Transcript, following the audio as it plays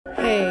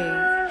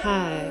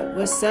Hi,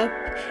 what's up?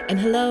 And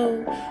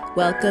hello.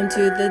 Welcome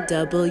to the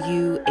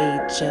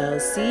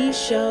WHLC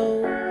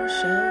show.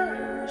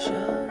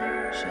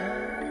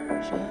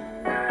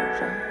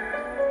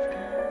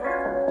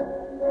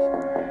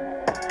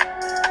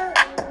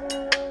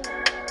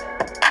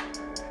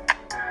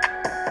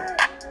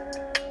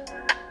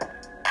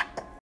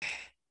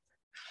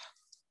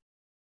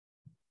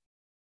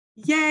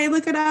 Yay,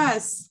 look at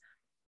us.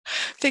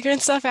 Figuring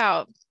stuff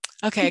out.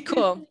 Okay,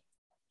 cool.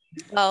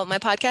 Well, my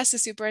podcast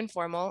is super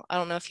informal. I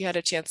don't know if you had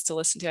a chance to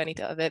listen to any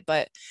of it,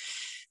 but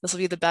this will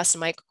be the best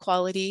mic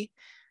quality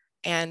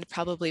and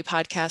probably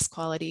podcast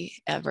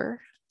quality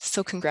ever.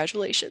 So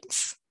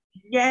congratulations.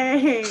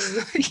 Yay.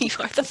 You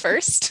are the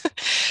first.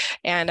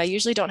 And I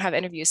usually don't have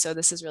interviews, so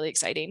this is really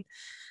exciting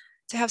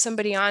to have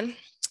somebody on.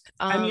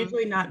 I'm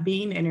usually not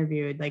being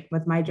interviewed. Like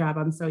with my job,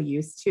 I'm so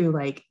used to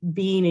like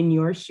being in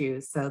your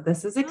shoes. So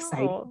this is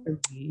exciting for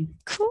me.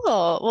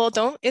 Cool.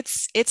 Well,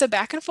 it's a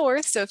back and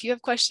forth. So if you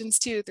have questions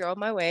too, throw them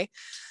my way.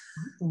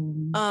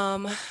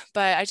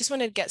 But I just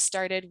wanted to get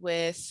started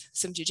with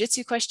some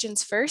jujitsu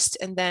questions first,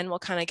 and then we'll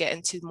kind of get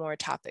into more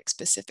topic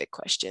specific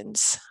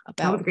questions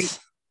about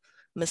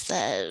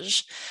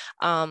massage.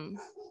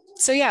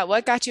 So yeah,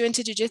 what got you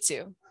into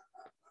jujitsu?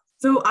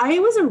 So I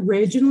was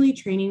originally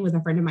training with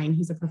a friend of mine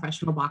who's a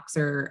professional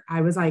boxer.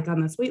 I was like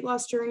on this weight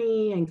loss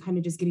journey and kind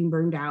of just getting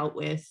burned out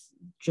with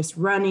just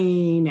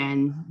running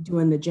and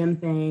doing the gym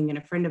thing. And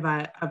a friend of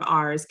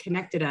ours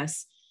connected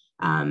us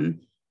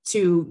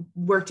to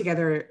work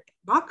together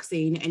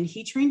boxing. And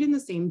he trained in the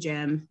same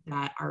gym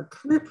that our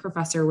current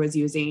professor was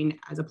using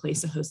as a place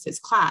to host his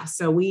class.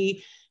 So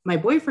my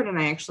boyfriend and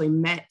I actually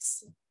met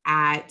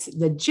at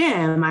the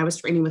gym. I was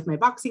training with my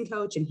boxing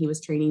coach and he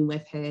was training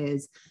with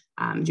his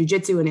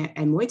jiu-jitsu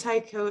and Muay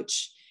Thai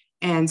coach.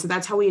 And so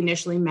that's how we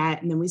initially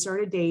met. And then we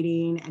started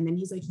dating. And then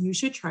he's like, you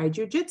should try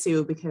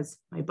jiu-jitsu because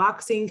my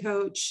boxing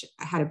coach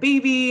had a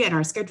baby and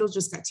our schedules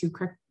just got too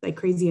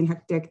crazy and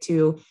hectic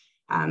to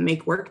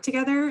make work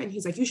together. And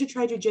he's like, you should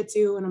try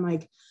jiu-jitsu. And I'm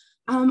like,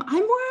 I'm more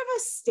of a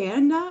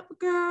stand-up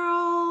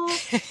girl.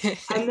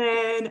 And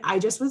then I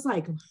just was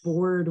like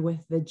bored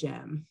with the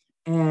gym.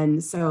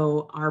 And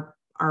so our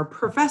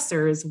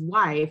professor's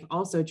wife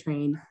also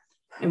trained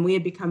and we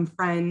had become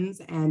friends.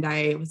 And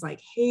I was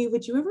like, hey,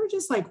 would you ever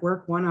just like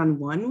work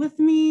one-on-one with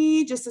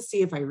me just to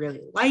see if I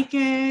really like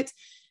it?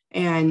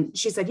 And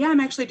she said, yeah, I'm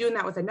actually doing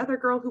that with another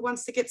girl who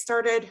wants to get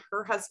started.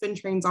 Her husband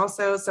trains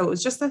also. So it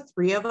was just the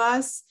three of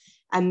us.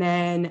 And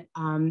then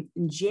in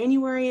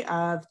January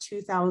of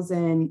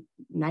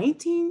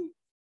 2019,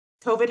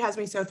 COVID has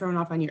me so thrown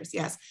off on years.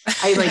 Yes.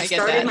 I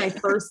started my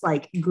first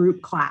like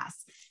group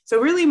class. So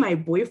really my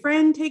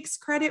boyfriend takes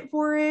credit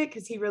for it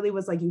because he really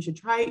was like, you should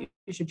try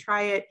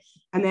it.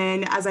 And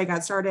then as I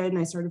got started and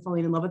I started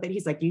falling in love with it,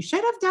 he's like, you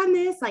should have done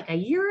this like a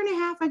year and a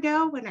half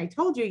ago when I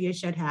told you you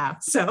should have.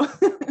 So,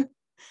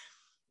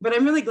 but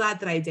I'm really glad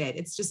that I did.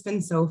 It's just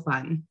been so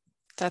fun.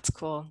 That's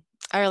cool.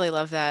 I really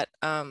love that.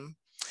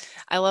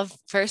 I love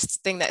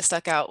first thing that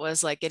stuck out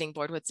was like getting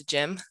bored with the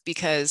gym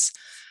because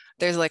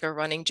there's like a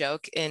running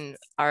joke in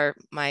me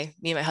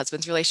and my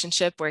husband's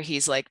relationship where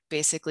he's like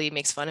basically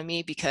makes fun of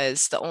me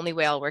because the only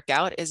way I'll work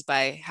out is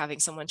by having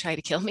someone try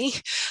to kill me.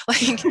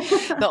 Like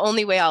the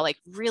only way I'll like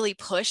really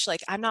push,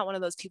 like I'm not one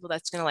of those people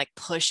that's gonna like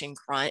push and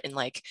grunt and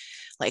like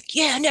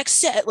yeah, next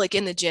set, like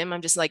in the gym.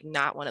 I'm just like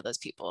not one of those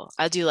people.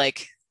 I'll do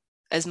like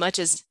as much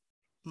as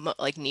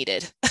like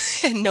needed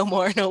and no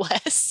more, no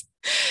less.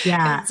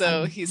 Yeah. And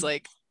so he's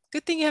like,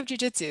 good thing you have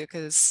jujitsu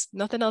because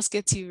nothing else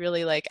gets you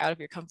really like out of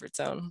your comfort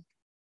zone.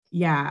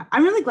 Yeah,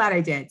 I'm really glad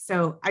I did.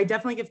 So I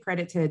definitely give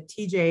credit to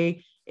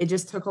TJ. It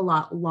just took a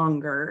lot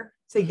longer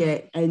to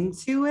get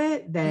into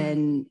it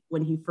than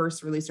when he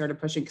first really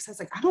started pushing. Cause I was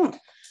like,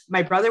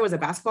 my brother was a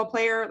basketball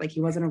player. Like he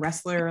wasn't a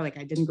wrestler. Like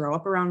I didn't grow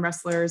up around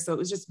wrestlers. So it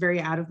was just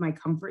very out of my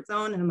comfort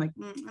zone. And I'm like,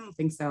 I don't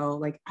think so.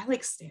 Like I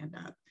like stand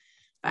up,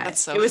 but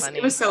That's so it funny.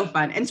 was so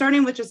fun. And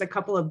starting with just a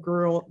couple of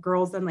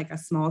girls in like a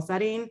small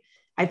setting,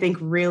 I think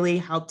really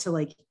helped to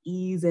like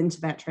ease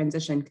into that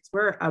transition. Cause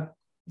we're a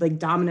like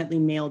dominantly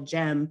male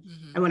gym.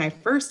 And when I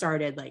first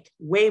started, like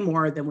way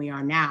more than we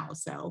are now.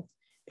 So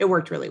it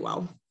worked really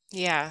well.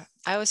 Yeah.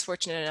 I was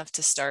fortunate enough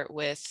to start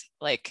with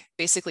like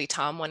basically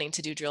Tom wanting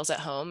to do drills at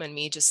home and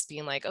me just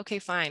being like, okay,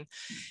 fine.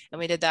 And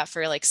we did that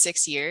for like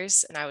 6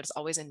 years. And I was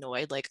always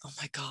annoyed, like, oh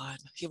my God,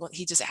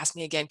 he just asked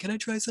me again, can I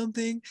try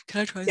something?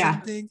 Can I try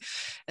something?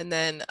 And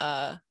then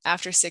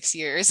after 6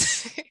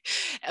 years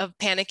of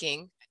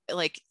panicking,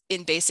 like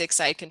in basic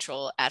side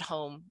control at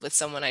home with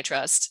someone I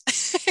trust.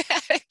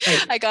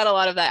 I got a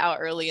lot of that out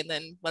early. And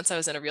then once I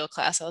was in a real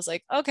class, I was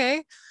like,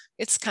 okay,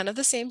 it's kind of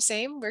the same.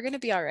 We're going to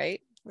be all right.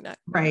 We're not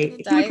right. He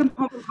would come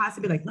home from class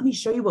and be like, let me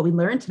show you what we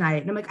learned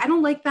tonight. And I'm like, I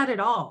don't like that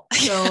at all.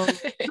 So no, I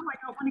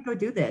don't want to go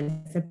do this.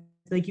 If,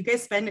 like you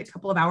guys spend a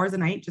couple of hours a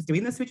night just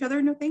doing this to each other.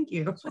 No, thank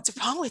you. What's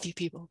wrong with you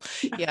people?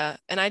 Yeah.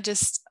 And I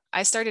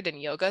started in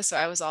yoga. So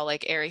I was all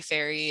like airy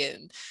fairy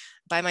and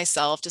by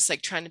myself, just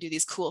like trying to do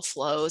these cool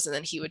flows. And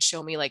then he would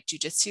show me like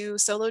jujitsu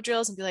solo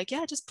drills and be like,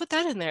 yeah, just put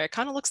that in there. It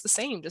kind of looks the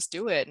same. Just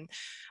do it. And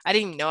I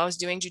didn't even know I was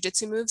doing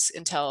jujitsu moves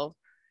until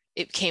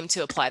it came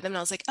to apply them. And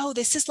I was like, oh,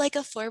 this is like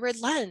a forward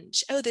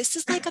lunge. Oh, this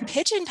is like a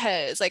pigeon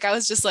pose. Like I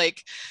was just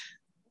like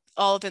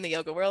all up in the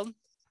yoga world.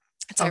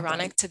 It's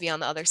ironic to be on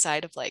the other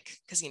side of like,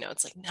 because,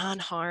 it's like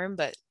non-harm,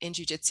 but in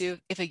jujitsu,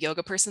 if a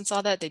yoga person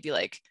saw that, they'd be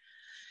like,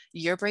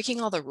 you're breaking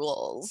all the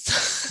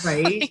rules.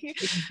 Right. Like,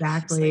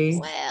 Exactly.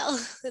 like, well,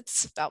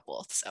 it's about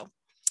both. So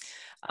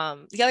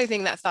the other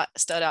thing that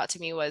stood out to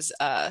me was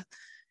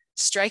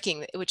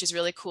striking, which is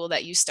really cool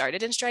that you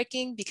started in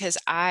striking, because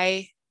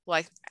I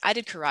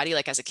did karate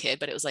like as a kid,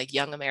 but it was like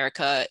Young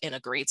America in a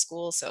grade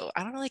school. So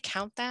I don't really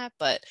count that,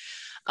 but,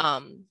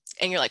 and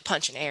you're like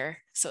punching air.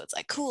 So it's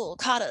like, cool,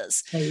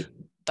 katas. Right.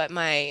 But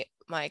my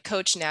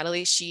coach,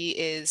 Natalie, she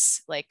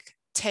is like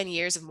 10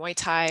 years of Muay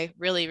Thai,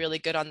 really, really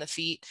good on the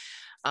feet.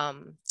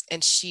 And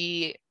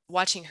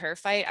watching her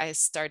fight, I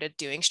started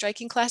doing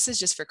striking classes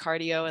just for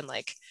cardio, and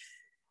like,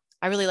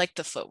 I really liked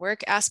the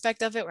footwork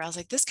aspect of it, where I was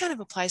like, this kind of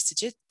applies to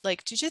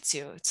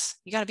jujitsu. It's,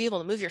 you got to be able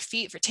to move your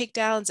feet for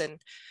takedowns. And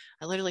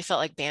I literally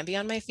felt like Bambi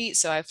on my feet.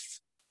 So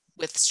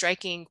with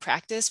striking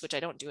practice, which I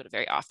don't do it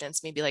very often,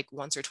 it's maybe like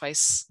once or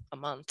twice a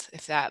month,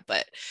 if that,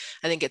 but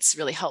I think it's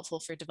really helpful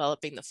for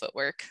developing the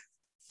footwork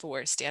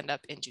for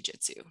stand-up in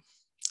jujitsu.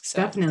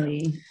 So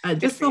definitely.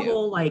 Just the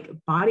whole like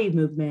body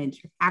movement,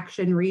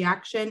 action,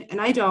 reaction. And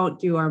I don't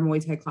do our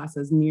Muay Thai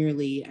classes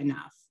nearly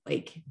enough.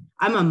 Like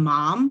I'm a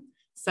mom,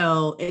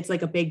 so it's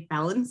like a big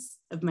balance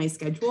of my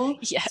schedule.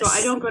 Yes. So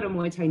I don't go to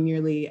Muay Thai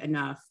nearly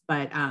enough,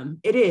 but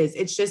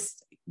it's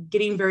just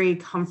getting very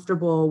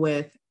comfortable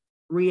with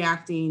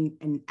reacting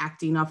and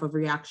acting off of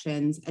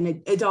reactions. And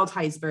it all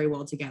ties very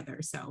well together.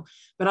 So,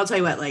 but I'll tell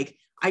you what, like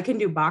I can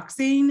do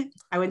boxing.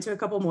 I went to a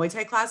couple Muay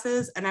Thai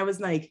classes and I was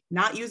like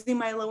not using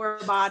my lower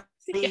body,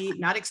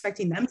 not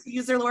expecting them to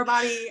use their lower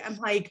body. I'm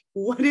like,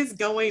 what is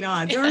going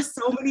on? There are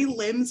so many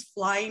limbs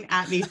flying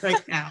at me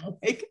right now.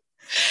 Like,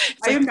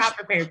 I am not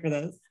prepared for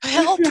this.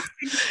 Help.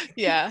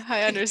 Yeah,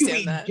 I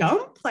understand that.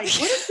 Jump? Like,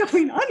 what is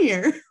going on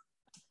here?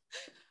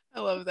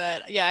 I love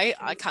that. Yeah,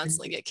 I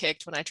constantly get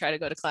kicked when I try to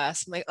go to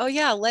class. I'm like, oh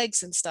yeah,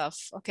 legs and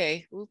stuff.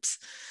 Okay, oops.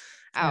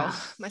 Ow, yeah.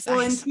 my thighs. Well,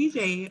 and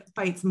TJ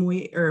fights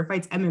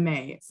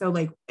MMA. So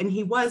like, and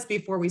he was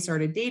before we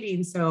started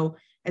dating. So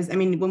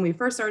when we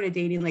first started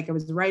dating, like I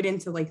was right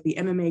into like the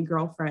MMA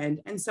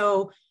girlfriend. And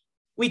so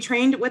we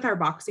trained with our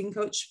boxing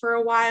coach for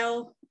a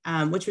while,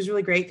 which was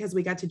really great because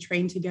we got to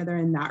train together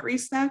in that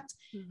respect.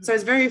 Mm-hmm. So I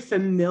was very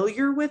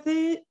familiar with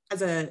it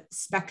as a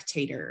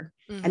spectator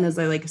and as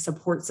a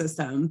support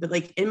system. But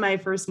like in my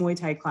first Muay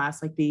Thai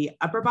class, like the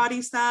upper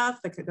body stuff,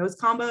 like those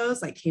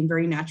combos like came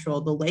very natural.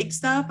 The leg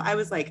stuff, I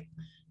was like,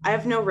 I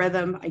have no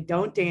rhythm. I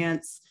don't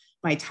dance.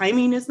 My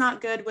timing is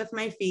not good with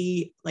my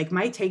feet. Like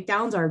my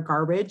takedowns are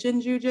garbage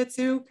in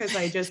jujitsu because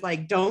I just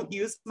like don't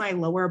use my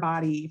lower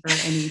body for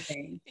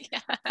anything. Yeah.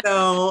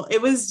 So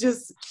it was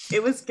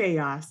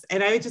chaos.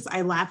 And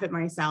I laugh at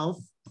myself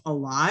a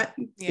lot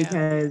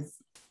because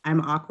I'm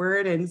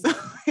awkward. And so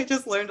I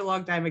just learned a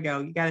long time ago,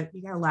 you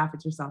gotta laugh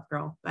at yourself,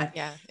 girl. But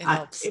yeah, it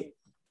helps.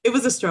 It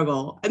was a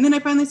struggle. And then I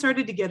finally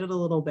started to get it a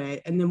little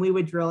bit. And then we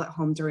would drill at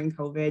home during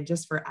COVID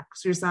just for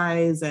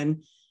exercise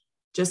and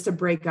just to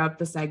break up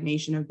the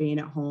stagnation of being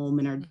at home.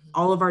 And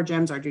all of our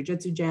gyms, our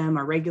jujitsu gym,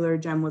 our regular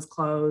gym was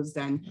closed,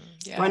 and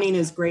running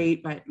is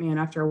great, but man,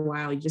 after a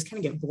while, you just kind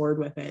of get bored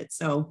with it.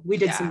 So we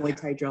did some Muay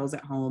Thai drills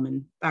at home,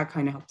 and that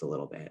kind of helped a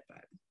little bit.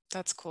 But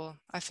that's cool.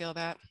 I feel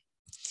that.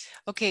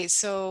 Okay,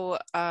 so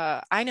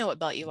I know what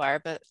belt you are,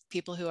 but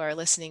people who are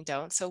listening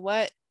don't. So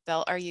what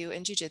belt are you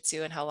in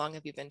jujitsu, and how long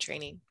have you been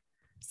training?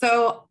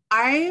 So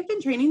I've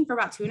been training for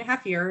about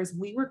 2.5 years.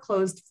 We were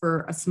closed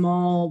for a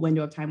small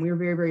window of time. We were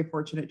very, very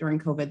fortunate during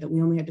COVID that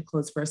we only had to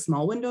close for a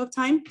small window of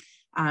time.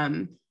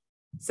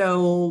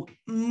 So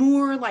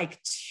more like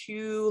a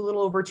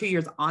little over 2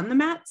 years on the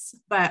mats,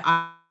 but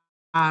I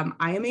am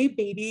a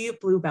baby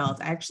blue belt.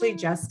 I actually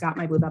just got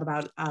my blue belt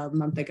about a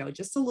month ago,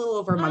 just a little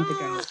over a month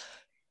ago.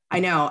 I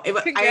know.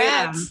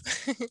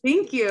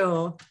 Thank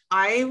you.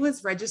 I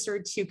was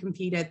registered to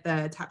compete at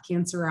the Top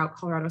Cancer Out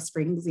Colorado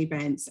Springs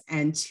event,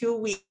 and 2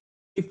 weeks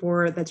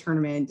before the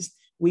tournament,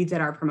 we did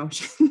our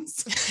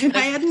promotions. And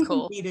I hadn't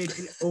competed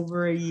in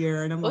over a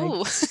year, and I'm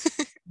like,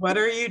 what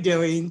are you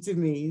doing to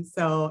me?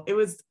 So it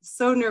was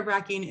so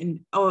nerve-wracking,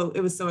 and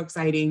it was so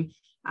exciting.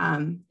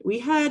 We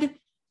had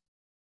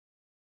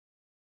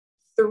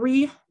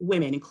 3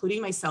 women,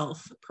 including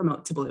myself,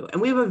 promote to blue.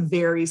 And we have a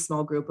very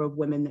small group of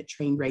women that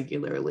train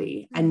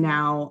regularly. And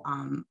now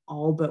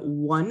all but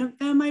one of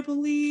them, I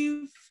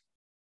believe,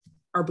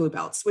 are blue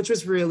belts, which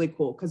was really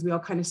cool because we all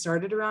kind of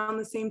started around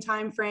the same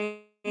time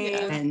frame.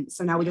 Yeah. And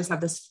so now we just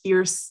have this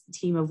fierce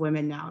team of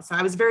women now. So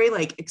I was very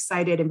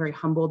excited and very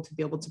humbled to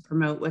be able to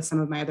promote with some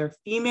of my other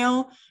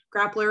female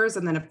grapplers.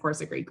 And then of course,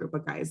 a great group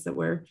of guys that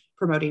were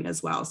promoting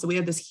as well. So we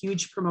had this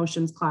huge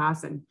promotions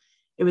class, and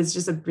it was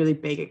just a really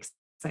big,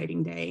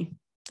 exciting day.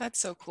 That's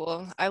so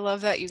cool. I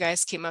love that you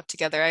guys came up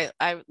together.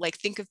 I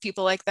think of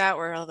people like that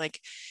where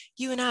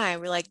you and I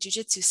were like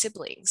jujitsu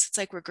siblings. It's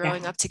like we're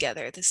growing up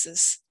together.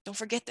 Don't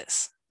forget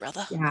this,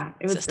 brother. Yeah,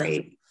 it was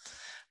great.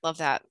 Love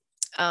that.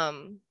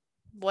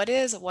 What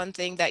is one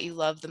thing that you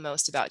love the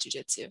most about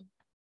jujitsu?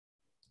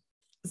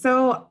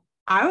 So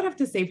I would have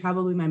to say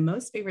probably my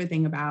most favorite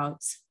thing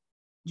about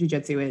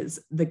jujitsu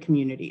is the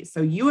community.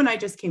 So you and I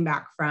just came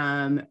back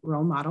from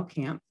Role Model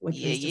Camp, which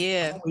Yeah, was just a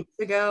yeah. couple weeks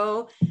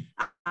ago.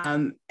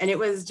 And it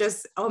was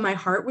just, oh, my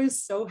heart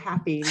was so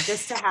happy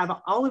just to have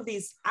all of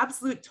these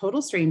absolute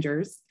total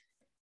strangers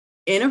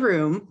in a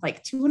room,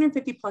 like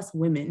 250 plus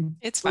women,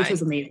 It's which fine.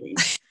 was amazing.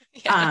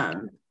 Yeah.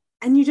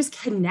 And you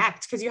just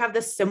connect because you have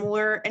this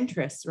similar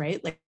interests, right?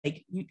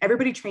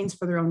 Everybody trains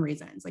for their own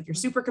reasons. Like you're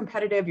super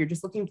competitive, you're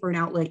just looking for an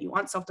outlet, you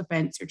want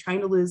self-defense, you're trying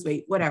to lose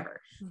weight,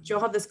 whatever. But you'll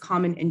have this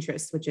common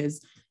interest, which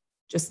is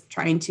just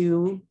trying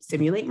to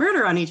simulate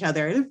murder on each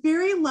other in a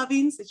very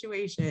loving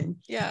situation.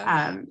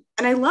 Yeah.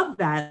 And I love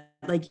that.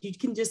 Like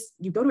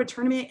you go to a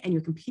tournament and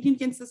you're competing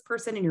against this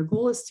person and your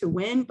goal is to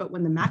win. But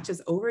when the match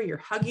is over, you're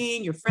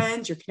hugging your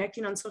friends, you're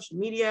connecting on social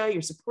media,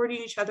 you're supporting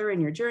each other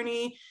in your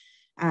journey.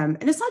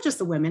 And it's not just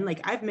the women. Like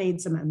I've made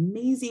some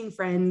amazing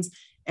friends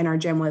in our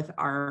gym with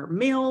our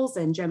males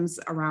and gyms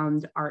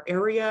around our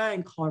area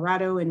in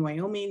Colorado and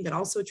Wyoming that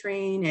also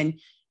train. And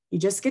you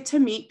just get to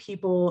meet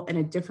people in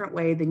a different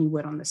way than you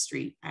would on the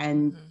street.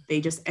 And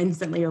they just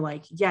instantly are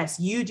like, yes,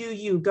 you do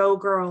you, go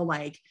girl.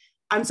 Like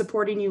I'm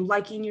supporting you,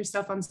 liking your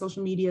stuff on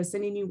social media,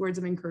 sending you words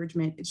of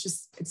encouragement.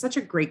 It's such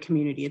a great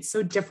community. It's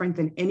so different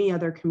than any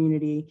other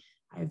community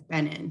I've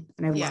been in.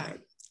 And I love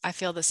it. I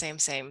feel the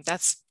same.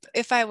 That's,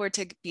 if I were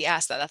to be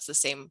asked that, that's the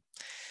same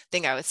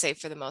thing I would say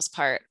for the most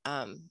part.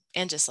 And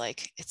just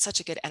like, it's such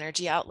a good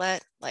energy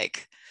outlet,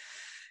 like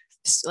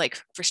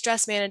for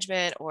stress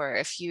management, or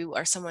if you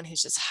are someone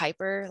who's just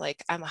hyper,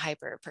 like I'm a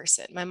hyper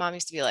person. My mom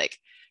used to be like,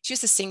 she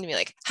used to sing to me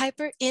like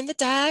hyper in the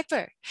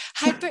diaper,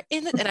 hyper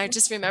in the, and I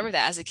just remember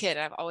that as a kid.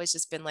 I've always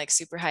just been like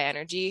super high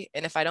energy.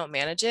 And if I don't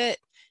manage it,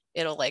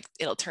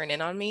 it'll turn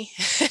in on me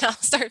and I'll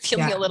start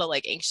feeling a little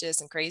like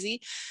anxious and crazy.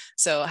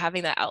 So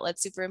having that outlet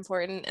super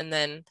important. And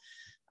then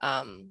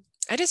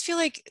I just feel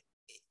like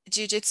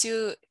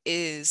jiu-jitsu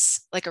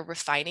is like a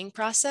refining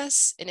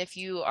process. And if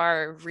you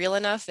are real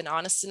enough and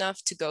honest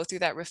enough to go through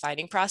that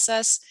refining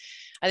process,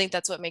 I think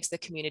that's what makes the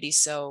community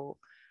so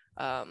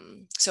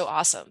so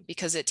awesome,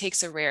 because it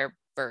takes a rare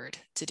bird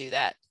to do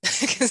that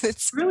because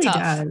it's It really tough,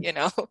 does. you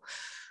know?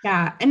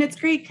 Yeah. And it's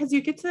great because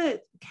you get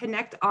to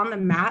connect on the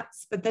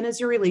mats, but then as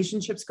your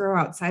relationships grow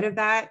outside of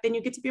that, then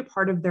you get to be a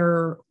part of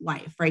their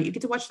life, right? You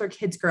get to watch their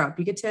kids grow up.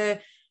 You get to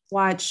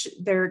watch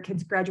their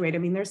kids graduate. I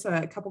mean, there's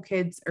a couple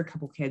kids,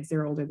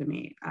 they're older than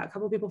me, a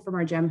couple people from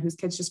our gym whose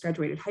kids just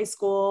graduated high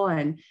school,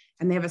 and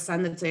they have a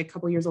son that's a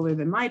couple years older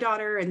than my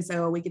daughter. And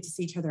so we get to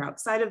see each other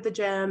outside of the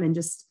gym, and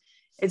just,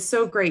 it's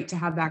so great to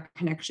have that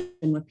connection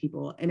with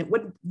people. And it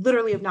would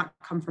literally have not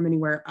come from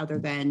anywhere other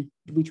than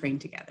we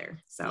trained together.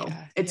 So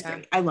it's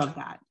great. I love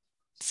that.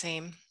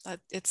 Same.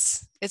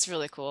 It's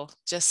really cool.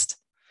 Just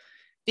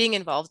being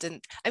involved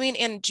in, I mean,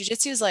 and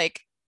jujitsu is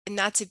like,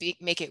 not to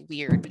make it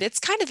weird, but it's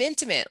kind of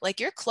intimate. Like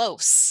you're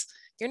close.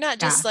 You're not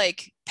just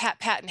like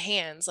patting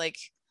hands. Like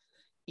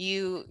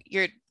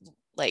you're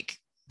like,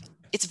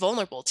 it's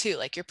vulnerable too.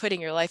 Like you're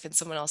putting your life in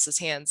someone else's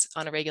hands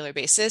on a regular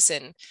basis.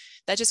 And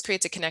that just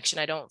creates a connection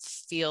I don't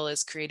feel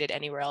is created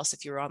anywhere else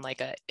if you're on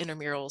like a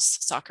intramurals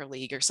soccer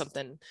league or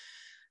something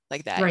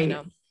like that, right. you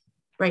know?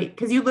 Right.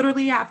 Because you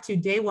literally have to,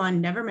 day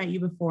one, never met you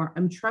before.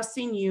 I'm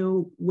trusting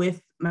you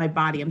with my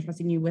body. I'm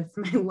trusting you with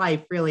my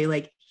life, really.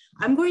 Like,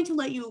 I'm going to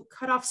let you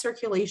cut off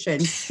circulation,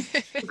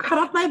 cut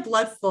off my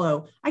blood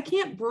flow. I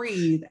can't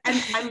breathe.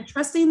 And I'm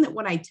trusting that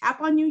when I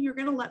tap on you, you're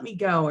going to let me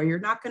go, or you're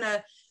not going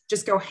to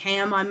just go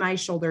ham on my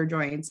shoulder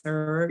joints,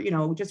 or,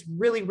 just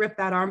really rip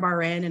that arm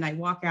bar in. And I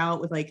walk out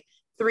with like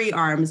 3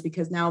 arms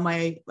because now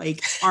my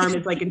like arm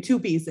is like in 2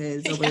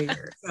 pieces over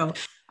here. So,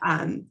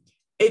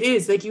 it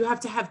is like, you have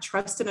to have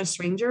trust in a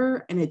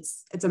stranger, and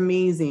it's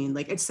amazing.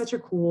 Like, it's such a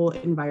cool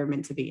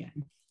environment to be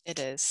in. It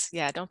is.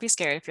 Yeah. Don't be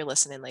scared if you're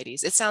listening,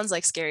 ladies. It sounds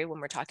like scary when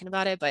we're talking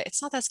about it, but it's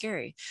not that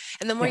scary.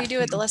 And the more you do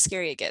it, the less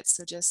scary it gets.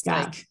 So just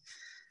like,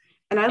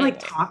 and I like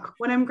talk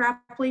when I'm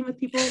grappling with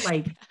people,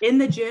 like in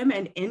the gym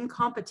and in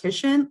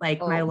competition. Like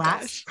my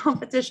last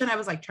competition, I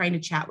was like trying to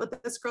chat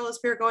with this girl as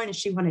we were going, and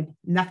she wanted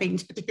nothing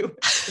to do with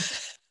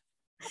it.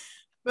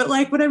 But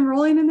like when I'm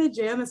rolling in the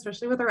gym,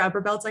 especially with our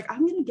upper belts, like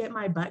I'm going to get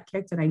my butt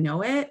kicked and I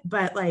know it.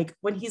 But like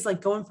when he's like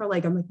going for a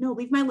leg, I'm like, no,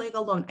 leave my leg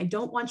alone. I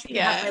don't want you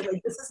to have my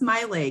leg. This is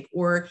my leg.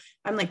 Or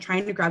I'm like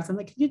trying to grab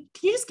something. Like, can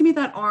you just give me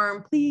that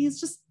arm, please?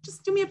 Just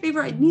do me a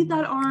favor. I need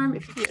that arm.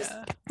 If you could just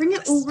bring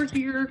it over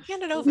here,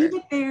 hand it over, leave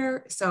it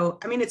there. So,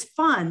 I mean, it's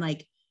fun.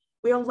 Like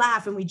we all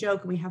laugh and we joke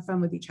and we have fun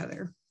with each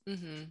other.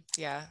 Mm-hmm.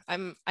 Yeah,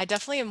 I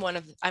definitely am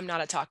I'm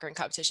not a talker in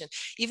competition.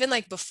 Even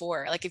like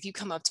before, like if you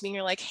come up to me and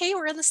you're like, hey,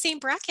 we're in the same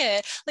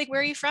bracket, like where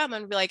are you from?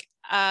 And be like,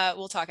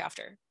 we'll talk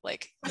after.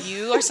 Like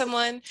you are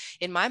someone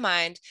in my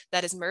mind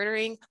that is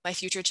murdering my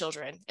future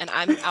children, and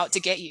I'm out to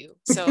get you.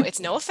 So it's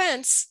no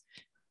offense,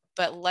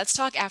 but let's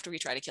talk after we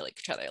try to kill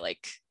each other,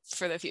 like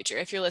for the future.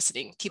 If you're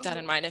listening, keep that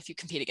in mind. If you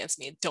compete against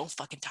me, don't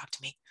fucking talk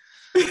to me.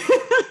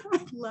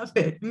 I love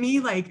it. Me,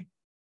 like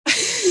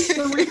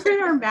So we were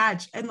in our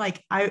match, and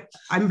like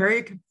I'm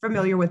very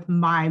familiar with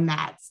my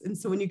mats. And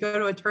so when you go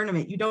to a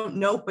tournament, you don't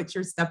know what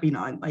you're stepping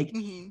on. Like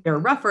they're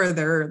rougher,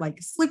 they're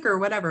like slicker,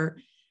 whatever.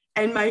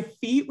 And my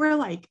feet were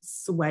like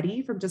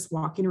sweaty from just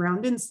walking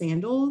around in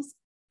sandals.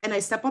 And I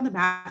step on the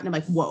mat and I'm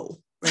like, whoa,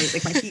 right?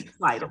 Like my feet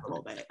slide a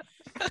little bit.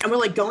 And we're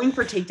like going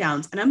for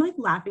takedowns. And I'm like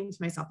laughing to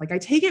myself. Like I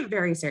take it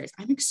very serious.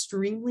 I'm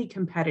extremely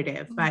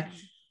competitive, but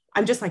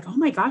I'm just like, oh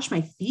my gosh,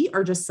 my feet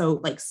are just so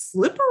like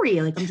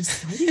slippery. Like I'm just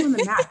sliding on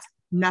the mat.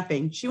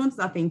 Nothing. She wants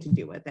nothing to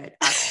do with it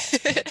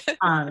at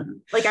all.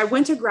 Like I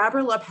went to grab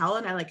her lapel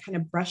and I like kind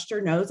of brushed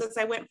her nose as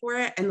I went for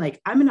it. And like,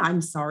 I'm an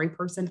I'm sorry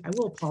person. I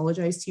will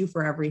apologize to you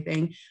for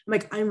everything. I'm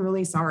like, I'm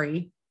really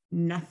sorry.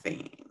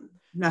 Nothing.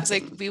 It's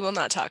like, we will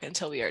not talk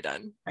until we are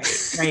done.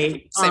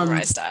 Right.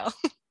 Samurai style.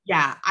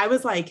 Yeah. I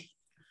was like,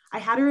 I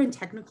had her in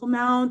technical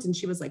mount and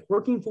she was like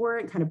working for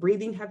it and kind of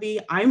breathing heavy.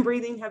 I'm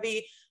breathing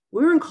heavy.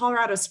 We were in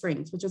Colorado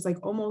Springs, which is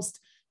like almost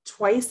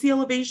twice the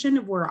elevation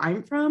of where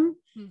I'm from.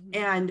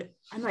 And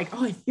I'm like,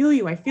 oh, I feel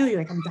you. Like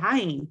I'm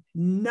dying.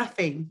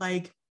 Nothing.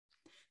 Like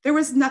there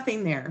was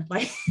nothing there.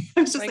 Like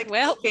I was just like,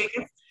 well, okay,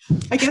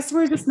 I guess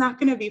we're just not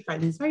going to be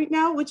friends right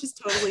now, which is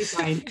totally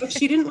fine. But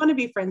she didn't want to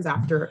be friends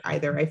after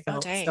either, I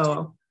felt.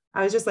 So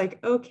I was just like,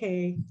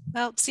 okay.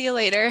 Well, see you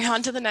later.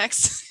 On to the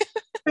next.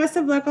 Best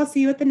of luck. I'll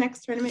see you at the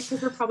next tournament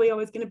because we're probably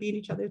always going to be in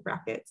each other's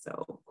bracket.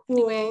 So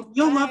cool. Anyway,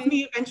 you'll love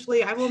me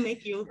eventually. I will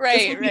make you.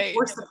 Right, right.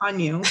 Forced upon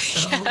you.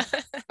 So. Yeah,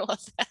 I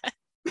love that.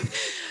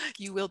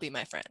 You will be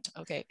my friend.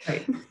 Okay.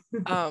 Right.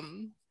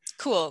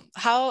 Cool.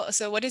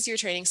 So what does your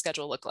training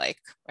schedule look like?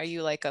 Are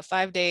you like a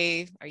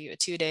 5-day? Are you a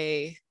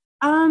 2-day?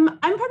 I'm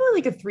probably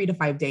like a 3 to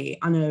 5 day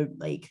on a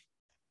like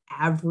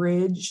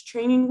average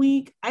training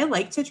week. I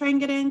like to try and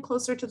get in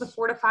closer to the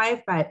 4 to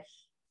 5, but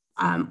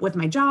with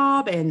my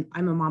job and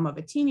I'm a mom of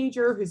a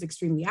teenager who's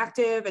extremely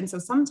active. And so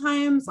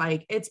sometimes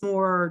like it's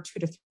more 2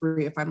 to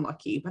 3 if I'm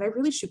lucky, but I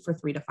really shoot for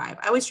 3 to 5.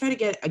 I always try to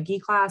get a gi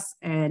class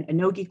and a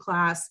no gi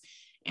class.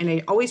 And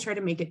I always try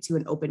to make it to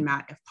an open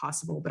mat if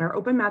possible, but our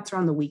open mats are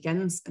on the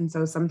weekends. And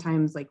so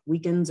sometimes like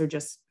weekends are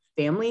just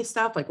family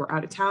stuff. Like we're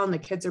out of town, the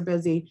kids are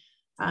busy.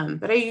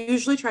 But I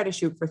usually try to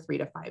shoot for 3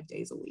 to 5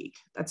 days a week.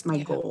 That's my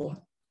goal.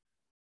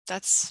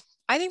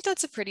 I think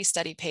that's a pretty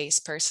steady pace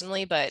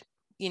personally, but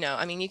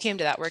I mean, you came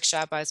to that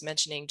workshop I was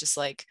mentioning, just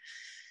like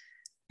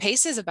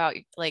pace is about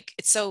like,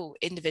 it's so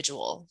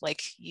individual,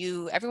 like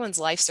everyone's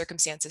life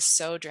circumstance is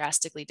so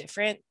drastically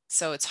different.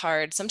 So it's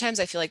hard. Sometimes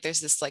I feel like there's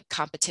this like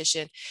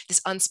competition,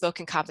 this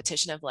unspoken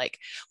competition of like,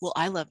 well,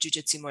 I love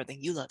jujitsu more than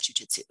you love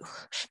jujitsu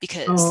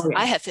because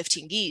I have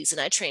 15 gis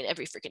and I train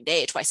every freaking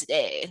day, twice a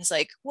day. And it's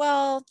like,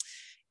 well,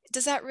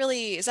 is that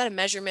a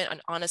measurement,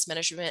 an honest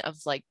measurement of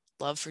like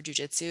love for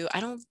jujitsu?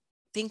 I don't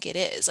think it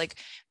is. Like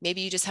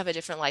maybe you just have a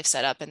different life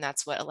setup and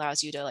that's what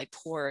allows you to like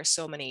pour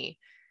so many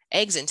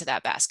eggs into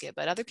that basket,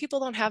 but other people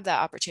don't have that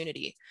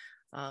opportunity.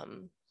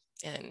 And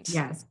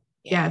yes,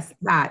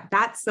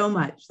 that's so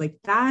much like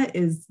that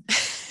is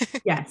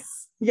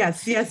yes.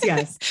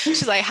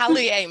 She's like,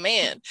 hallelujah,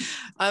 amen.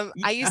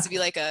 I used to be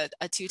like a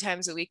 2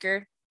 times a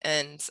weeker,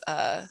 and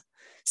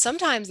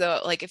sometimes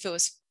though, like if it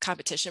was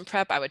competition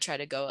prep, I would try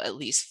to go at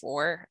least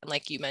 4, and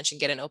like you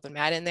mentioned, get an open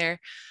mat in there.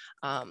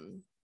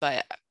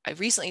 But I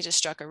recently just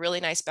struck a really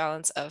nice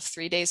balance of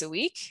 3 days a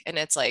week, and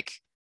it's like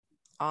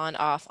on,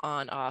 off,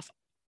 on, off,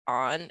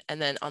 on.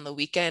 And then on the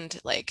weekend,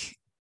 like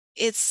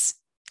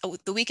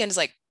the weekend is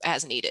like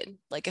as needed.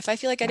 Like if I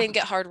feel like I didn't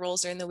get hard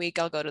rolls during the week,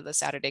 I'll go to the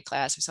Saturday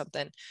class or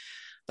something.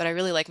 But I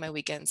really like my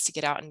weekends to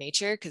get out in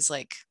nature because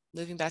like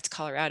moving back to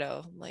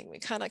Colorado, like we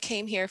kind of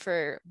came here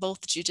for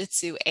both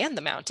jiu-jitsu and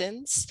the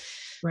mountains.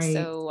 Right.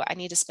 So I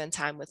need to spend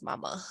time with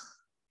mama.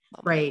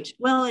 Right.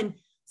 Well, and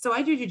so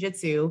I do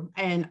jujitsu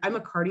and I'm a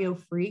cardio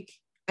freak,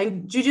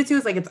 and jujitsu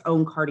is like its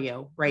own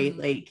cardio, right?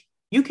 Like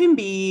you can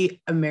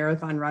be a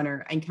marathon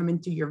runner and come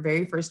into your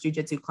very first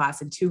jujitsu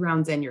class and 2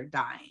 rounds in, you're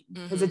dying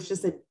because it's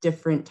just a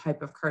different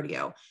type of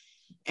cardio.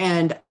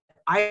 And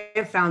I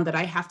have found that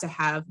I have to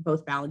have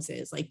both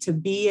balances. Like to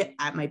be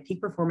at my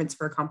peak performance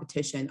for a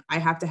competition, I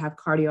have to have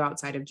cardio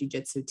outside of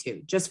jujitsu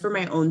too, just for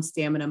my own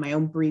stamina, my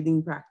own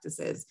breathing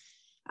practices.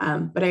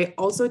 But I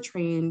also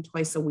train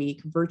twice a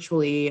week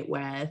virtually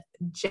with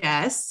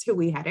Jess, who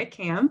we had at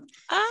camp.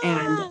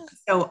 And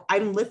so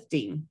I'm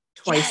lifting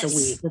twice a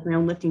week with my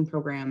own lifting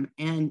program,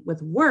 and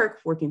with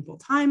working full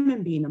time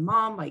and being a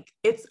mom, like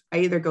I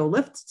either go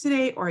lift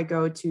today or I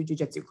go to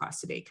jujitsu class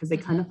today because they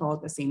kind of fall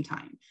at the same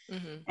time.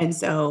 And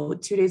so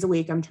 2 days a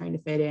week, I'm trying to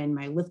fit in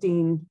my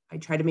lifting. I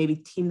try to maybe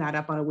team that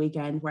up on a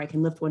weekend where I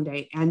can lift one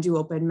day and do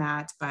open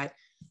mat. But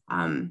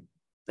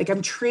like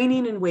I'm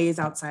training in ways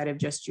outside of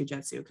just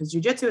jujitsu because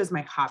jujitsu is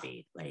my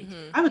hobby. Like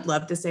I would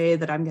love to say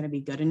that I'm going to be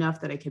good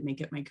enough that I could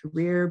make it my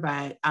career,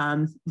 but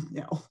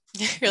no.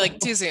 You're like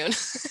too soon.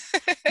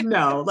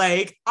 No,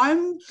 like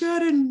I'm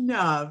good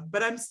enough,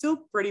 but I'm still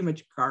pretty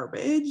much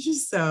garbage.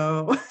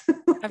 So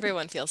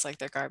everyone feels like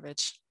they're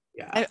garbage.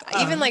 Yeah.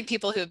 Even like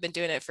people who have been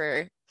doing it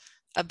for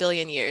a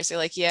billion years, they're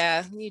like,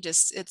 yeah,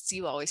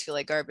 you always feel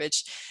like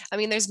garbage. I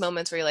mean, there's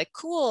moments where you're like,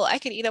 cool, I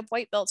could eat up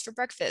white belts for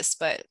breakfast,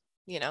 but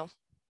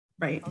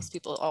Right. Most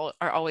people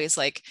are always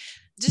like,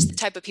 just the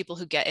type of people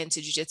who get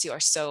into jujitsu are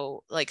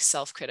so like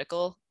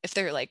self-critical. If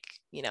they're like,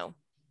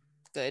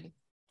 good,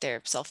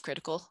 they're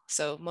self-critical.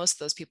 So most of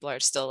those people are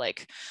still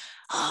like,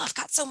 oh, I've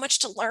got so much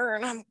to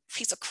learn. I'm a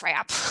piece of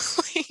crap.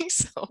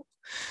 So.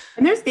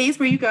 And there's days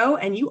where you go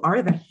and you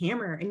are the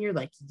hammer and you're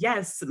like,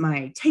 yes,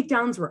 my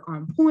takedowns were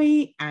on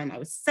point and I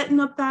was setting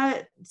up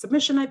that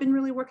submission I've been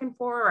really working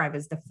for, or I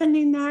was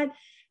defending that.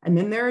 And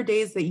then there are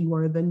days that you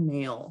are the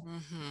nail.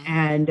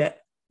 And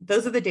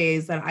those are the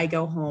days that I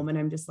go home and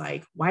I'm just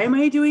like, why am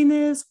I doing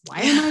this? Why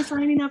am I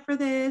signing up for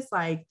this?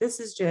 Like, this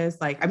is just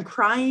like, I'm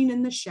crying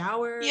in the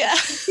shower. Yeah.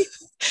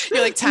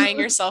 You're like tying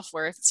your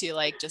self-worth to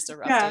like just a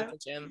rough day at the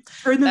gym.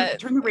 Turn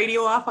the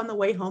radio off on the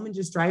way home and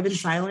just drive in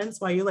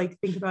silence while you like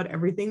think about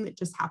everything that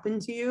just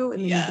happened to you. And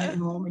then you get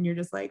home and you're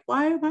just like,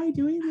 why am I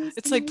doing this?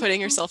 It's like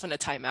putting yourself in a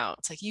timeout.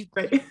 It's like, you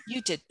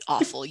did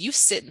awful. You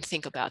sit and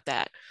think about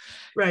that.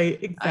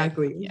 Right.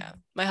 Exactly.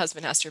 My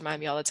husband has to remind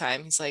me all the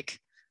time. He's like,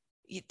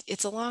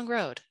 it's a long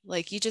road.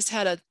 Like, you just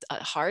had a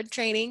hard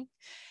training.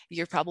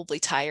 You're probably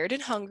tired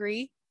and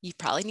hungry. You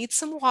probably need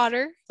some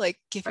water. Like,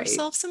 give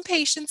yourself some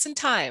patience and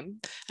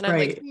time. And I'm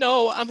like,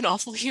 no, I'm an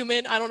awful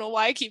human. I don't know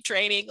why I keep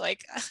training.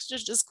 Like, I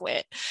should just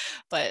quit.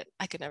 But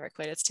I could never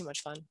quit. It's too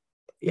much fun.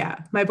 Yeah.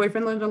 My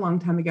boyfriend learned a long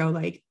time ago,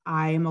 like,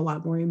 I am a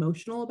lot more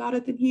emotional about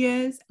it than he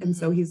is. And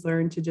so he's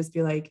learned to just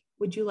be like,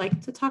 would you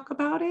like to talk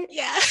about it?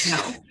 Yeah.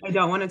 No, I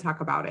don't want to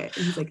talk about it.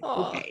 And he's like,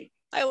 okay.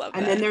 I love that.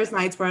 And then there's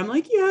nights where I'm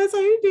like, yes,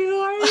 I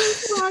do.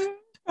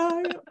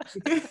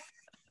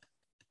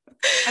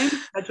 I'm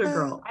such a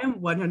girl. I am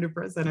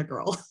 100% a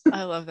girl.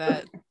 I love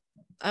that.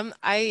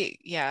 I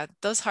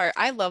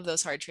love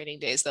those hard training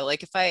days though.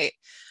 Like, if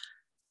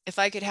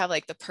I could have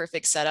like the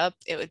perfect setup,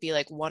 it would be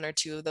like 1 or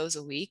 2 of those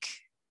a week.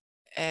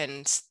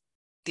 And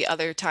the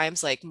other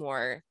times, like,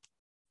 more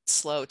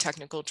slow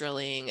technical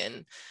drilling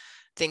and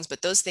things.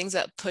 But those things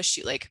that push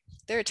you, like,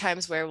 there are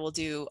times where we'll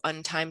do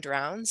untimed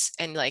rounds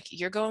and like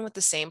you're going with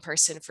the same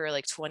person for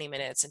like 20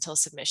 minutes until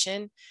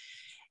submission.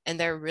 And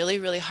they're really,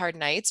 really hard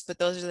nights. But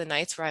those are the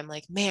nights where I'm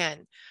like,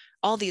 man,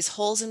 all these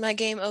holes in my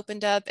game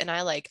opened up. And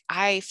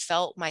I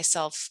felt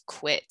myself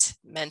quit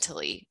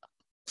mentally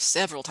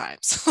several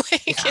times.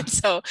 And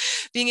so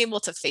being able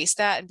to face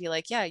that and be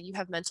like, yeah, you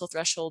have mental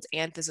threshold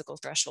and physical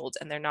thresholds,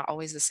 and they're not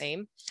always the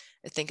same,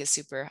 I think is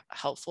super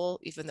helpful,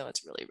 even though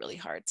it's really, really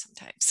hard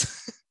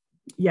sometimes.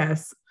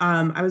 Yes.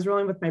 I was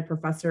rolling with my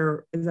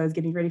professor as I was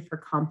getting ready for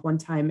comp one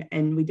time,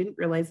 and we didn't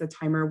realize the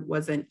timer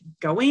wasn't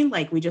going.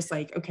 Like, we just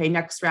like, okay,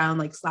 next round,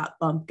 like slap,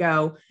 bump,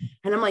 go.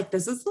 And I'm like,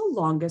 this is the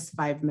longest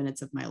 5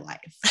 minutes of my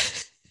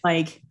life.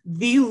 Like,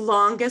 the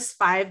longest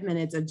 5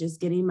 minutes of just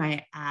getting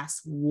my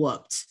ass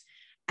whooped.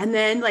 And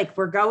then like,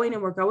 we're going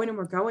and we're going and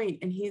we're going.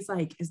 And he's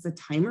like, is the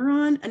timer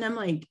on? And I'm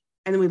like,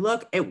 and then we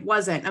look, it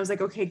wasn't. I was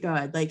like, okay,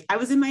 good. Like, I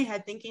was in my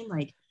head thinking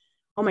like,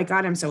 oh my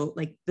God, I'm so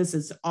like, this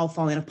is all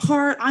falling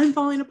apart. I'm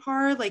falling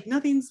apart. Like,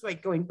 nothing's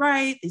like going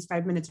right. These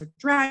 5 minutes are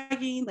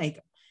dragging. Like,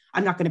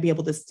 I'm not going to be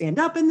able to stand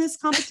up in this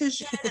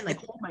competition and like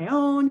hold my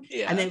own.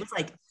 And then it was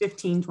like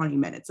 15, 20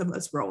 minutes of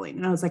us rolling.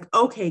 And I was like,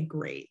 okay,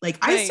 great.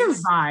 Like, nice. I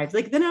survived.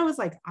 Like, then I was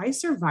like, I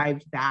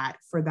survived that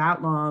for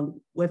that long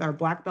with our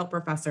black belt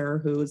professor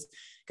who's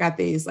got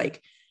these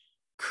like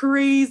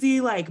crazy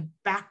like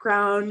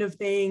background of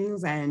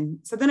things. And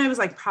so then I was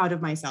like proud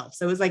of myself.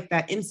 So it was like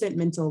that instant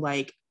mental,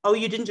 like, oh,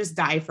 you didn't just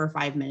die for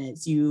 5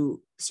 minutes,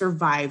 you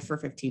survived for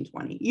 15,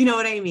 20. You know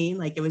what I mean?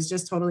 Like, it was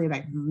just totally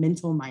like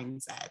mental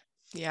mindset.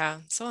 Yeah.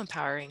 So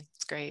empowering.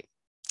 It's great.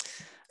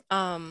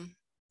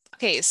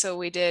 Okay. So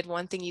we did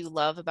one thing you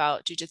love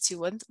about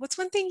jujitsu. What's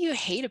one thing you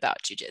hate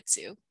about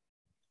jujitsu?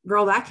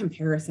 Girl, that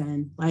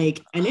comparison,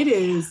 like, and it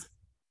is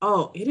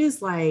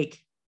like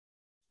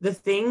the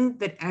thing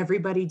that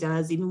everybody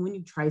does, even when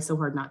you try so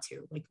hard not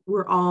to. Like,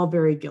 we're all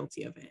very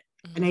guilty of it.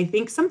 And I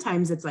think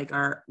sometimes it's like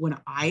when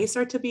I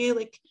start to be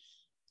like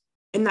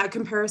in that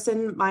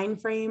comparison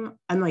mind frame,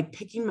 I'm like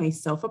picking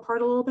myself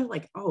apart a little bit.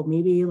 Like, oh,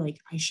 maybe like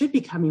I should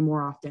be coming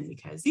more often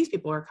because these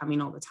people are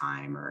coming all the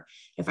time. Or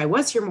if I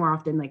was here more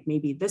often, like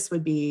maybe this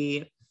would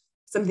be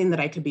something that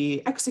I could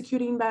be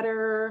executing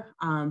better.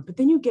 But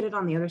then you get it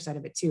on the other side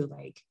of it too.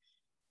 Like,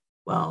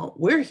 well,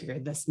 we're here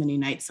this many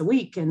nights a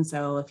week. And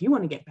so if you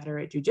want to get better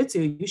at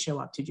jujitsu, you show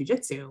up to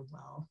jujitsu.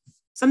 Well,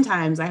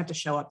 sometimes I have to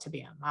show up to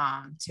be a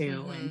mom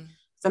too. And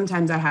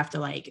sometimes I have to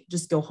like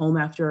just go home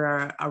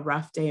after a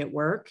rough day at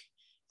work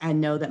and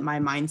know that my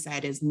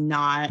mindset is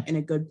not in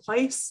a good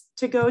place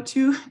to go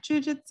to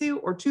jujitsu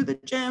or to the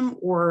gym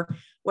or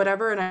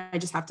whatever. And I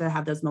just have to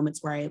have those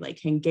moments where I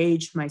like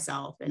engage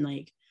myself and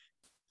like,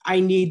 I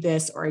need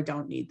this or I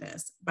don't need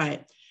this.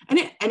 But and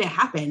it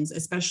happens,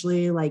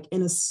 especially like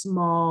in a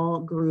small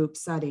group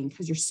setting,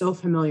 because you're so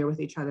familiar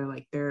with each other.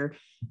 Like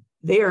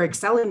they are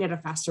excelling at a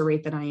faster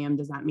rate than I am.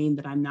 Does that mean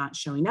that I'm not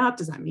showing up?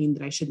 Does that mean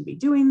that I shouldn't be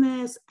doing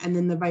this? And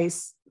then the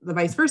vice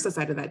versa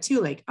side of that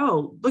too. Like,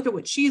 oh, look at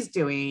what she's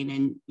doing.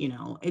 And you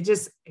know, it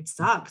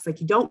sucks.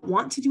 Like, you don't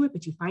want to do it,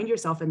 but you find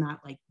yourself in that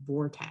like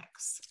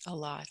vortex. A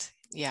lot.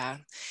 Yeah.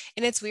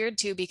 And it's weird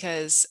too,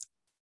 because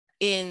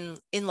in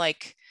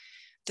like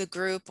the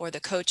group or the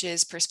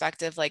coach's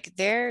perspective, like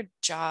their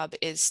job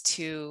is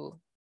to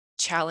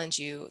challenge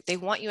you. They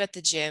want you at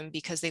the gym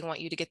because they want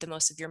you to get the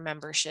most of your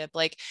membership.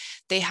 Like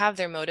they have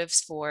their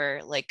motives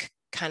for like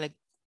kind of,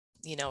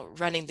 you know,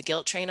 running the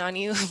guilt train on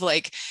you of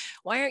like,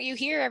 why aren't you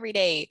here every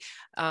day?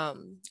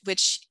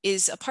 Which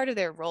is a part of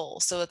their role.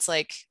 So it's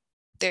like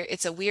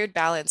it's a weird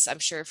balance, I'm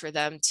sure, for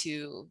them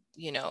to,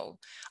 you know,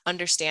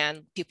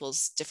 understand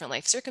people's different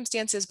life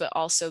circumstances, but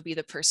also be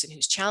the person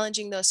who's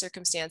challenging those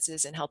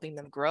circumstances and helping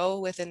them grow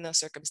within those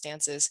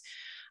circumstances.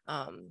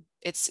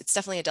 It's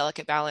definitely a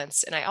delicate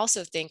balance. And I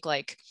also think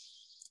like,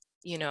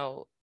 you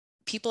know,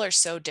 people are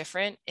so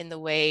different in the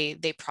way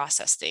they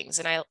process things.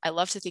 And I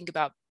love to think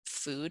about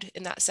food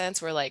in that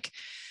sense, where like,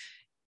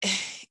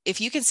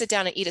 if you can sit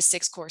down and eat a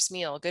 6-course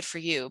meal, good for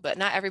you, but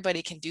not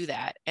everybody can do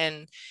that.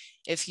 And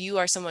if you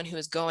are someone who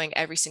is going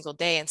every single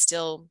day and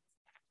still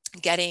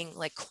getting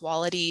like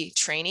quality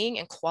training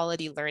and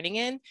quality learning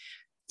in,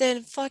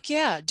 then fuck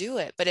yeah, do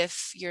it. But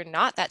if you're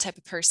not that type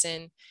of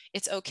person,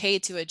 it's okay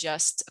to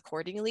adjust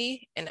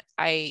accordingly. And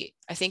I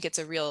think it's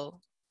a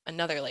real,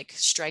 another like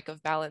strike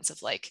of balance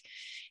of like,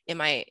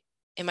 am I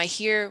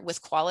here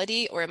with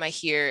quality, or am I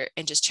here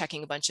and just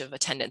checking a bunch of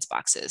attendance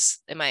boxes?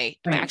 Am I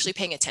actually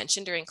paying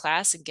attention during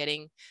class and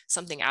getting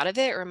something out of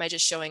it? Or am I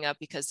just showing up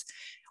because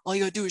all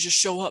you gotta do is just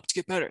show up to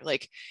get better?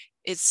 Like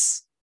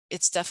it's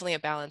definitely a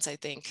balance, I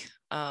think.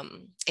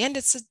 And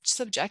it's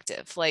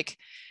subjective. Like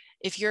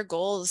if your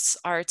goals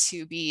are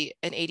to be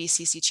an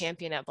ADCC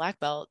champion at black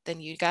belt, then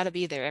you got to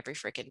be there every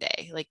freaking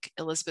day, like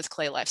Elizabeth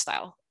Clay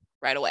lifestyle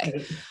right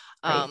away.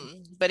 Right.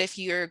 But if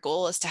your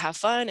goal is to have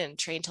fun and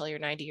train till you're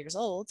 90 years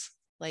old,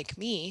 like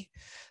me,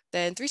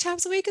 then 3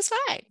 times a week is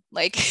fine.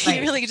 Like you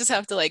really just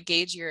have to like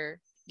gauge your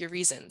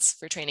reasons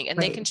for training, and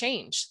they can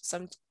change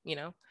some, you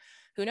know,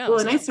 who knows? Well,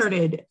 and I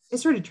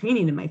started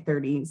training in my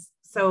 30s.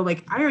 So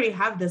like I already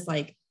have this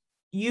like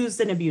used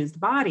and abused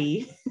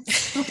body.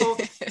 So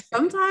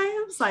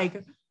sometimes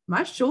like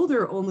my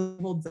shoulder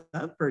only holds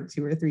up for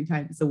 2 or 3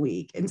 times a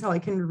week until I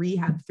can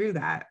rehab through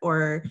that.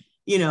 Or,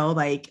 you know,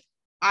 like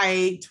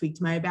I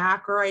tweaked my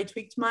back or I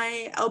tweaked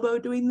my elbow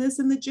doing this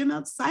in the gym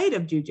outside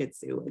of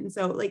jujitsu. And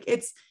so like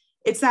it's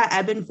that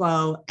ebb and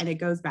flow, and it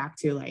goes back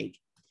to like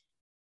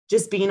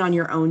just being on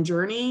your own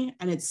journey.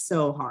 And it's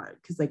so hard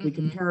because like we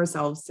compare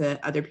ourselves to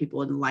other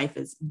people in life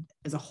as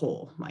a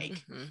whole,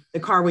 like the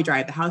car we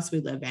drive, the house we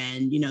live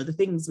in, you know, the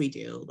things we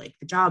do, like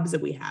the jobs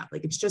that we have,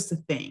 like it's just a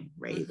thing,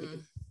 right? Like,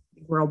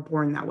 we're all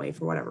born that way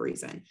for whatever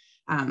reason.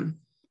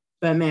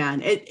 But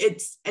man,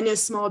 it's in a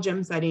small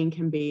gym setting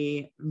can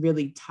be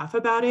really tough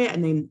about it,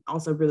 and then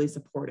also really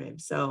supportive.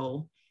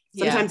 So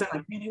sometimes I'm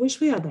like, man, I wish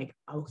we had like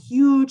a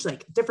huge,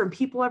 like different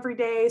people every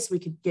day so we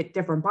could get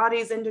different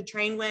bodies in to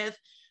train with.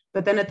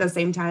 But then at the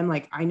same time,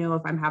 like I know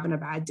if I'm having a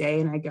bad day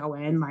and I go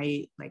in,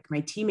 my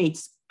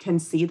teammates can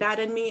see that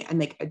in me and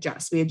like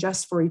adjust. We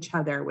adjust for each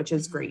other, which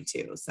is great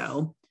too.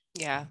 So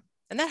yeah.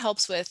 And that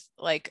helps with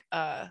like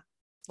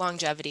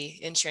longevity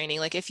in training.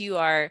 Like if you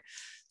are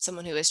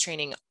someone who is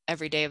training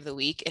every day of the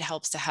week, it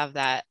helps to have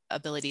that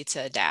ability to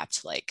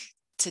adapt. Like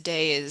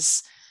today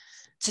is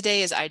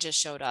I just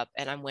showed up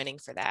and I'm winning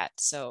for that.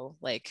 So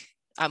like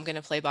I'm going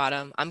to play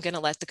bottom. I'm going to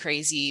let the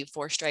crazy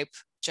 4-stripe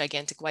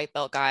gigantic white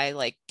belt guy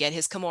like get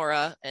his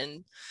Kimura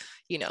and,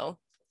 you know,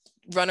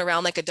 run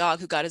around like a dog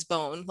who got his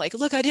bone. Like,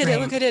 look, I did it.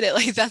 Look, I did it.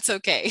 Like, that's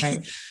okay.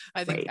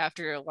 I think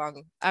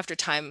after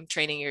time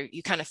training,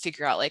 you kind of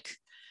figure out like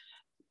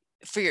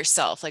for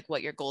yourself, like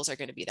what your goals are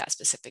going to be that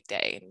specific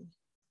day. And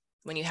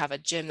when you have a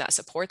gym that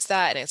supports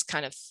that and it's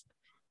kind of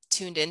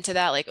tuned into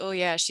that, like, oh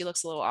yeah, she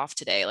looks a little off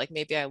today. Like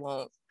maybe I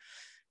won't,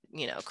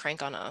 you know,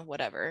 crank on a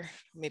whatever.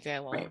 Maybe I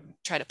won't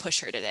try to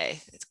push her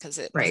today because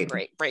it might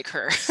break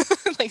her.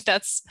 Like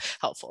that's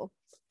helpful.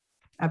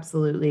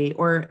 Absolutely.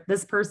 Or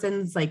this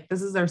person's like,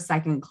 this is their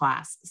second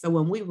class. So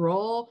when we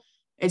roll,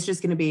 it's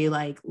just going to be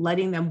like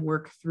letting them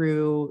work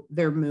through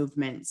their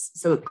movements.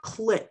 So it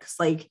clicks.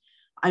 Like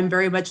I'm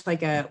very much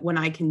like when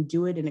I can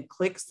do it and it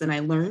clicks, then I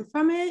learn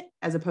from it,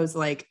 as opposed to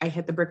like I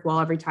hit the brick wall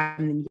every time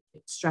and then you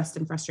get stressed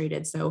and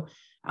frustrated. So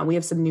we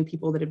have some new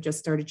people that have just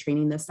started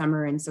training this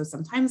summer. And so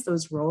sometimes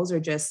those roles are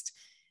just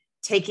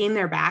taking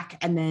their back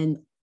and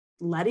then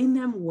letting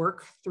them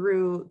work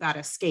through that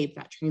escape,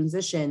 that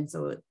transition.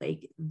 So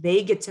like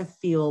they get to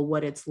feel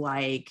what it's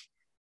like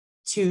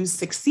to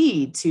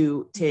succeed,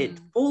 to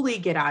fully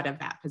get out of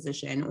that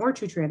position or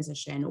to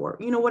transition, or,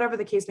 you know, whatever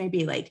the case may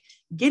be, like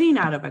getting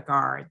out of a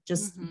guard,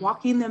 just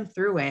walking them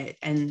through it.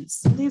 And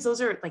some days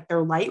those are like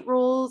they're light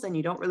rolls and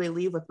you don't really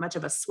leave with much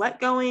of a sweat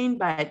going,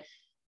 but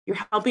you're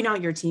helping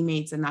out your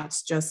teammates. And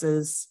that's just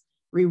as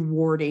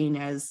rewarding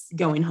as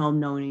going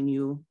home knowing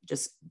you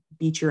just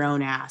beat your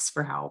own ass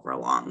for however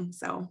long.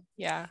 So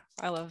yeah,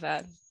 I love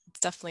that. It's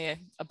definitely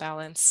a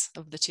balance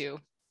of the two.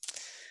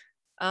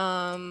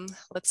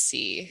 Let's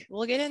see.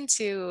 We'll get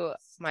into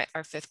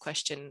our 5th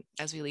question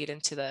as we lead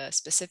into the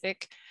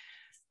specific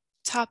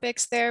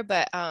topics there.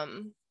 But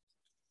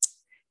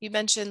you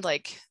mentioned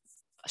like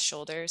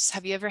shoulders.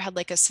 Have you ever had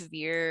like a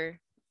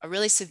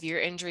really severe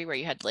injury where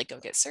you had to like go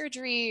get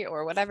surgery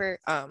or whatever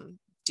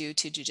due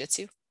to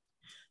jujitsu?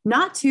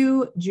 Not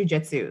to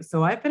jujitsu.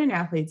 So I've been an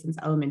athlete since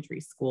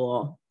elementary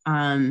school.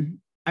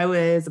 I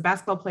was a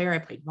basketball player. I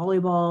played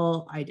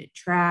volleyball. I did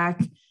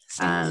track.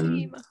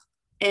 Same.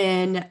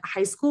 In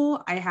high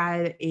school, I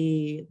had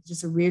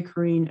just a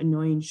reoccurring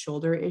annoying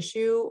shoulder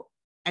issue,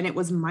 and it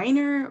was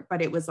minor,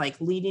 but it was like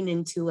leading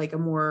into like a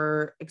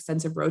more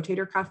extensive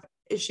rotator cuff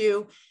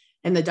issue.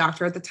 And the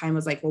doctor at the time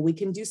was like, well, we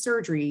can do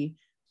surgery,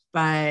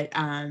 but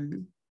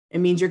it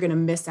means you're going to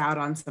miss out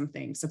on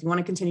something. So if you want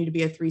to continue to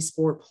be a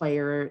 3-sport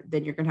player,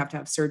 then you're going to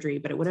have surgery.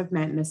 But it would have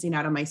meant missing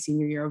out on my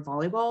senior year of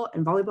volleyball,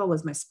 and volleyball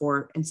was my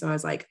sport. And so I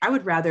was like, I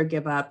would rather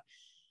give up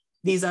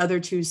these other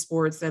 2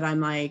 sports that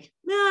I'm like,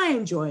 I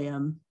enjoy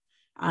them,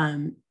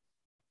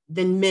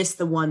 than miss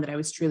the one that I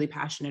was truly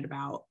passionate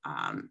about.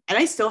 And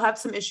I still have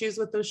some issues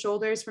with those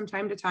shoulders from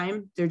time to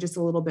time. They're just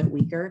a little bit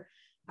weaker.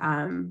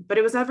 But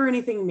it was never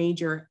anything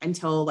major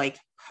until like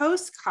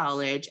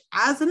post-college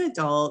as an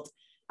adult,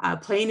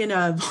 playing in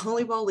a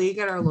volleyball league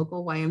at our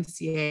local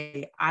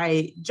YMCA.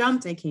 I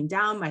jumped, I came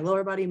down, my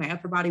lower body, my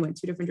upper body went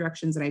 2 different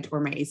directions, and I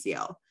tore my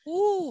ACL.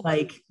 Ooh.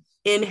 Like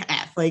in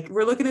half. Like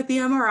we're looking at the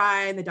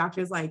MRI, and the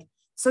doctor's like,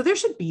 so there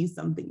should be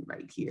something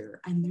right here.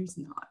 And there's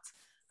not.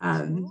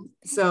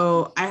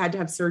 So I had to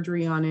have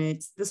surgery on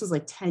it. This was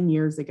like 10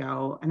 years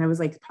ago. And I was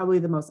like probably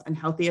the most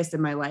unhealthiest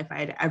in my life I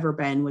had ever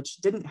been, which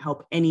didn't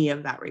help any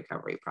of that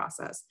recovery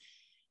process.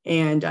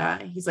 And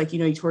he's like,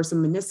 you tore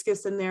some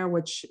meniscus in there,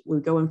 which we'll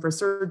go in for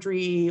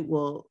surgery.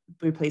 We'll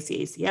replace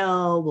the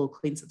ACL. We'll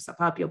clean some stuff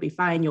up. You'll be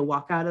fine. You'll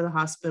walk out of the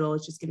hospital.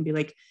 It's just going to be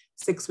like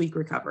 6-week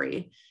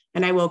recovery.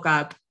 And I woke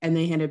up and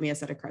they handed me a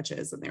set of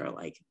crutches, and they were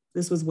like,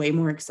 this was way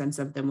more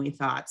extensive than we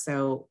thought.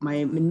 So my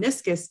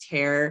meniscus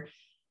tear,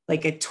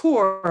 like it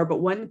tore,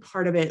 but one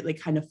part of it like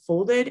kind of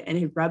folded, and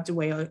it rubbed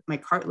away my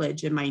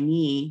cartilage in my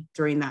knee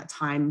during that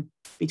time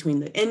between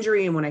the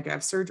injury and when I could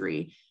have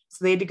surgery.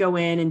 So they had to go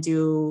in and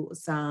do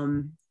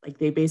some, like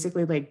they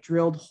basically like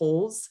drilled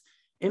holes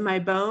in my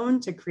bone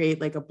to create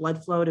like a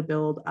blood flow to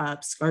build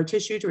up scar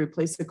tissue to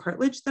replace the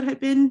cartilage that had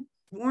been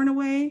worn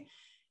away.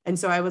 And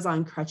so I was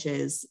on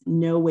crutches,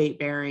 no weight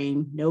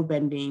bearing, no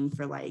bending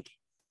for like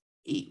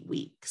 8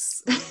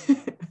 weeks.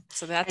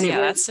 So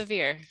that's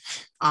severe.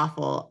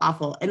 Awful.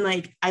 And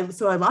like, I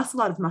lost a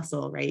lot of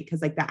muscle, right?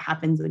 Cause like that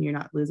happens when you're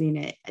not losing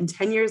it. And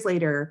 10 years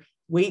later,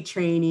 weight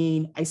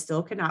training, I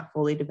still could not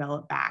fully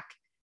develop back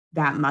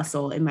that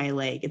muscle in my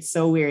leg. It's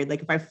so weird.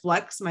 Like if I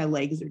flex, my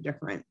legs are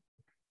different.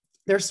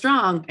 They're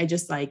strong. I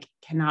just like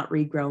cannot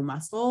regrow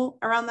muscle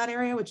around that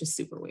area, which is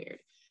super weird.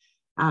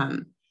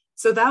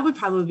 So that would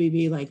probably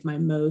be like my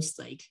most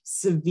like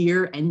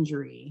severe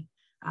injury.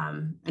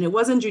 And it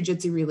wasn't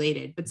jujitsu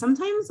related, but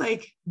sometimes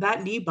like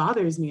that knee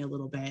bothers me a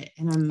little bit,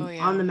 and I'm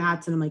on the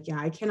mats and I'm like,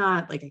 I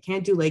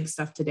can't do leg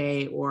stuff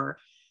today, or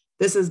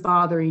this is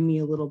bothering me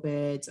a little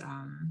bit.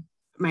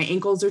 My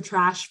ankles are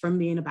trash from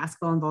being a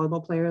basketball and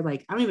volleyball player.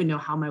 Like, I don't even know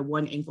how my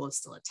one ankle is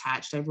still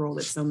attached. I've rolled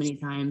it so many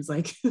times.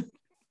 Like,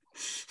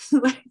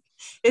 like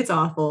it's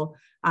awful.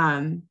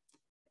 And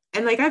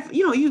like,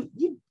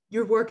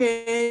 you're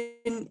working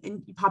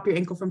and you pop your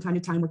ankle from time to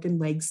time, working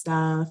leg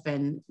stuff,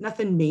 and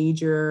nothing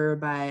major,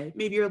 but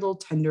maybe you're a little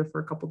tender for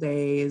a couple of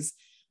days.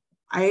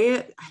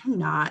 I do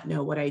not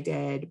know what I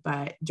did,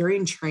 but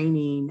during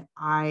training,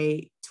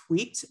 I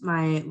tweaked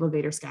my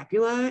levator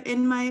scapula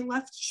in my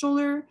left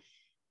shoulder.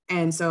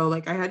 And so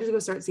like I had to go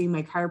start seeing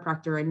my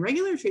chiropractor, and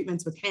regular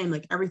treatments with him,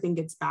 like everything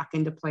gets back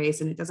into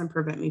place and it doesn't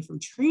prevent me from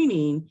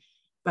training.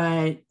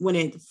 But when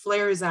it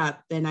flares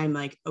up, then I'm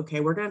like, okay,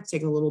 we're going to have to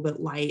take a little bit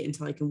light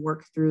until I can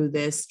work through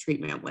this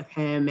treatment with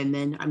him, and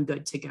then I'm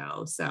good to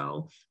go.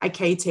 So I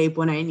K-tape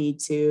when I need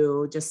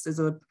to, just as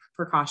a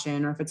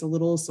precaution, or if it's a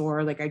little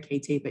sore, like I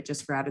K-tape it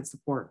just for added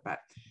support. But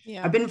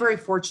yeah, I've been very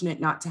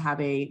fortunate not to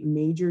have a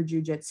major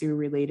jujitsu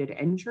related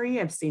injury.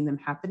 I've seen them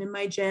happen in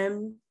my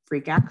gym,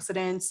 freak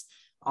accidents,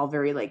 all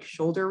very like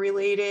shoulder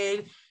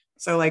related.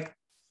 So like,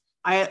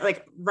 I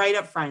like right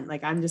up front,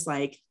 like I'm just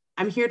like,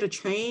 I'm here to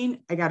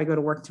train. I got to go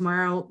to work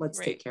tomorrow. Let's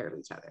take care of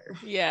each other.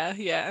 Yeah.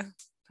 Yeah.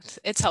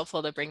 It's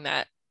helpful to bring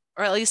that,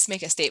 or at least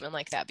make a statement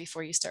like that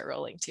before you start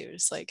rolling too.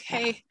 Just like,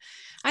 hey,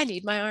 I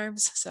need my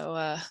arms. So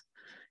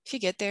if you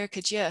get there,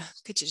 could you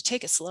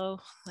take it slow?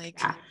 Like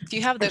if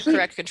you have the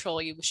correct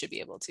control, you should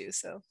be able to.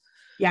 So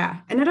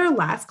yeah. And at our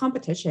last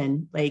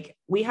competition, like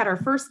we had our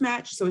first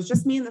match. So it was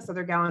just me and this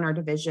other gal in our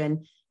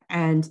division.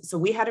 And so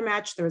we had a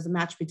match. There was a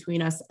match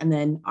between us, and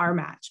then our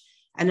match.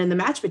 And then the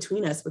match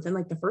between us, within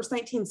like the first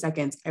 19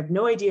 seconds, I have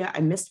no idea.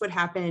 I missed what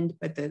happened,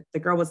 but the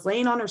girl was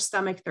laying on her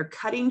stomach. They're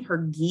cutting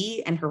her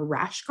gi and her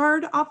rash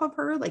guard off of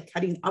her, like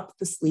cutting up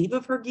the sleeve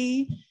of her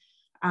gi.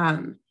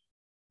 It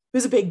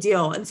was a big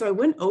deal. And so I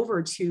went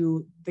over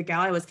to the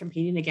gal I was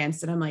competing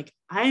against, and I'm like,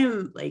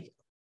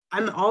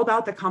 I'm all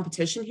about the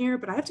competition here,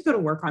 but I have to go to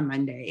work on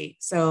Monday.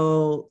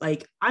 So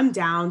like, I'm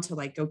down to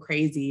like go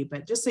crazy,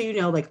 but just so you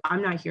know, like,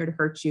 I'm not here to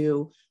hurt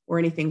you or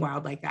anything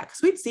wild like that.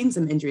 Cause we'd seen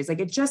some injuries. Like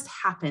it just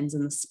happens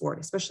in the sport,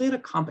 especially at a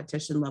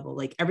competition level,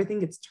 like everything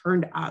gets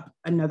turned up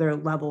another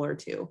level or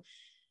two.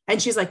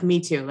 And she's like,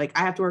 me too. Like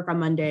I have to work on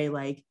Monday.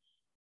 Like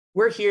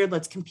we're here,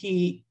 let's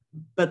compete.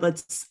 but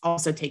let's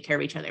also take care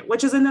of each other,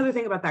 which is another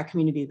thing about that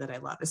community that I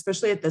love,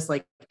 especially at this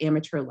like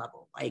amateur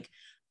level. Like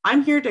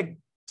I'm here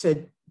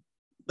to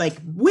like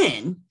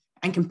win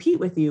and compete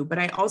with you, but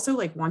I also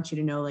like want you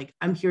to know, like,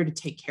 I'm here to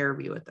take care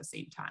of you at the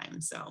same time.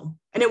 So,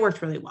 and it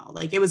worked really well.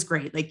 Like, it was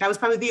great. Like, that was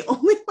probably the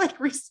only like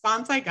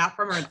response I got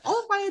from her in all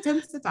of my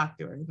attempts to talk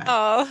to her. But,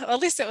 oh, at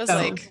least it was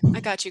like, I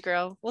got you,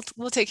 girl.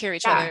 We'll take care of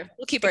each other.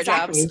 We'll keep our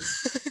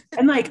jobs.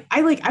 And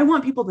I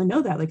want people to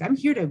know that, like, I'm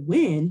here to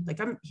win. Like,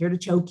 I'm here to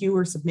choke you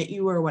or submit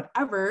you or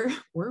whatever,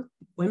 or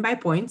win by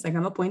points. Like,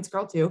 I'm a points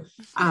girl too.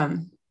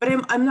 But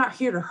I'm not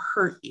here to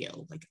hurt you.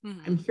 Like,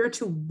 I'm here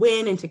to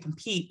win and to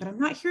compete, but I'm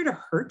not here to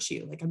hurt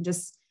you. Like,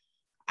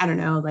 I don't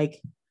know,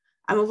 like,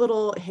 I'm a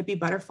little hippie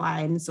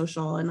butterfly and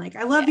social, and like,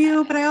 I love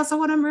you, but I also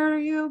want to murder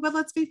you, but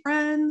let's be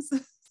friends. So.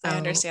 I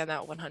understand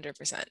that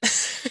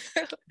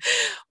 100%.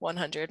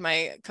 100.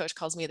 My coach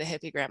calls me the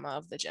hippie grandma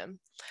of the gym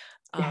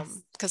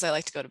because I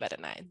like to go to bed at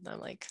night. I'm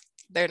like,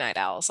 they're night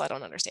owls, so I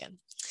don't understand.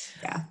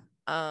 Yeah.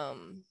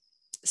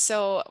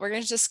 So we're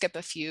going to just skip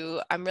a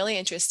few. I'm really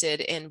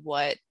interested in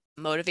what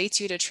motivates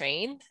you to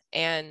train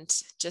and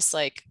just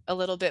like a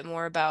little bit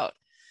more about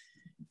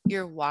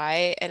your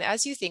why. And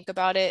as you think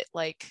about it,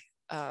 like,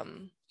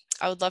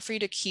 I would love for you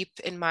to keep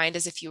in mind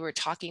as if you were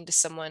talking to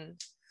someone,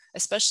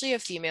 especially a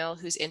female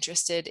who's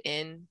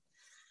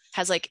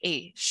has like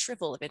a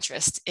shrivel of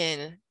interest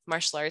in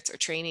martial arts or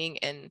training.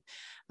 And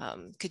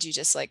could you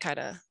just like kind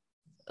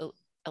of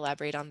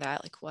elaborate on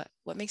that? Like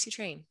what makes you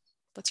train?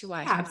 What's your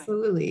why?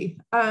 Absolutely.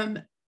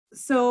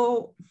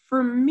 So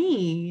for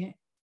me,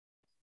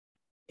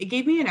 it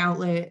gave me an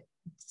outlet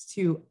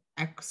to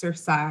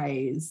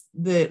exercise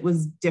that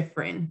was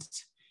different.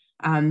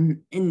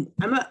 And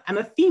I'm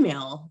a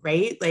female,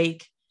 right?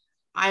 Like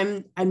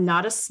I'm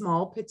not a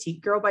small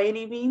petite girl by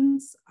any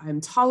means.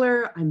 I'm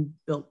taller, I'm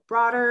built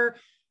broader,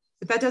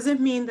 but that doesn't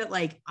mean that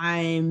like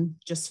I'm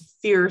just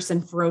fierce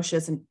and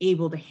ferocious and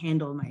able to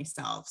handle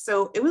myself.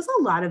 So it was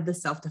a lot of the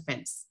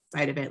self-defense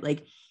side of it.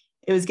 Like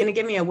it was going to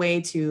give me a way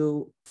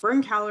to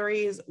burn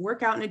calories,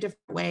 work out in a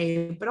different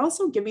way, but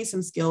also give me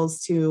some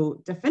skills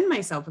to defend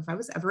myself if I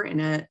was ever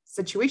in a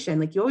situation.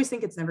 Like you always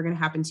think it's never going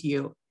to happen to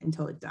you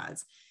until it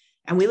does.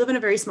 And we live in a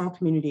very small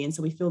community, and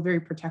so we feel very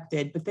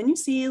protected. But then you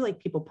see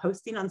like people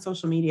posting on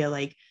social media,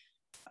 like,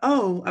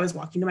 oh, I was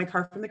walking to my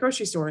car from the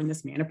grocery store and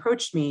this man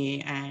approached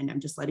me, and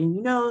I'm just letting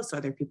you know so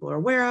other people are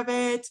aware of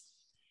it.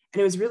 And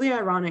it was really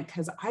ironic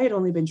because I had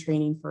only been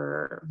training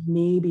for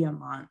maybe a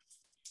month.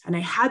 And I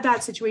had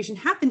that situation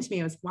happen to me.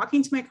 I was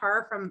walking to my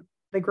car from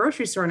the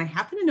grocery store, and I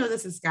happened to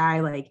notice this guy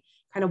like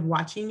kind of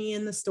watching me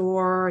in the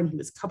store, and he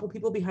was a couple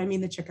people behind me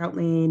in the checkout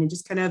lane and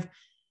just kind of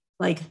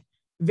like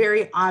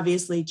very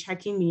obviously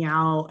checking me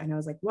out. And I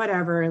was like,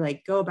 whatever,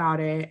 like go about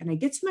it. And I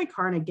get to my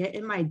car and I get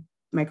in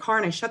my car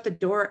and I shut the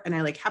door, and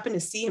I like happen to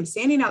see him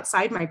standing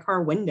outside my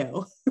car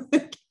window.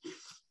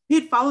 He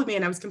had followed me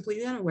and I was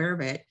completely unaware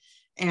of it.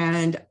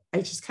 And I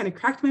just kind of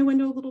cracked my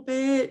window a little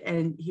bit,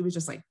 and he was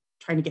just like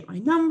trying to get my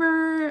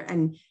number.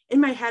 And in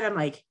my head, I'm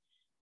like,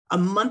 a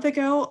month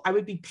ago, I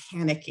would be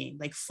panicking,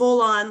 like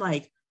full on,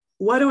 like,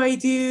 what do I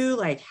do?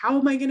 Like, how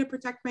am I going to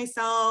protect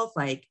myself?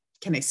 Like,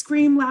 can I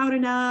scream loud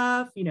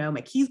enough? You know, my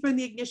keys were in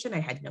the ignition.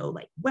 I had no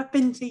like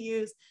weapon to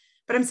use,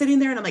 but I'm sitting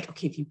there and I'm like,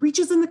 okay, if he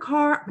reaches in the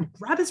car, I'm going to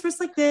grab his wrist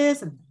like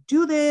this and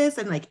do this.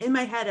 And like in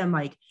my head, I'm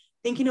like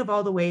thinking of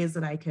all the ways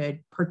that I could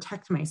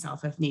protect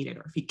myself if needed.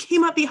 Or if he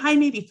came up behind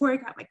me before I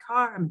got my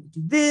car, I'm going to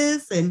do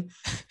this. And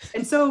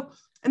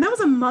that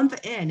was a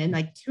month in, and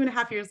like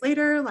 2.5 years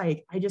later,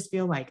 like, I just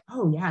feel like,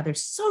 oh yeah,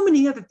 there's so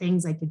many other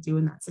things I could do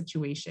in that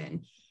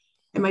situation.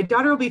 And my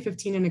daughter will be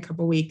 15 in a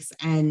couple of weeks,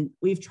 and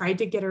we've tried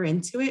to get her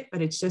into it,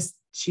 but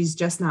she's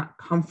just not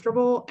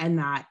comfortable in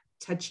that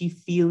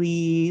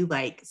touchy-feely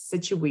like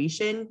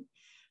situation.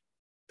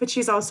 But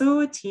she's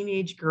also a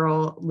teenage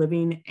girl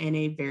living in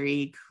a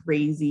very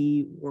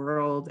crazy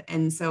world.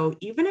 And so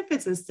even if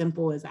it's as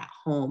simple as at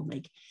home,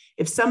 like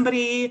if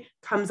somebody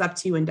comes up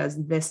to you and does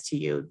this to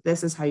you,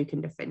 this is how you can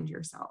defend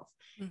yourself.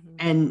 Mm-hmm.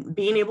 And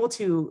being able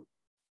to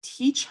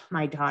teach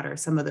my daughter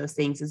some of those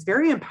things is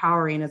very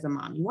empowering as a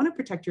mom. You want to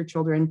protect your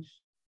children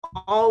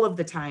all of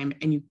the time,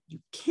 and you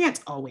can't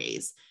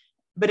always.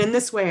 But in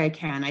this way, I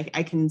can.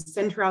 I can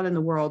send her out in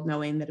the world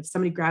knowing that if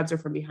somebody grabs her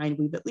from behind,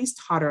 we've at least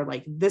taught her,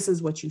 like, this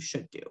is what you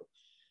should do.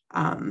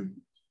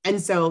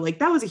 And so, like,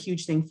 that was a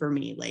huge thing for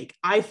me. Like,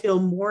 I feel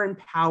more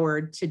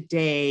empowered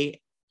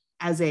today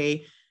as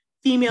a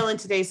female in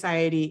today's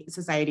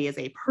society, as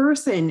a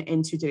person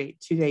in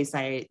today's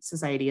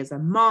society, as a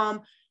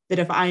mom, that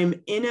if I'm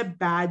in a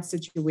bad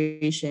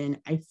situation,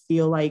 I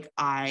feel like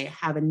I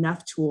have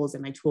enough tools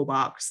in my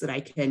toolbox that I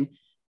can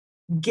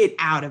get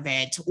out of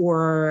it,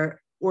 or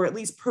at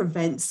least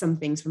prevent some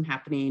things from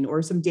happening,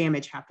 or some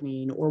damage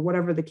happening, or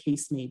whatever the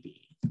case may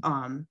be.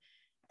 And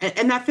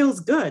that feels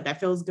good. That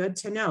feels good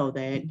to know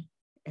that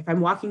if I'm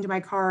walking to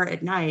my car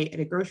at night at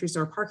a grocery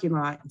store parking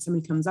lot and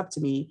somebody comes up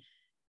to me,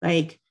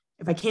 like,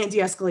 if I can't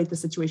de-escalate the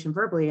situation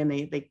verbally and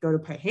they go to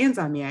put hands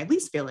on me, I at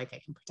least feel like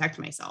I can protect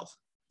myself.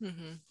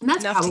 Mm-hmm. And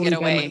that's enough probably to get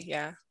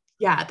away.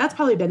 Yeah, that's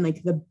probably been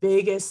like the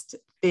biggest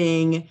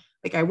thing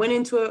Like I went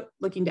into it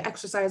looking to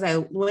exercise. I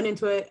went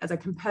into it as a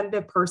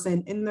competitive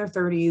person in their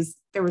 30s.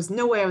 There was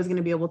no way I was going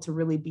to be able to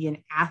really be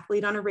an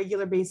athlete on a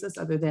regular basis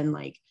other than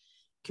like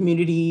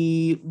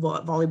community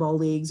volleyball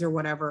leagues or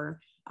whatever.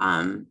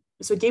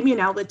 So it gave me an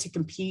outlet to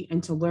compete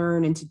and to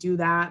learn and to do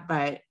that.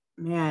 But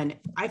man,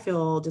 I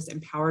feel just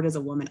empowered as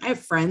a woman. I have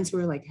friends who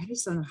are like, I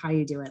just don't know how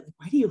you do it. Like,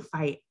 why do you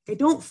fight? I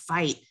don't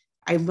fight.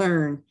 I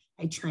learn,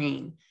 I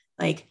train.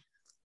 Like,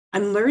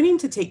 I'm learning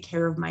to take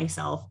care of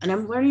myself and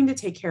I'm learning to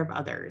take care of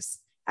others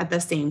at the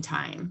same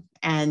time.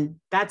 And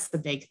that's the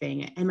big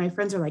thing. And my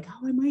friends are like,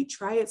 oh, I might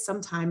try it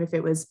sometime if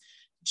it was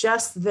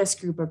just this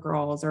group of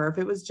girls or if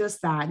it was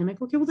just that. And I'm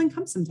like, okay, well then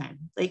come sometime.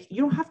 Like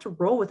you don't have to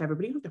roll with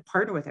everybody. You don't have to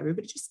partner with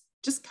everybody.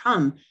 Just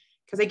come.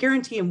 Because I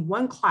guarantee in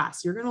one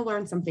class, you're going to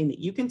learn something that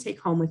you can take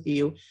home with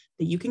you,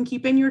 that you can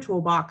keep in your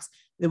toolbox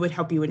that would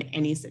help you in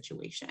any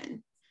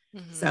situation.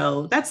 Mm-hmm.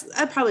 So that's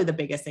probably the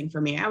biggest thing for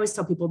me. I always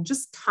tell people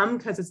just come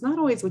because it's not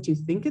always what you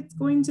think it's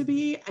going to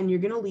be. And you're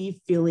going to leave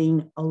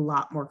feeling a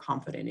lot more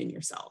confident in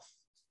yourself.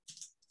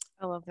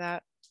 I love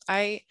that.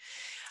 I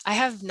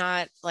have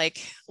not I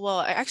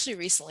actually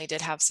recently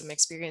did have some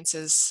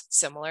experiences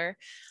similar.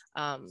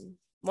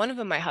 One of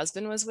them, my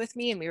husband was with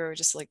me and we were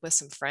just like with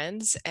some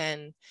friends,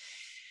 and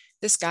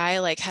this guy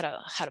like had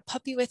a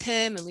puppy with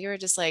him, and we were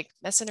just like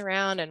messing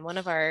around, and one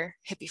of our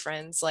hippie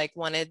friends like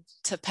wanted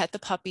to pet the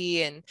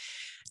puppy, and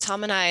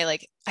Tom and I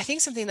think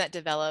something that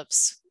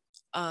develops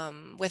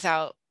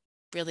without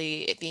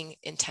really it being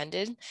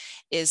intended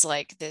is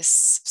like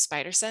this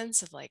spider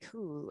sense of like,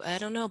 ooh, I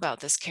don't know about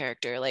this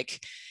character.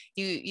 Like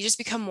you just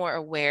become more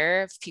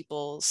aware of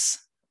people's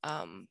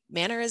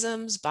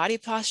mannerisms, body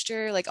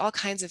posture, like all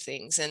kinds of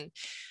things. And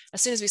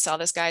as soon as we saw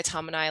this guy,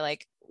 Tom and I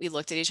we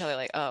looked at each other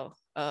like, oh,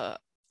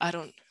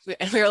 and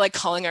we were like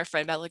calling our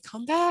friend back, like,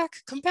 come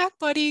back,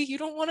 buddy. You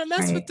don't want to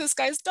mess with this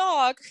guy's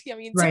dog. I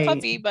mean, it's a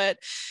puppy,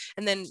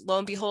 and then lo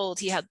and behold,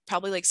 he had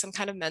probably like some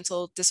kind of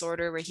mental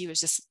disorder where he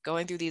was just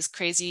going through these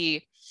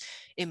crazy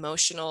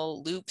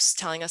emotional loops,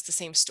 telling us the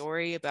same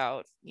story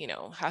about,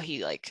 how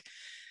he like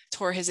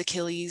tore his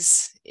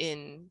Achilles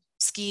in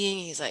skiing.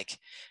 He's like,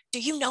 do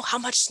you know how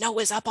much snow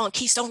is up on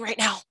Keystone right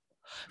now?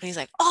 And he's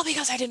like, oh,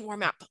 because I didn't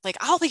warm up. Like,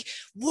 I'll be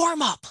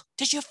warm up.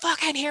 Did you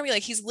fucking hear me?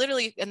 Like, he's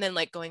literally, and then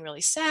like going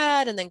really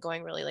sad and then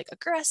going really like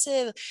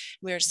aggressive.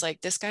 We were just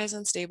like, this guy's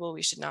unstable.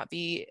 We should not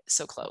be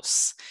so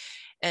close.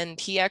 And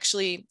he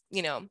actually,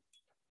 I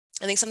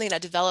think something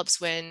that develops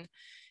when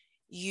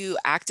you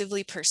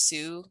actively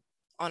pursue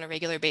on a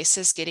regular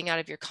basis, getting out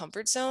of your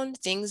comfort zone,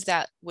 things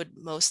that would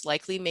most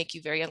likely make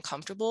you very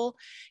uncomfortable,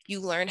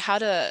 you learn how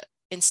to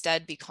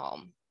instead be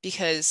calm,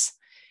 because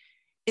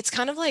it's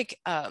kind of like,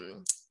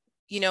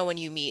 when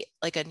you meet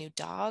like a new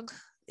dog,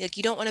 like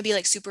you don't want to be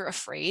like super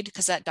afraid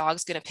because that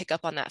dog's going to pick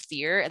up on that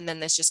fear. And then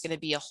there's just going to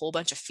be a whole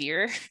bunch of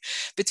fear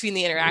between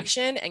the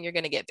interaction and you're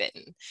going to get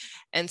bitten.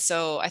 And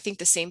so I think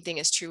the same thing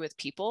is true with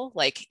people.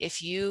 Like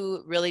if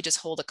you really just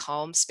hold a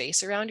calm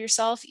space around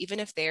yourself, even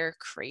if they're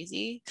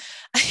crazy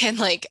and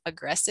like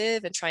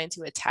aggressive and trying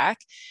to attack,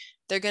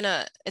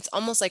 it's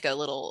almost like a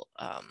little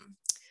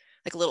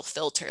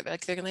filter.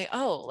 Like they're gonna be like,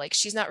 oh, like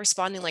she's not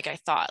responding like I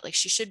thought. Like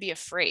she should be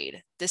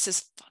afraid. This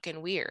is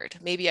fucking weird.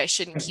 Maybe I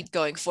shouldn't keep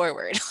going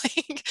forward.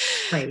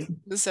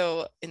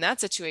 So in that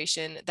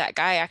situation, that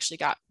guy actually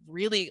got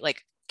really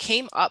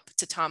came up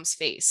to Tom's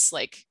face,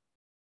 like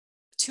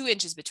 2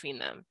 inches between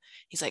them.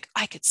 He's like,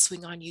 I could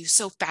swing on you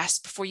so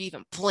fast before you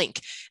even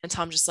blink. And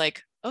Tom just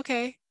like,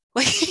 okay.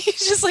 Like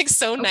he's just like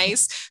so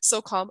nice,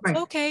 so calm.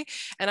 Okay.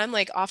 And I'm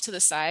like off to the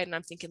side and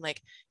I'm thinking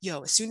like,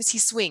 yo, as soon as he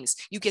swings,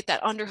 you get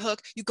that underhook,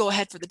 you go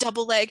ahead for the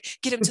double leg,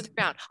 get him to the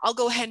ground. I'll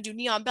go ahead and do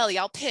knee on belly.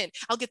 I'll pin.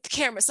 I'll get the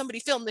camera. Somebody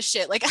film this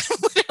shit. Like I'm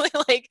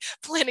literally like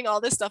planning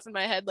all this stuff in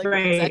my head, like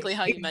exactly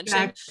how you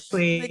mentioned.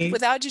 Like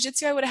without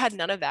jujitsu, I would have had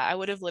none of that. I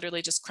would have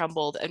literally just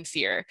crumbled in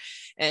fear.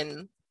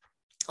 And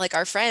like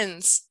our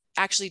friends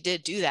actually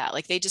did do that.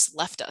 Like they just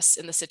left us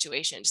in the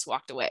situation, just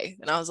walked away.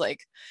 And I was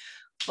like,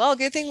 well,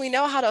 good thing we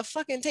know how to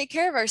fucking take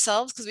care of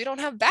ourselves because we don't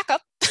have backup.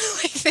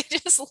 Like they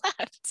just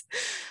left.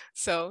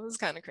 So it was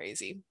kind of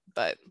crazy,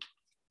 but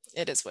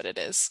it is what it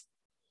is.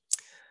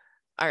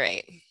 All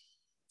right.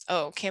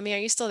 Oh, Cami, are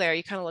you still there?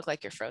 You kind of look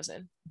like you're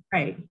frozen.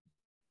 Right.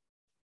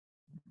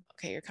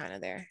 Okay, you're kind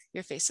of there.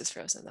 Your face is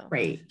frozen though.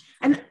 Right.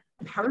 And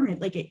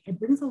empowerment, like it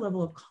brings a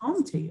level of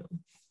calm to you.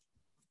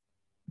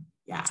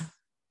 Yeah.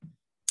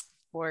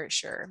 For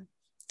sure.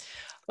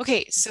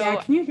 Okay, so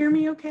yeah, can you hear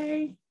me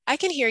okay? I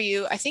can hear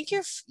you. I think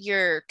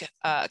your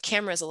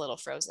camera is a little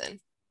frozen.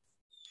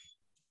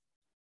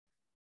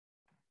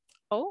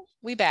 Oh,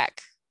 we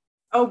back.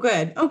 Oh,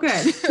 good. Oh,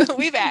 good.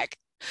 We back.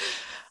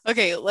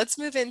 Okay, let's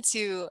move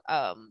into,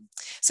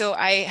 so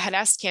I had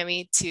asked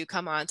Cami to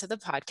come on to the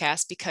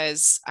podcast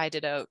because I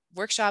did a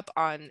workshop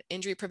on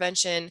injury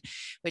prevention,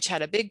 which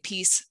had a big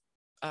piece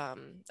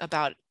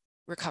about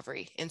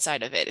recovery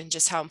inside of it and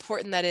just how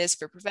important that is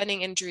for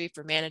preventing injury,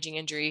 for managing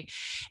injury.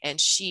 And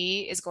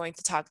she is going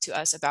to talk to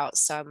us about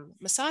some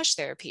massage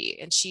therapy.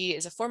 And she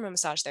is a former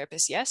massage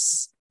therapist,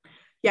 yes?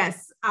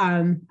 Yes,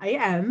 I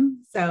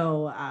am.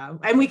 So,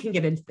 and we can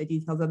get into the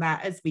details of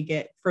that as we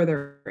get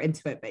further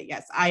into it. But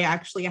yes, I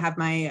actually have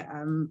my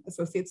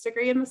associate's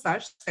degree in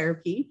massage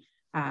therapy,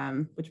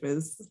 which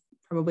was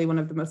probably one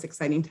of the most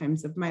exciting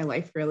times of my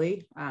life,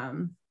 really,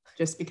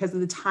 just because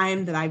of the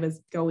time that I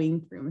was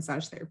going through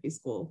massage therapy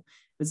school.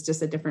 It was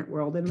just a different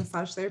world in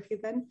massage therapy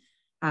then.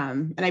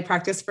 And I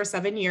practiced for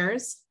 7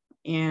 years.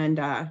 And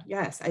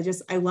yes,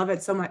 I love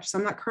it so much. So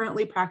I'm not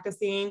currently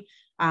practicing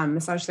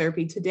massage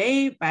therapy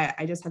today, but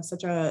I just have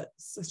such a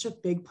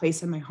big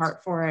place in my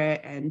heart for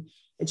it, and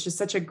it's just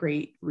such a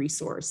great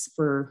resource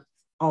for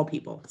all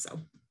people. So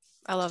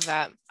I love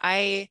that.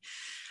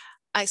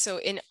 So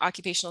in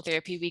occupational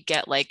therapy, we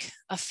get like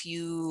a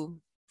few.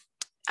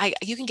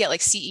 You can get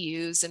like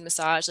CEUs in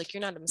massage. Like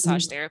you're not a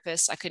massage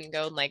therapist. I couldn't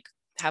go and like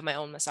have my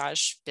own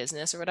massage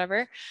business or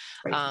whatever,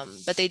 right.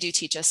 But they do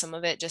teach us some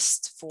of it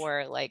just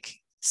for like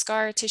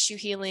scar tissue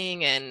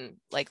healing and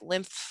like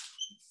lymph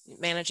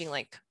managing,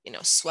 like, you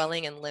know,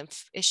 swelling and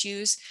lymph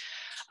issues.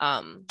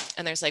 And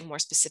there's like more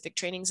specific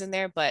trainings in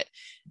there, but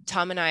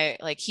Tom and I,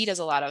 like, he does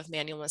a lot of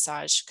manual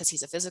massage because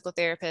he's a physical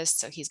therapist.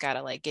 So he's got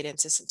to like get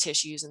into some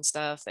tissues and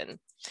stuff. And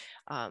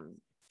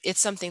it's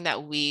something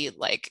that we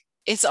like,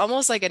 it's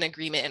almost like an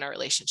agreement in our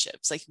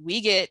relationships. Like we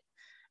get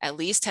at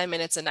least 10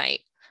 minutes a night.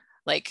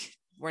 Like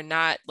we're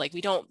not like,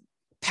 we don't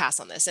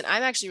pass on this. And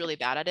I'm actually really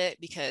bad at it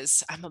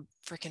because I'm a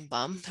freaking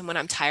bum. And when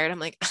I'm tired, I'm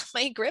like,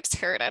 my grips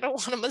hurt. I don't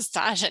want to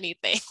massage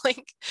anything.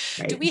 Like,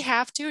 do we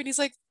have to? And he's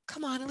like,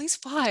 come on, at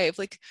least 5.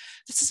 Like,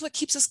 this is what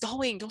keeps us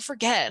going. Don't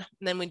forget.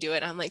 And then we do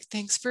it. I'm like,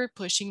 thanks for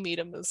pushing me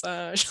to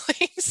massage.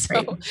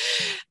 So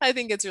I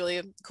think it's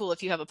really cool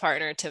if you have a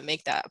partner to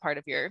make that part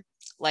of your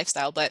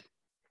lifestyle. But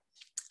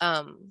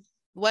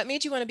what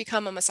made you want to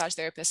become a massage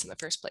therapist in the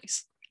first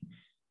place?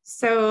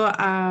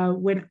 So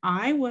when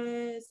I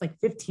was like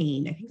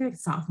 15, I think like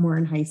sophomore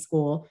in high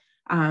school,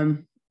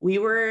 we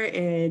were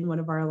in one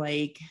of our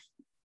like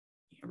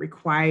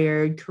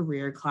required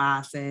career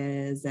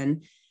classes,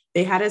 and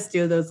they had us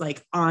do those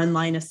like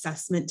online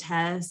assessment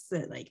tests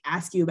that like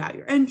ask you about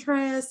your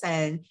interests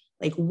and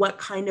like what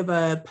kind of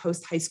a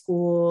post high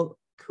school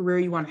career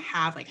you want to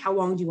have. Like, how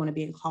long do you want to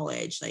be in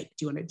college? Like,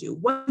 do you want to do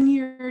 1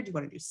 year? Do you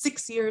want to do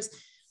 6 years?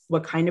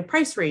 What kind of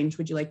price range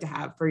would you like to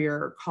have for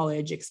your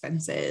college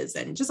expenses,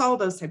 and just all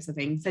those types of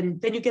things.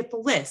 And then you get the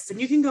list and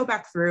you can go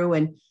back through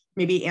and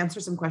maybe answer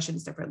some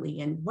questions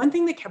differently. And one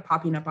thing that kept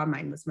popping up on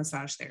mine was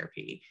massage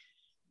therapy.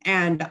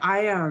 And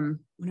I,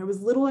 when I was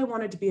little, I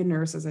wanted to be a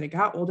nurse. As I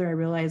got older, I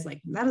realized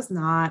like, that is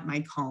not my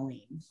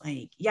calling.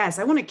 Like, yes,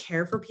 I want to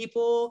care for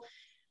people,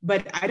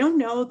 but I don't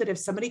know that if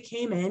somebody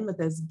came in with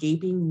this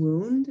gaping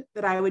wound,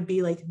 that I would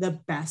be like the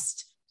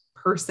best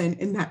person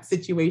in that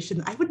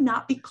situation. I would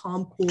not be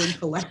calm, cool, and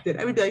collected.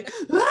 I would be like,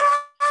 ah!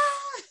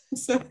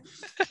 So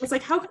it's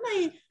like, how can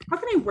I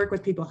work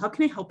with people? How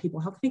can I help people?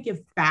 How can I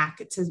give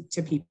back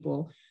to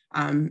people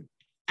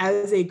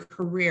as a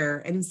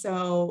career? And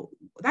so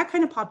that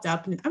kind of popped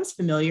up, and I was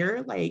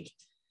familiar. Like,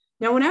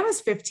 now when I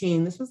was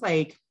 15, this was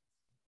like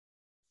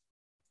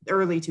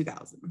early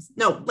 2000s,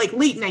 no, like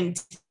late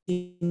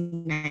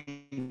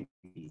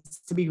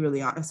 1990s, to be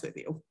really honest with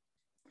you.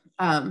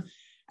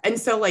 And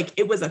so like,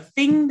 it was a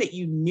thing that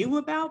you knew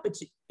about, but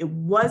it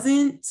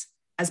wasn't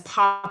as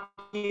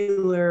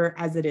popular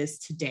as it is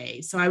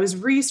today. So I was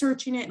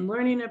researching it and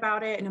learning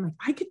about it, and I'm like,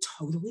 I could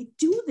totally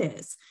do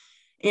this.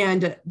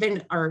 And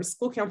then our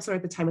school counselor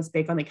at the time was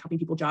big on like helping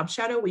people job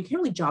shadow. We can't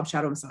really job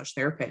shadow a massage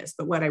therapist,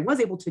 but what I was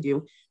able to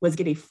do was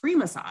get a free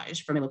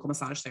massage from a local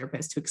massage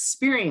therapist to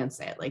experience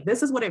it. Like,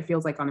 this is what it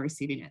feels like on the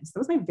receiving end. So that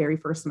was my very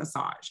first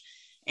massage.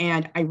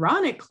 And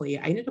ironically,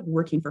 I ended up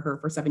working for her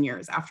for 7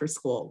 years after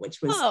school,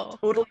 which was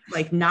totally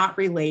like not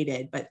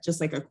related, but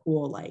just like a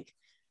cool like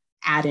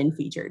add-in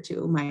feature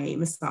to my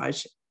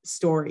massage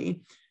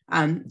story.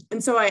 And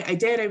so I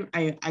did.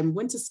 I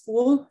went to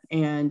school,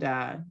 and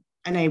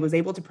I was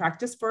able to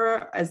practice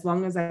for as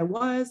long as I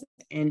was,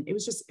 and it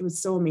was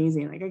so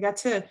amazing. Like, I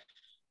got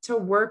to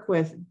work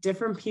with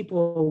different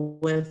people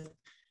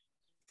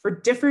for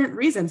different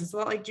reasons. It's a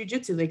lot like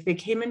jujitsu. Like, they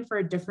came in for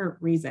a different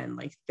reason.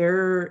 Like,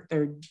 their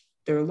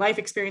life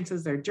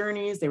experiences, their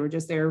journeys, they were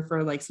just there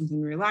for like something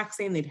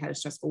relaxing. They'd had a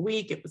stressful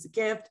week. It was a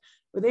gift,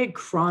 or they had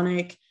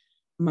chronic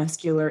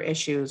muscular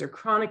issues or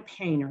chronic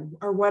pain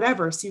or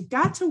whatever. So you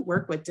got to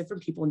work with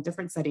different people in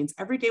different settings.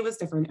 Every day was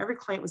different. Every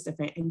client was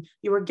different. And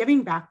you were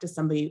giving back to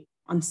somebody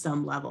on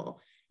some level.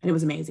 And it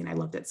was amazing. I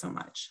loved it so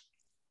much.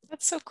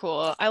 That's so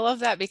cool. I love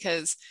that,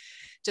 because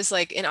just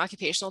like in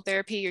occupational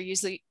therapy, you're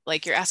usually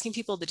like, you're asking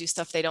people to do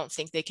stuff they don't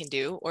think they can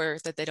do or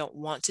that they don't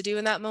want to do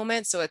in that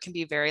moment. So it can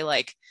be very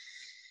like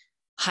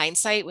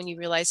hindsight when you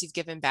realize you've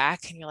given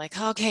back and you're like,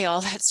 okay,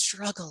 all that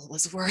struggle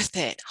was worth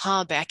it,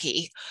 huh,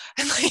 Becky?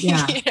 And like,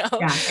 yeah,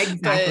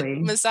 exactly.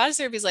 But massage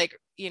therapy is like,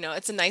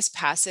 it's a nice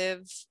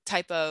passive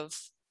type of,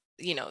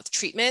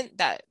 treatment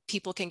that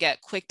people can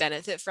get quick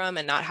benefit from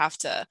and not have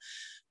to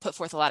put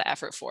forth a lot of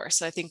effort for.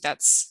 So I think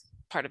that's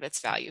part of its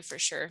value for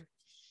sure.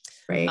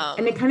 Right.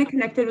 And it kind of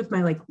connected with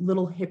my like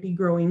little hippie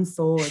growing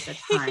soul at the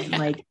time.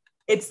 Like,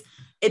 it's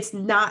it's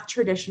not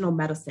traditional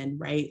medicine,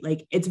 right?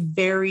 Like it's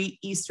very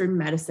Eastern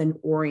medicine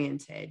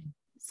oriented.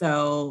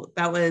 So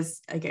that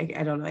was like,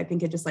 I don't know. I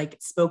think it just like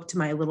spoke to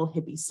my little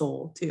hippie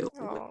soul too,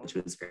 Oh, which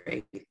was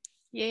great.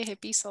 yay,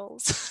 hippie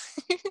souls.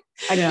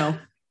 I know.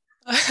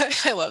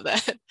 I love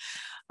that.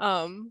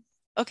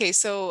 Okay,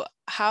 so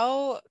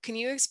how can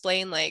you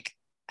explain like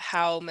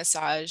how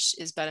massage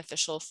is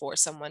beneficial for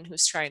someone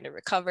who's trying to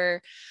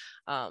recover,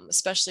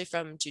 especially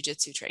from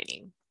jujitsu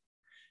training?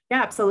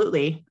 Yeah,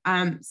 absolutely.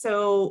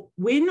 So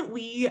when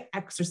we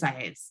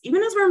exercise,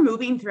 even as we're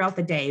moving throughout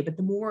the day, but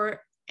the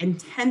more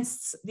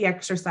intense the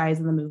exercise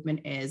and the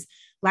movement is,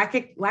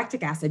 lactic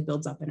acid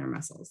builds up in our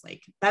muscles.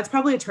 Like that's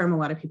probably a term a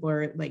lot of people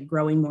are like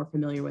growing more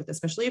familiar with,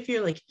 especially if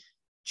you're like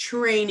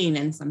training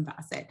in some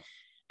facet.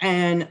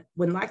 And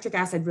when lactic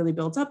acid really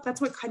builds up, that's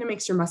what kind of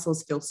makes your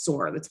muscles feel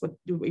sore. That's what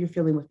you're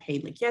feeling with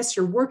pain. Like, yes,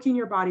 you're working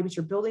your body, but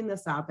you're building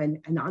this up. And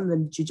on the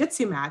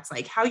jujitsu mats,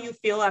 like how you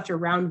feel after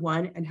round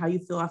 1 and how you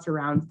feel after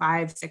round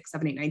 5, 6,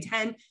 7, 8, 9,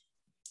 10,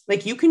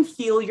 like you can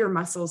feel your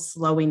muscles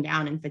slowing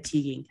down and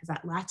fatiguing because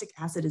that lactic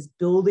acid is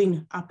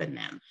building up in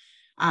them.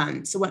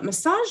 So what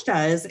massage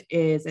does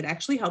is it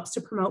actually helps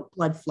to promote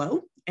blood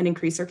flow and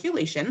increase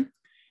circulation.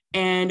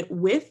 And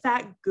with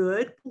that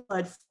good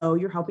blood flow,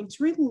 you're helping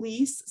to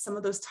release some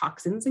of those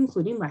toxins,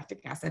 including lactic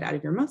acid, out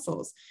of your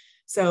muscles.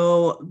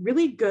 So,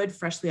 really good,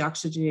 freshly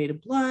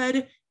oxygenated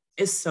blood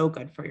is so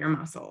good for your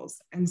muscles.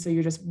 And so,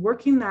 you're just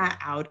working that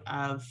out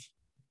of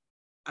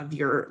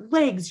your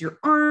legs, your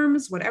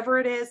arms, whatever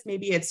it is.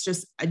 Maybe it's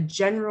just a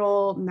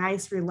general,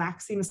 nice,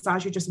 relaxing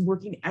massage. You're just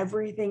working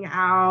everything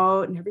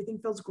out and everything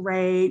feels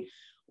great.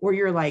 Or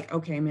you're like,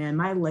 okay, man,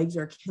 my legs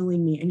are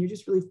killing me. And you're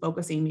just really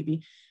focusing,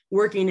 maybe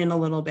working in a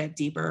little bit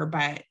deeper.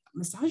 But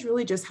massage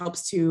really just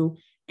helps to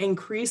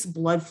increase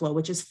blood flow,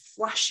 which is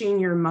flushing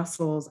your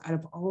muscles out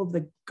of all of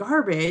the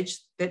garbage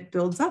that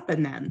builds up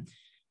in them.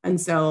 And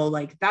so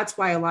like, that's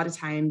why a lot of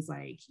times,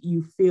 like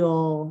you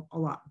feel a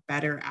lot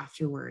better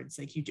afterwards.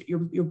 Like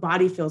your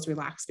body feels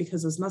relaxed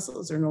because those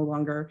muscles are no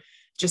longer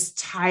just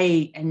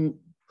tight and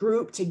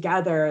grouped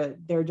together.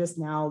 They're just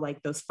now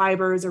like those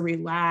fibers are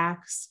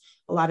relaxed.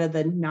 A lot of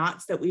the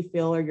knots that we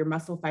feel are your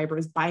muscle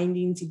fibers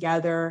binding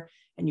together,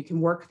 and you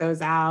can work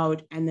those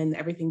out, and then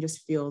everything just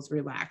feels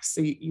relaxed.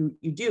 So you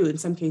do, in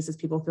some cases,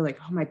 people feel like,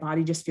 oh, my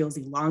body just feels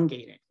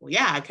elongated. Well,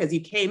 yeah, because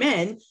you came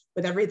in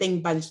with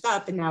everything bunched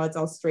up and now it's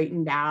all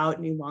straightened out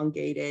and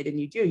elongated, and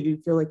you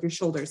feel like your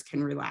shoulders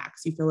can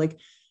relax. You feel like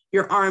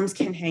your arms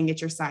can hang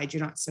at your side.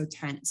 You're not so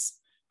tense.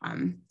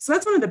 So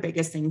that's one of the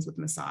biggest things with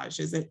massage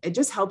is it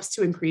just helps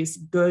to increase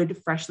good,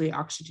 freshly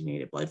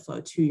oxygenated blood flow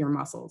to your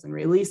muscles and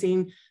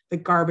releasing the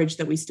garbage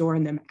that we store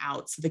in them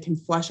out so they can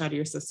flush out of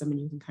your system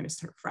and you can kind of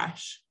start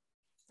fresh.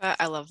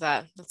 I love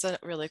that. That's a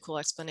really cool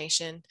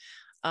explanation.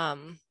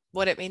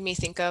 What it made me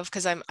think of,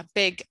 because I'm a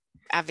big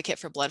advocate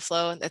for blood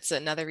flow. That's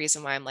another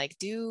reason why I'm like,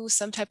 do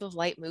some type of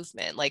light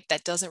movement. Like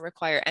that doesn't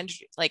require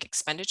like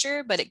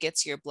expenditure, but it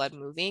gets your blood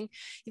moving.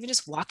 Even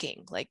just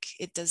walking, like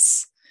it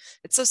does.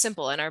 It's so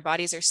simple, and our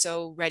bodies are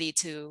so ready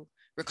to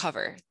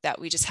recover that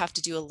we just have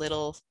to do a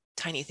little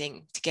tiny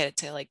thing to get it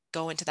to like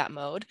go into that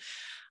mode.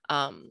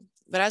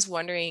 But I was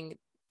wondering,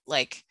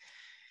 like,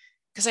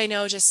 because I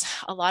know just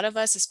a lot of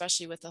us,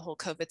 especially with the whole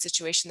COVID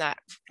situation that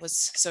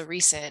was so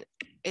recent,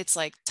 it's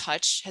like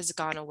touch has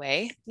gone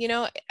away,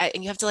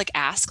 and you have to like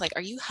ask, like,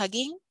 are you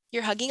hugging?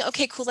 You're hugging?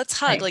 Okay, cool, let's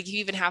hug. Right. Like you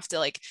even have to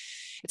like,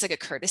 it's like a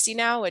courtesy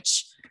now,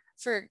 which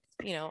for,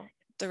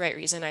 the right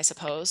reason, I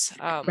suppose.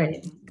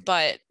 Right.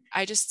 But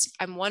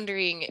I'm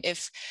wondering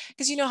if,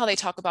 because you know how they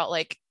talk about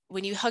like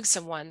when you hug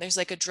someone, there's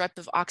like a drip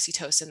of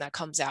oxytocin that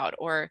comes out,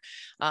 or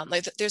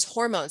like there's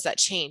hormones that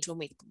change when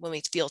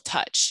we feel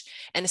touch,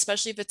 and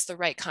especially if it's the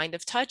right kind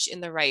of touch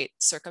in the right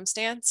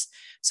circumstance.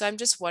 So I'm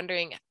just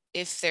wondering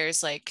if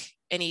there's like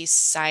any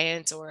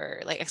science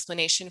or like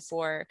explanation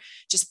for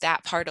just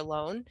that part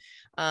alone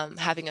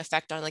having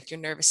effect on like your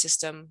nervous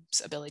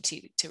system's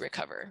ability to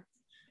recover.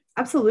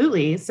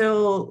 Absolutely.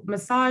 So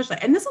massage,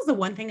 and this was the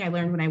one thing I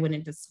learned when I went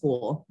into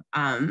school,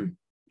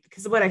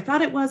 because what I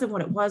thought it was and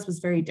what it was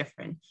very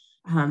different.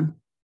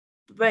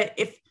 But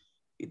if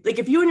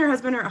you and your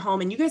husband are at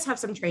home and you guys have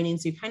some training,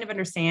 so you kind of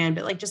understand,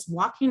 but like just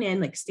walking in,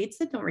 like states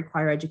that don't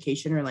require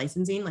education or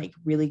licensing, like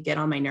really get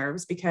on my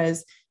nerves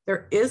because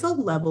there is a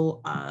level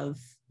of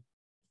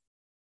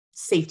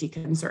safety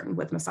concern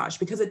with massage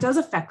because it does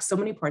affect so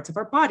many parts of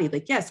our body.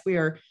 Like, yes,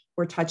 we're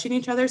touching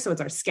each other. So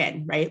it's our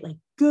skin, right? Like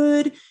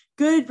good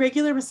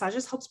regular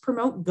massages helps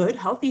promote good,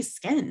 healthy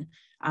skin.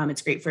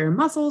 It's great for your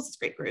muscles. It's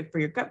great for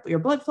your gut, your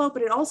blood flow,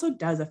 but it also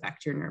does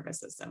affect your nervous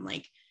system.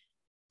 Like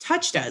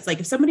touch does. Like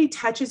if somebody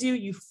touches you,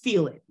 you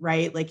feel it,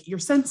 right? Like your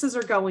senses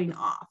are going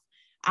off.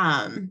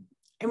 And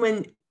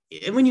when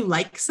you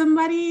like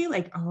somebody,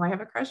 like, oh, I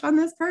have a crush on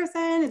this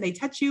person, and they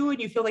touch you and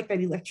you feel like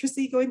that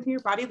electricity going through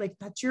your body, like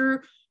that's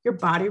your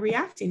body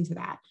reacting to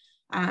that.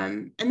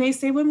 And they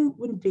say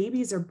when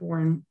babies are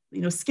born,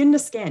 skin to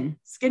skin.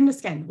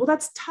 Well,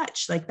 that's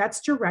touch, like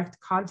that's direct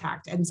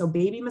contact. And so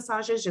baby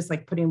massages, just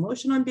like putting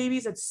lotion on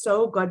babies, it's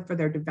so good for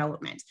their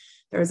development.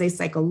 There is a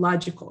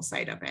psychological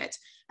side of it.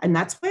 And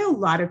that's why a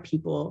lot of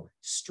people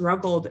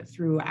struggled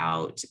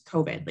throughout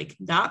COVID, like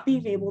not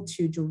being able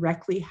to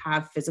directly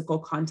have physical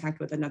contact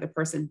with another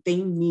person.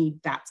 They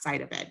need that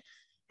side of it.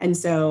 And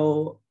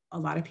so a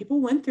lot of people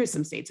went through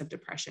some states of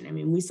depression. I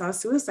mean, we saw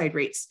suicide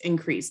rates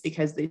increase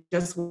because they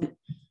just weren't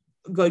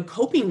good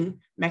coping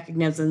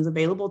mechanisms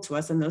available to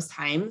us in those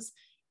times.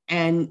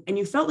 And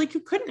you felt like you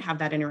couldn't have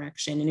that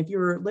interaction. And if you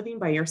were living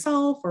by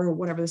yourself or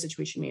whatever the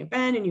situation may have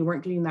been, and you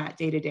weren't getting that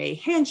day-to-day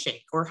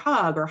handshake or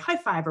hug or high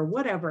five or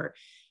whatever,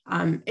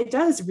 it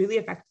does really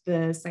affect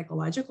the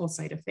psychological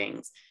side of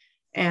things.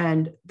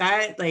 And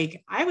that,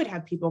 like, I would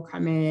have people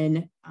come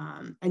in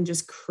and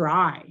just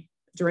cry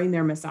during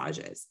their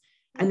massages.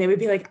 And they would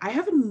be like, I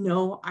have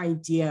no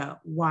idea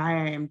why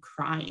I am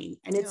crying.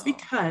 And it's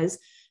because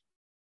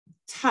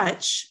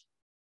touch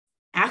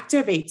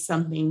activates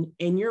something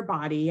in your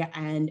body.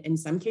 And in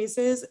some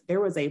cases,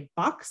 there was a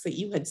box that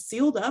you had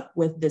sealed up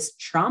with this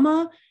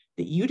trauma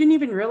that you didn't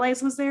even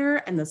realize was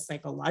there. And the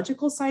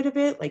psychological side of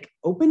it, like,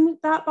 opened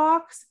that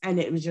box, and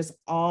it was just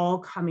all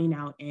coming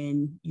out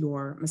in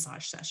your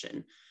massage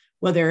session.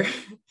 Whether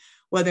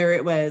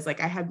it was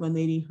like, I had one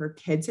lady, her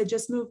kids had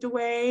just moved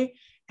away,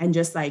 and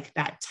just like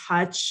that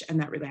touch and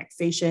that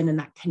relaxation and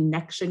that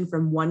connection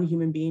from one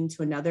human being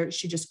to another,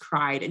 she just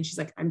cried. And she's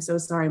like, I'm so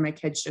sorry, my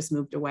kids just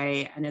moved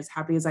away. And as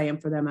happy as I am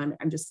for them,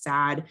 I'm just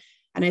sad.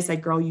 And I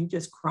said, girl, you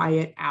just cry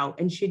it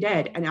out. And she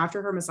did. And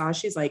after her massage,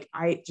 she's like,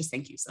 I just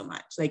thank you so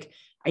much. Like,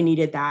 I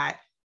needed that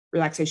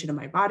relaxation of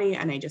my body,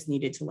 and I just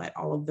needed to let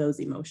all of those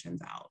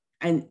emotions out.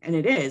 And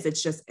it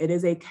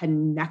is a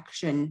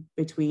connection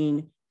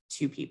between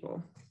two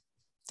people.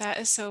 That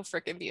is so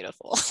freaking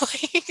beautiful.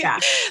 Like, yeah,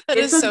 that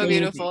is so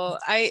beautiful.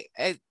 I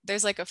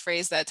there's like a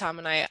phrase that Tom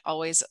and I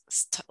always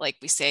like,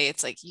 we say,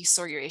 it's like, you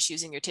store your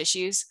issues in your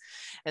tissues.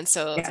 And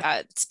so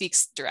it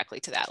speaks directly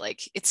to that.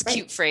 Like, it's a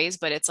cute phrase,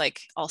 but it's like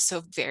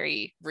also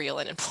very real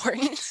and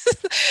important.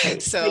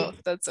 So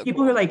like, that's so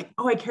people are like,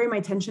 oh, I carry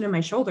my tension in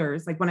my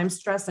shoulders. Like, when I'm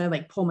stressed, I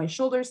like pull my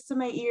shoulders to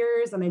my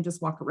ears and I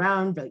just walk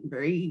around like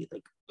very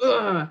like,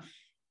 ugh.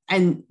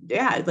 And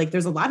yeah, like,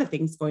 there's a lot of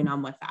things going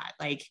on with that.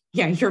 Like,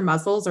 yeah, your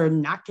muscles are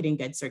not getting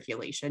good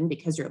circulation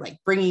because you're like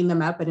bringing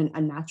them up in an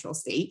unnatural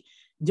state.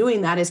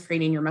 Doing that is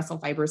creating your muscle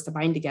fibers to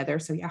bind together.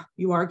 So yeah,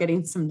 you are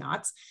getting some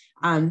knots.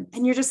 And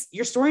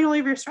you're storing all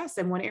of your stress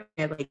in one area.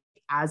 Like,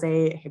 as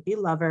a hippie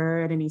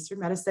lover and an Eastern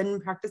medicine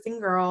practicing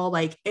girl,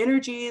 like,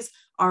 energies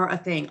are a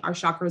thing. Our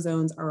chakra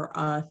zones are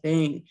a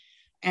thing.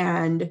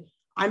 And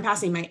I'm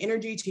passing my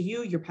energy to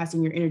you, you're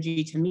passing your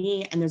energy to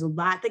me. And there's a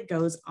lot that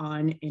goes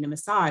on in a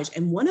massage.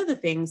 And one of the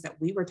things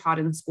that we were taught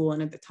in school,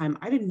 and at the time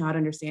I did not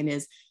understand,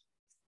 is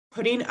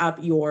putting up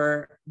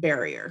your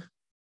barrier.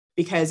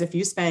 Because if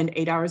you spend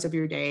 8 hours of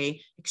your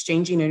day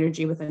exchanging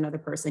energy with another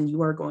person,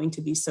 you are going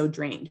to be so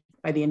drained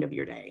by the end of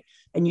your day.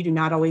 And you do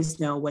not always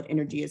know what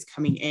energy is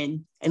coming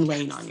in and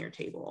laying on your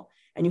table.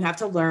 And you have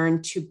to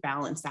learn to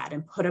balance that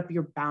and put up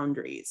your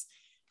boundaries.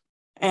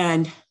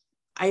 And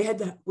we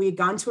had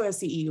gone to a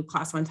CEU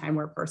class one time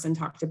where a person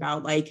talked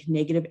about like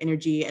negative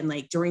energy, and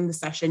like during the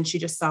session, she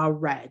just saw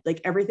red,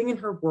 like everything in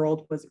her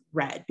world was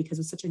red because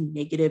it was such a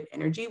negative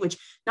energy, which,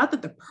 not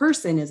that the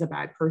person is a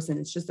bad person,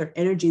 it's just their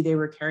energy they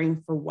were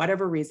carrying for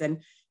whatever reason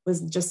was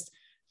just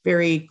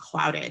very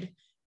clouded.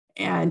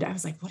 And I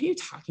was like, what are you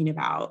talking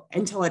about?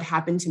 Until it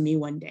happened to me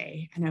one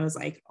day. And I was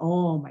like,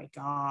 oh my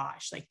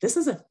gosh, like, this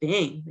is a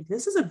thing. Like,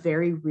 this is a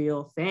very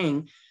real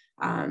thing.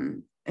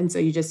 And so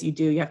you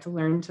have to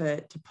learn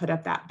to put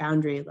up that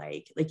boundary.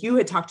 Like you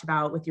had talked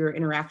about with your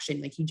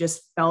interaction, like, you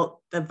just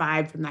felt the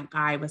vibe from that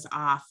guy was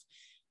off.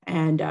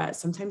 And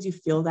sometimes you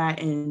feel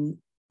that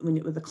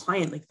with a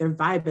client, like, their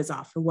vibe is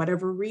off for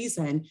whatever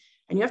reason.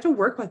 And you have to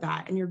work with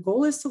that. And your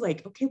goal is to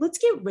like, okay, let's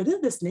get rid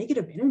of this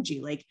negative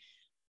energy. Like,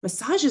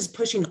 massage is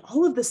pushing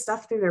all of this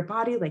stuff through their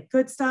body, like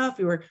good stuff.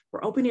 We're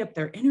opening up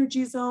their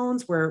energy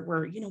zones.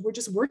 We're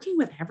just working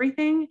with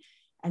everything.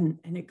 And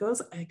it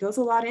goes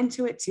a lot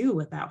into it too,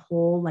 with that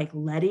whole like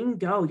letting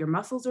go. Your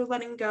muscles are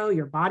letting go,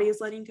 your body is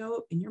letting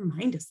go, and your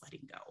mind is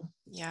letting go.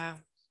 Yeah,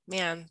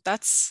 man,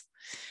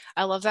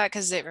 I love that,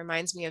 because it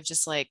reminds me of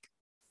just like,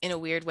 in a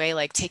weird way,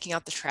 like taking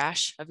out the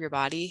trash of your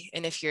body.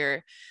 And if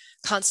you're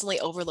constantly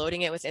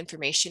overloading it with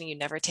information and you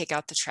never take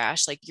out the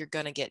trash, like, you're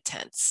going to get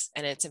tense.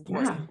 And it's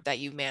important that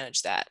you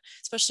manage that,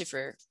 especially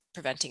for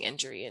preventing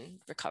injury and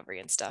recovery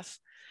and stuff.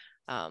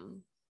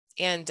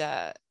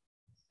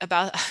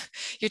 About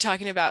you're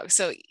talking about,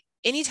 so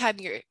anytime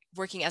you're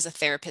working as a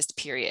therapist,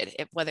 period,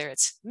 whether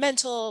it's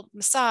mental,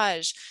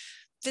 massage,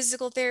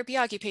 physical therapy,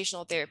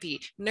 occupational therapy,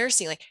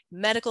 nursing, like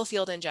medical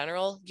field in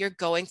general, you're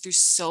going through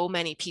so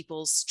many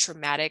people's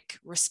traumatic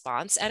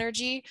response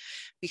energy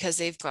because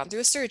they've gone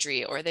through a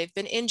surgery or they've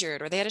been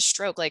injured or they had a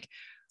stroke. Like,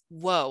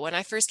 whoa, when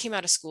I first came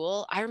out of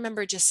school, I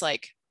remember just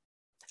like,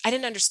 I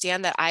didn't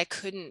understand that I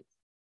couldn't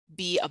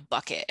be a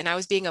bucket, and I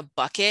was being a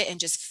bucket and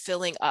just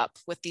filling up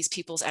with these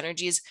people's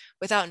energies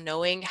without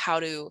knowing how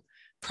to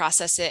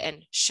process it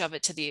and shove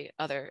it to the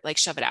other, like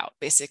shove it out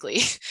basically.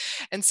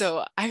 And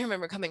so I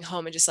remember coming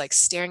home and just like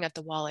staring at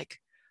the wall, like,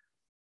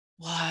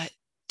 what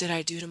did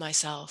I do to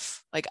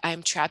myself? Like,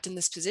 I'm trapped in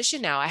this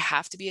position now. I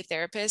have to be a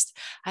therapist.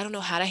 I don't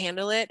know how to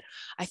handle it.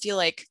 I feel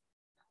like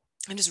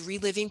I'm just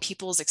reliving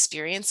people's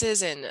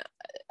experiences and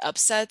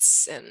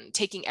upsets and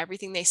taking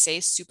everything they say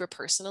super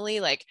personally.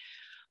 Like,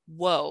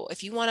 whoa,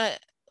 if you want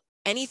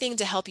anything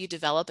to help you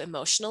develop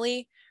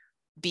emotionally,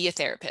 be a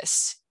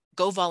therapist.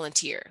 Go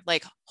volunteer.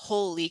 Like,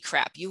 holy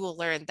crap, you will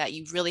learn that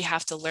you really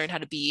have to learn how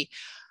to be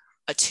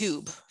a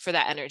tube for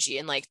that energy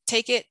and like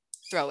take it,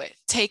 throw it,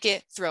 take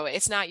it, throw it.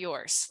 It's not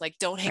yours. Like,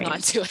 don't hang on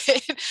to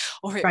it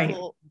or it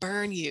will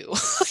burn you.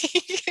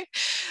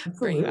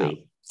 Burn you out.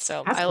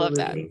 So I love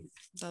that.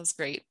 That was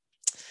great.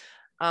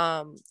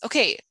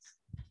 Okay.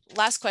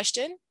 Last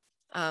question.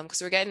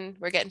 Because we're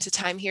getting to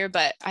time here,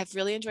 but I've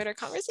really enjoyed our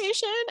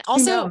conversation.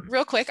 Also,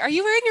 real quick, are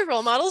you wearing your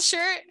role model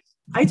shirt?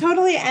 I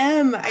totally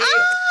am. I'm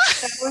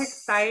so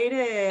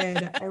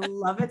excited. I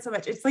love it so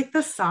much. It's like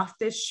the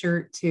softest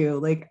shirt too.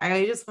 Like,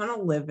 I just want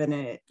to live in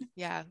it.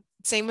 Yeah.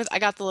 Same with, I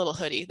got the little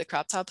hoodie, the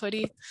crop top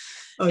hoodie.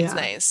 Oh, it's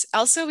nice.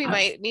 Also, we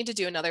might need to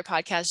do another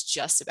podcast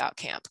just about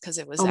camp because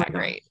it was that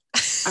great.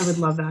 I would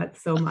love that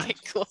so much. Okay,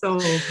 cool. So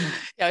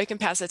yeah, we can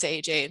pass it to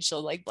AJ and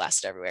she'll like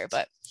blast it everywhere.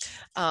 But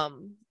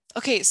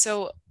okay,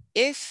 so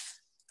if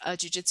a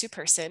jiu-jitsu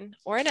person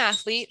or an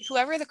athlete,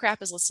 whoever the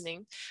crap is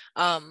listening,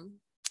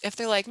 if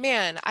they're like,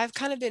 man, I've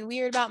kind of been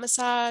weird about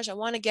massage, I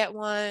want to get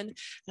one,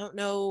 I don't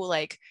know,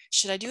 like,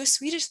 should I do a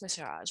Swedish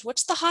massage?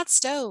 What's the hot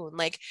stone?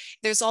 Like,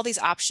 there's all these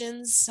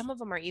options. Some of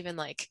them are even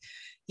like,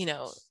 you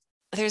know,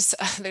 there's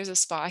a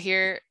spa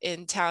here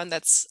in town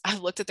that's, I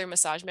looked at their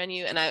massage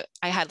menu and I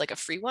had like a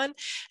free one. And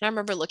I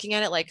remember looking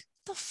at it like,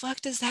 what the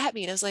fuck does that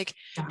mean? I was like,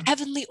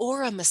 heavenly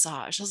aura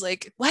massage. I was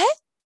like, what?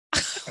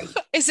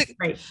 Is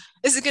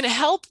it going to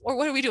help or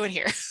what are we doing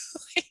here?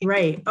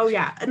 Right. Oh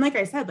yeah. And like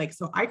I said, like,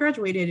 so I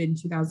graduated in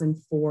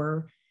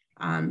 2004.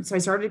 So I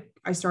started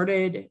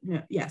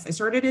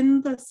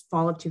in the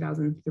fall of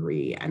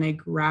 2003 and I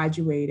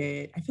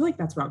graduated. I feel like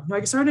that's wrong. No,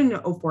 I started in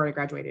 2004 and I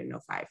graduated in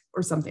 2005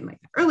 or something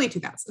like that. Early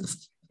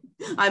 2000s.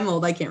 I'm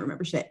old. I can't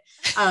remember shit.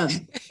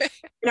 And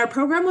our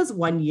program was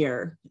 1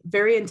 year,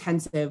 very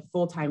intensive,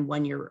 full-time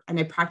 1 year. And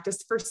I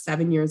practiced for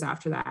 7 years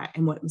after that.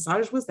 And what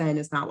massage was then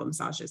is not what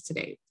massage is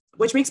today,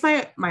 which makes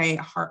my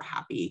heart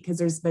happy because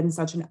there's been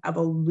such an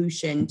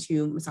evolution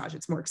to massage.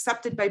 It's more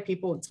accepted by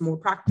people. It's more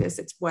practice.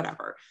 It's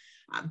whatever,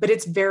 but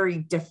it's very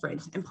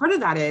different. And part of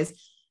that is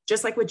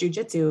just like with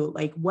jujitsu,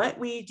 like what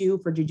we do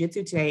for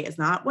jujitsu today is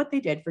not what they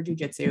did for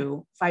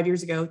jujitsu 5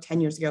 years ago,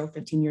 10 years ago,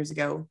 15 years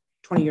ago,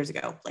 20 years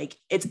ago. Like,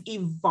 it's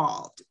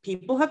evolved.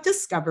 People have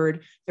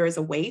discovered there is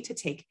a way to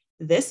take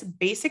this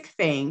basic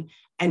thing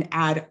and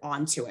add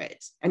on to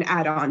it and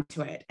add on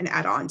to it and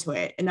add on to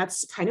it. And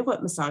that's kind of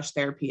what massage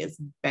therapy has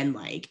been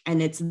like. And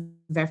it's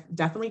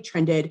definitely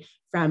trended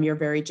from your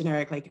very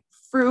generic, like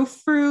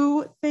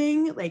frou-frou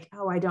thing, like,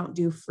 oh, I don't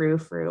do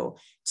frou-frou,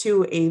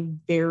 to a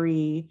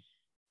very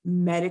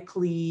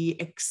medically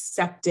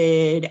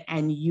accepted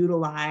and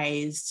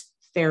utilized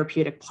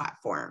therapeutic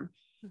platform.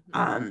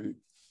 Mm-hmm.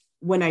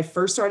 When I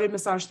first started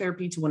massage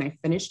therapy to when I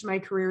finished my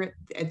career,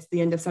 it's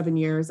the end of 7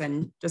 years.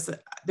 And just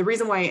the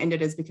reason why I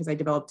ended is because I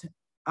developed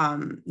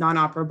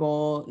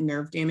non-operable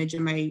nerve damage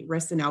in my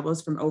wrists and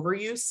elbows from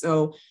overuse.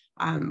 So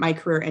my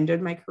career ended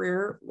my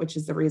career, which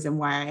is the reason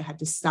why I had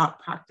to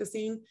stop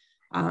practicing.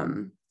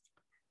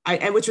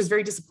 Which was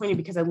very disappointing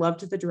because I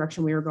loved the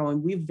direction we were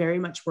going. We very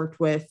much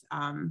worked with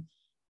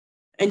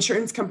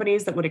insurance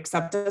companies that would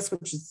accept us,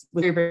 which is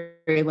very, very,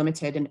 very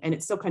limited. And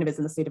it still kind of is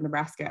in the state of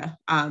Nebraska.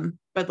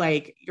 But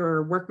like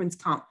your workman's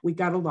comp, we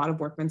got a lot of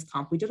workman's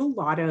comp. We did a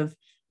lot of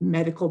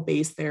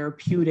medical-based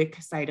therapeutic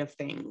side of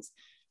things.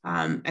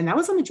 And that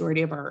was the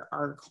majority of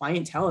our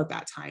clientele at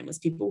that time, was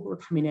people who were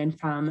coming in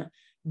from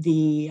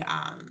the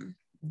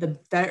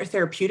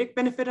therapeutic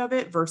benefit of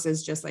it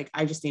versus just like,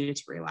 I just needed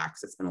to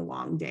relax. It's been a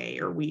long day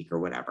or week or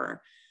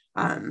whatever.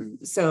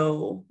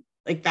 So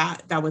like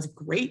that was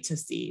great to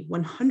see,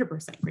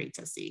 100% great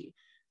to see.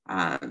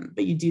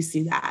 But you do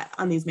see that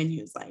on these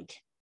menus, like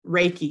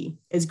Reiki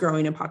is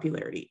growing in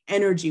popularity.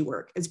 Energy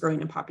work is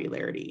growing in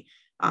popularity.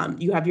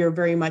 You have your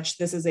very much,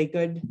 this is a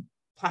good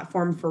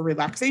platform for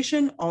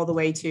relaxation, all the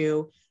way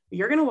to,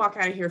 you're going to walk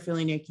out of here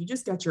feeling like you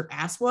just got your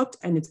ass whooped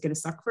and it's going to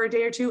suck for a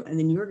day or two. And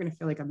then you're going to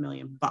feel like $1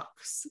 million.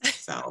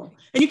 So,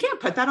 and you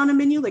can't put that on a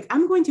menu. Like,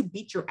 I'm going to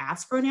beat your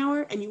ass for an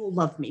hour and you will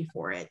love me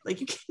for it.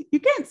 Like, you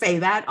can't say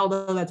that,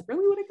 although that's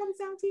really what it comes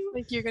down to.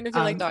 Like, you're going to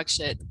feel like dog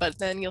shit, but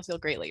then you'll feel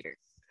great later.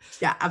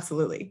 Yeah,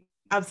 absolutely.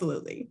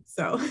 Absolutely.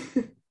 So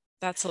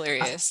that's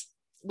hilarious.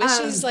 Which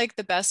is like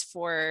the best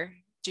for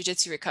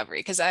jiu-jitsu recovery.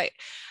 Because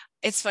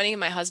it's funny,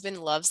 my husband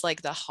loves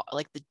like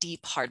the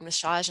deep hard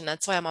massage, and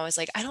that's why I'm always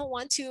like, I don't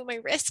want to, my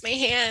wrists, my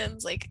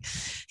hands, like,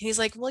 and he's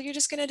like, well, you're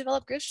just going to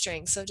develop grip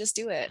strength, so just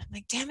do it. I'm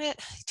like, damn it,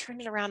 he turned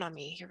it around on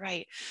me, you're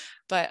right.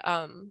 But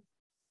I'm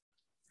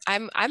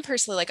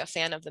personally like a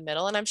fan of the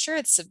middle, and I'm sure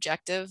it's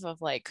subjective of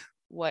like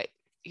what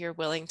you're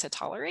willing to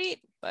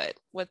tolerate, but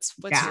what's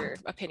your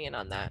opinion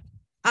on that?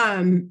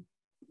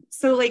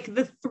 So like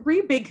the three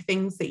big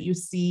things that you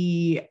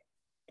see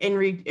in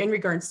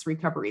regards to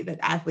recovery that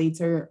athletes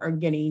are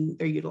getting,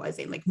 they're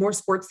utilizing. Like more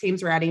sports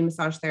teams are adding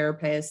massage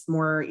therapists,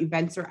 more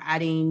events are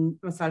adding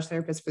massage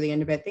therapists for the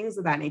end of it, things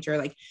of that nature,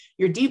 like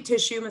your deep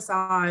tissue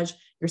massage,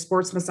 your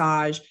sports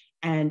massage,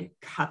 and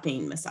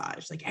cupping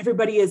massage. Like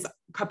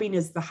cupping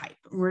is the hype.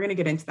 We're going to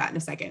get into that in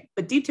a second,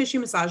 but deep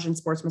tissue massage and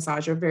sports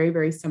massage are very,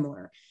 very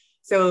similar.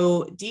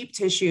 So deep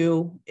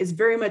tissue is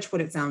very much what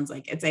it sounds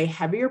like. It's a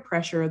heavier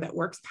pressure that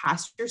works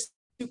past your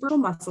superficial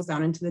muscles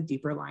down into the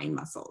deeper lying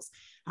muscles.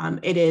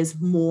 It is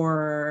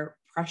more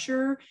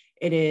pressure.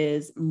 It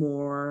is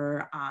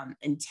more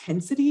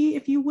intensity,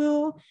 if you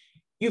will.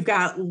 You've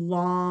got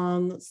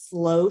long,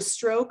 slow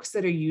strokes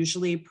that are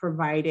usually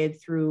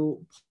provided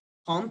through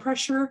palm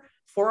pressure,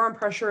 forearm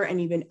pressure, and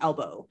even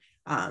elbow.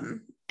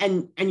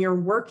 And you're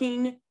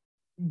working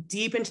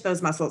deep into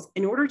those muscles.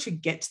 In order to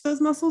get to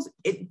those muscles,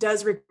 it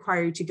does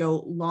require you to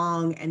go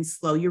long and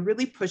slow. You're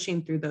really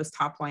pushing through those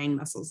top lying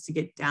muscles to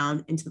get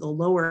down into the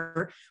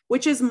lower,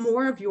 which is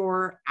more of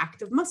your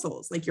active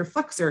muscles, like your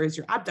flexors,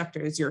 your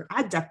abductors, your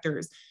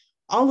adductors,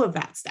 all of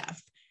that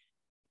stuff.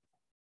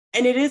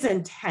 And it is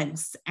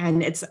intense.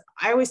 And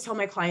I always tell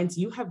my clients,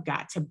 you have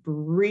got to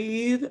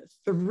breathe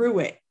through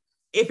it.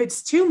 If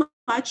it's too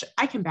much,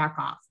 I can back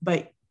off.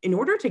 But in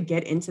order to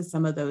get into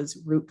some of those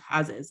root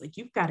causes, like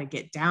you've got to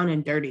get down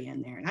and dirty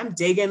in there. And I'm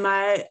digging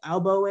my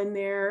elbow in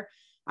there.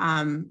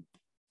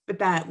 But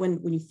that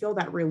when you feel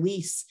that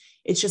release,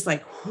 it's just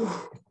like,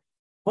 whew,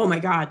 oh my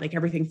God, like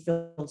everything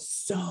feels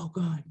so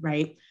good,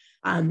 right?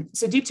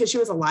 So deep tissue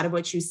is a lot of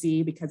what you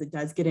see because it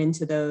does get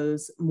into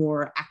those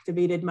more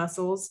activated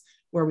muscles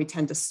where we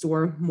tend to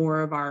store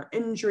more of our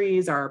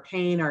injuries, our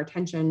pain, our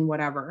tension,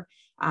 whatever.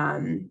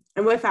 And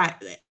with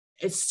that,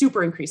 it's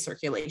super increased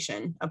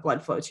circulation of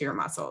blood flow to your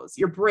muscles.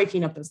 You're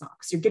breaking up those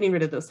knocks. You're getting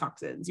rid of those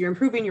toxins. You're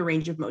improving your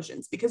range of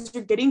motions because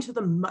you're getting to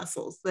the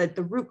muscles, the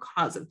root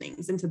cause of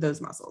things, into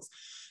those muscles.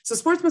 So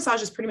sports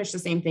massage is pretty much the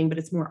same thing, but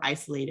it's more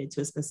isolated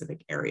to a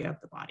specific area of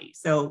the body.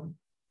 So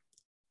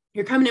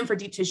you're coming in for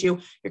deep tissue.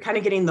 You're kind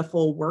of getting the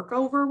full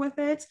workover with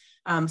it.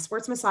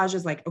 Sports massage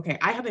is like, okay,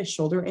 I have a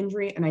shoulder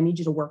injury and I need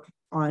you to work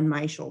on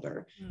my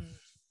shoulder.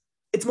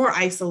 It's more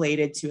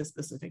isolated to a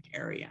specific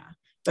area,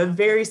 but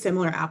very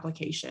similar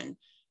application.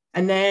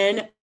 And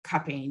then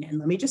cupping. And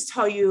let me just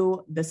tell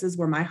you, this is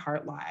where my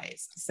heart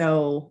lies.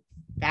 So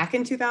back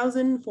in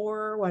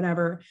 2004,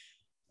 whatever,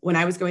 when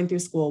I was going through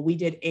school, we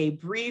did a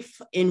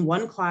brief in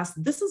one class.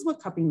 This is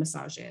what cupping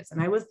massage is.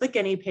 And I was the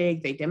guinea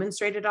pig. They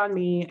demonstrated on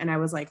me. And I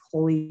was like,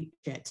 holy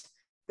shit,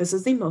 this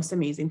is the most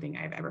amazing thing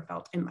I've ever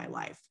felt in my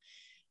life.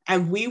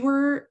 And we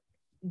were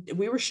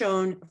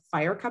shown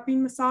fire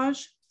cupping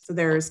massage. So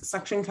there's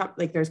suction cup,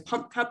 like there's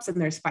pump cups and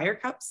there's fire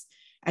cups.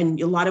 And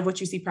a lot of what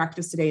you see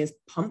practiced today is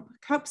pump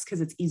cups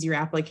because it's easier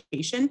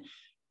application.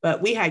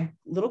 But we had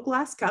little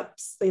glass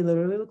cups. They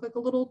literally look like a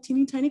little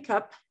teeny tiny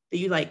cup that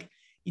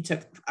you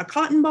took a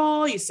cotton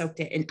ball, you soaked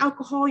it in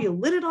alcohol, you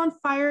lit it on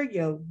fire,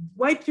 you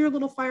wiped your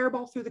little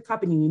fireball through the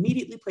cup, and you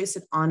immediately placed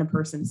it on a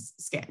person's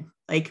skin,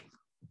 like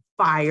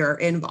fire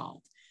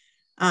involved.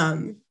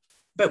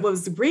 But what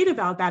was great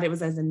about that, it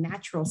was as a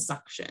natural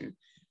suction.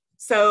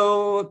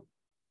 So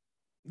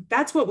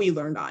that's what we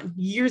learned on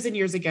years and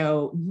years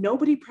ago.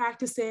 Nobody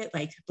practiced it.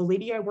 Like the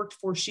lady I worked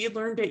for, she had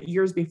learned it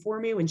years before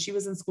me when she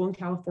was in school in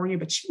California,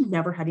 but she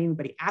never had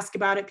anybody ask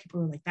about it.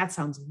 People were like, that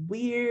sounds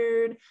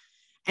weird.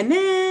 And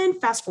then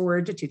fast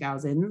forward to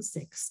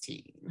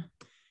 2016,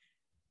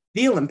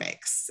 the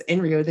Olympics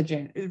in Rio de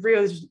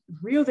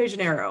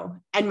Janeiro,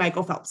 and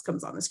Michael Phelps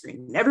comes on the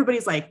screen. And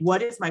everybody's like,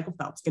 what is Michael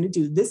Phelps going to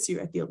do this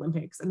year at the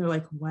Olympics? And they're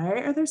like, why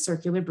are there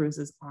circular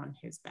bruises on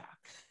his back?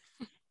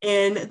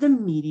 And the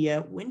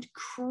media went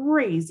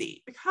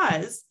crazy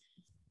because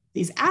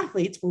these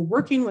athletes were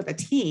working with a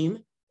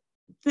team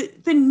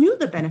that knew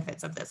the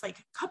benefits of this. Like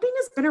cupping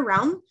has been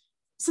around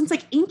since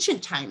like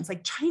ancient times,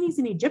 like Chinese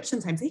and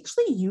Egyptian times. They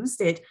actually used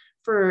it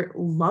for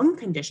lung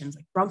conditions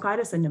like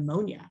bronchitis and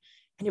pneumonia.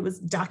 And it was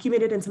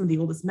documented in some of the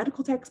oldest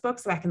medical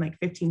textbooks back in like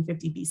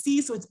 1550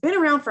 BC. So it's been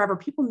around forever.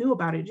 People knew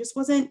about it. It just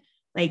wasn't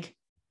like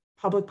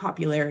public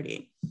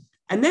popularity.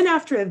 And then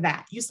after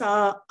that, you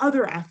saw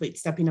other athletes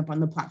stepping up on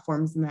the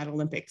platforms in that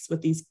Olympics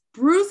with these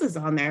bruises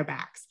on their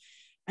backs.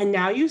 And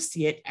now you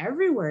see it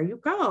everywhere you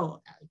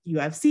go.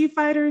 UFC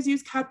fighters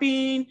use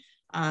cupping.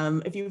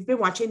 If you've been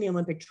watching the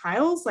Olympic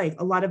trials,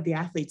 like a lot of the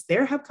athletes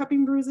there have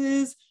cupping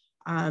bruises.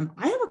 I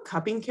have a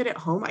cupping kit at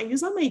home I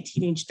use on my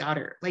teenage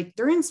daughter. Like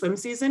during swim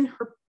season,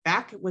 her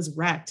back was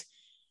wrecked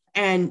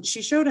and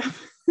she showed up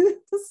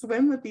to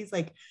swim with these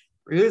like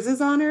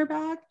bruises on her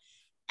back.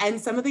 And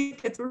some of the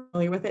kids were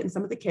familiar with it. And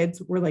some of the kids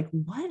were like,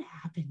 what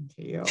happened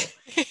to you?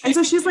 And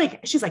so she's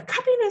like,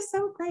 cupping is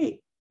so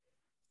great.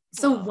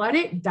 So what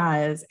it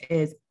does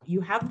is you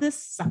have this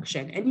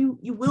suction and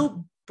you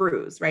will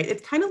bruise, right?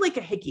 It's kind of like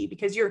a hickey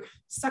because you're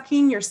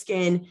sucking your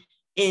skin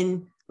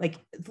in, like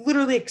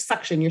literally like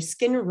suction. Your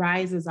skin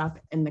rises up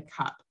in the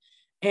cup.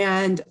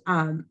 And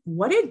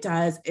what it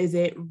does is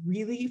it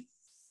really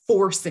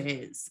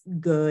forces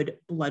good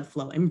blood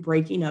flow and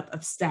breaking up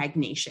of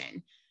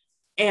stagnation.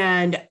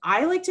 And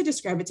I like to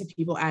describe it to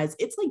people as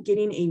it's like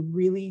getting a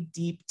really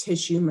deep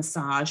tissue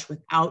massage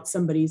without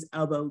somebody's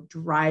elbow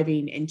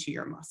driving into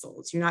your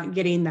muscles. You're not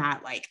getting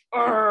that like,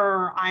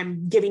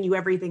 I'm giving you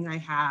everything I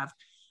have.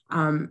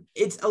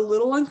 It's a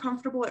little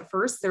uncomfortable at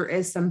first. There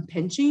is some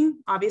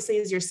pinching, obviously,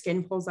 as your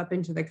skin pulls up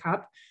into the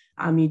cup.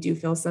 You do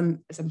feel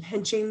some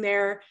pinching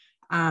there.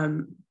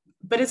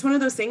 But it's one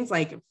of those things,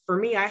 like for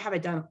me, I have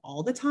it done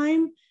all the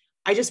time.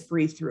 I just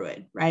breathe through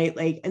it, right?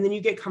 Like, and then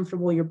you get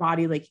comfortable, your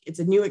body, like it's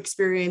a new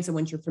experience. And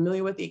once you're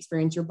familiar with the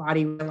experience, your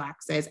body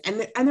relaxes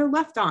and they're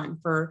left on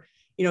for,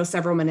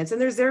 several minutes.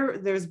 And there's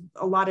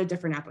a lot of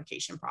different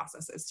application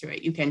processes to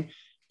it. You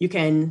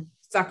can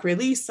suck,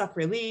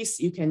 release,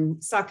 you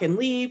can suck and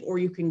leave, or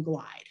you can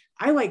glide.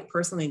 I like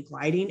personally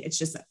gliding.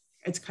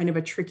 It's kind of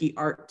a tricky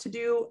art to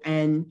do.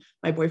 And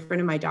my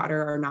boyfriend and my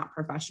daughter are not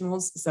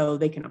professionals, so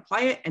they can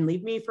apply it and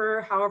leave me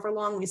for however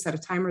long. We set a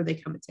timer, they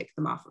come and take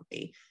them off of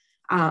me.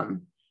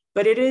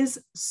 But it is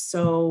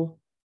so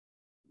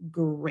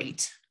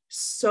great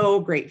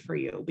for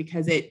you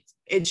because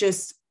it's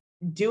just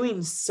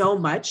doing so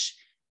much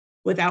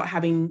without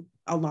having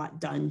a lot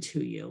done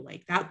to you.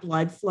 Like that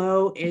blood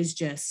flow is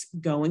just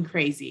going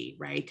crazy,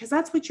 right? Because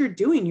that's what you're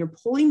doing. You're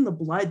pulling the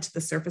blood to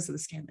the surface of the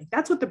skin. Like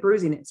that's what the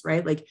bruising is,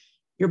 right? Like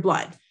your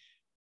blood,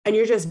 and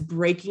you're just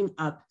breaking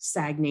up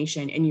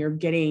stagnation, and you're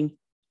getting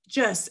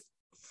just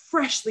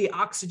freshly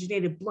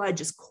oxygenated blood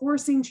just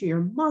coursing to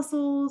your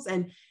muscles.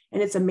 And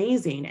it's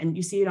amazing. And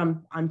you see it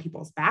on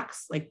people's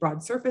backs, like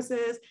broad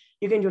surfaces.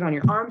 You can do it on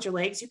your arms, your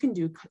legs. You can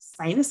do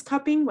sinus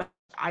cupping, which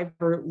I've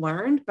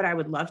learned, but I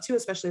would love to,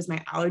 especially as my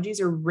allergies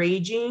are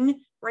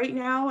raging right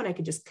now and I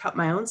could just cut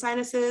my own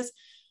sinuses.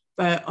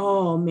 But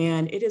oh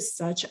man, it is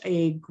such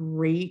a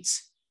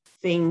great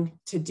thing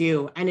to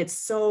do. And it's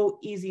so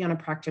easy on a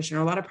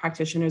practitioner. A lot of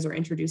practitioners are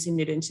introducing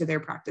it into their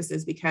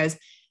practices because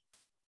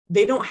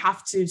they don't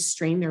have to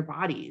strain their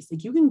bodies.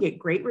 Like you can get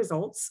great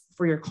results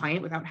for your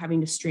client without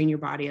having to strain your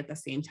body at the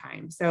same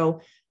time.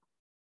 So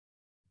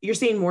you're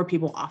seeing more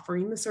people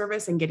offering the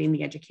service and getting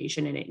the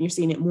education in it. And you're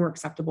seeing it more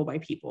acceptable by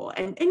people.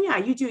 And yeah,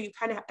 you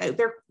kind of,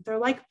 they're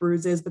like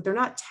bruises, but they're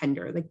not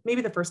tender. Like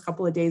maybe the first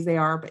couple of days they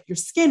are, but your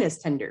skin is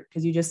tender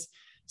because you just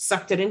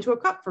sucked it into a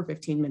cup for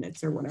 15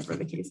 minutes or whatever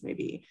the case may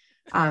be.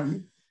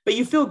 But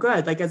you feel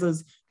good. Like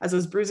as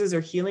those bruises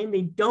are healing,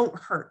 they don't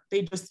hurt.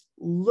 They just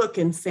look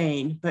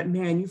insane, but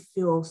man, you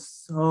feel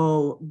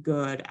so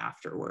good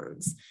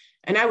afterwards.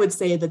 And I would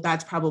say that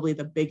that's probably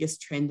the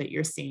biggest trend that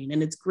you're seeing.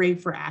 And it's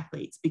great for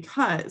athletes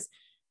because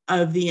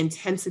of the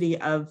intensity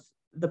of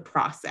the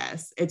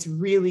process. It's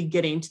really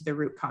getting to the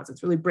root cause.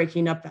 It's really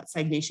breaking up that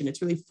stagnation.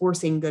 It's really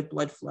forcing good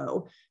blood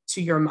flow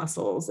to your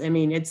muscles. I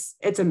mean, it's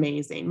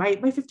amazing. My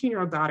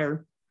 15-year-old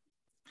daughter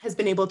has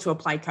been able to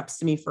apply cups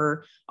to me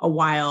for a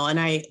while. And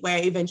I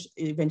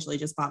eventually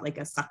just bought like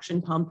a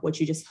suction pump, which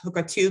you just hook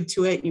a tube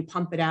to it and you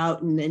pump it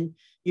out and then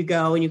you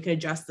go and you can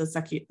adjust the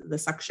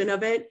suction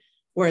of it.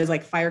 Whereas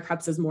like Fire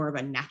Cups is more of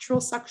a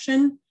natural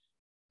suction,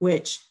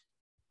 which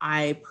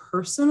I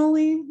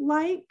personally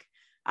like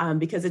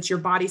because it's your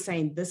body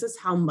saying, this is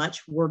how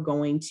much we're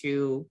going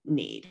to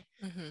need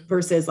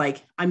versus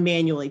like I'm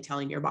manually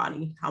telling your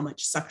body how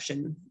much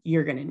suction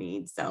you're going to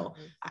need. So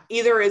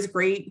either is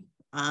great.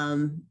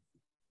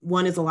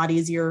 One is a lot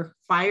easier.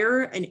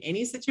 Fire in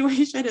any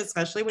situation,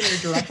 especially when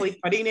you're directly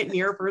putting it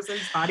near a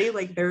person's body,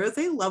 like there is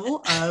a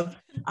level of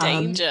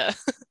danger.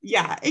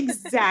 Yeah,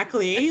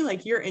 exactly.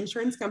 Like your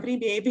insurance company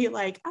may be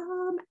like, as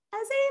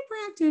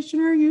a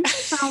practitioner, you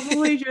should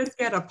probably just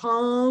get a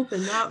pump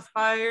and not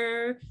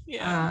fire.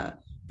 Yeah.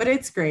 But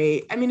it's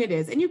great. I mean, it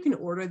is. And you can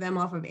order them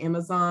off of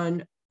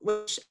Amazon,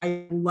 which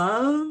I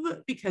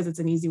love because it's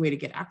an easy way to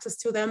get access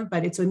to them.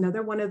 But it's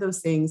another one of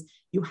those things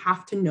you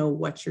have to know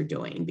what you're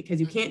doing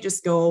because you can't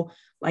just go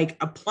like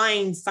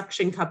applying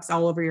suction cups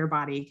all over your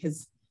body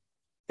because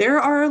there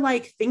are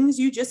like things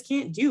you just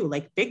can't do,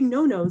 like big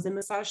no-nos in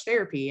massage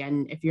therapy.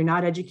 And if you're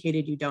not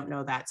educated, you don't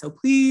know that. So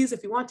please,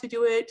 if you want to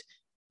do it,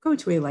 go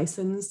to a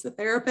licensed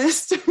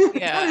therapist.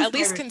 Yeah, at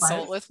least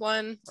consult with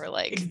one or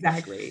like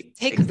exactly.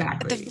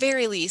 At the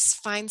very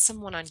least, find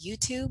someone on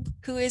YouTube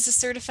who is a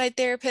certified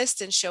therapist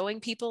and showing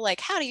people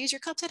like how to use your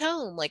cups at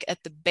home, like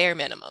at the bare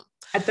minimum.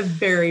 At the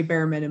very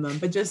bare minimum,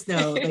 but just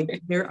know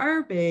like there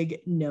are big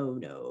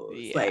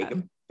no-nos, like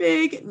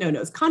big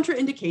no-nos,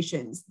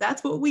 contraindications.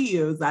 That's what we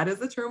use. That is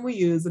the term we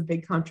use, the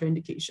big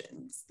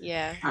contraindications.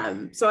 Yeah.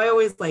 So I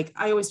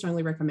always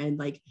strongly recommend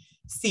like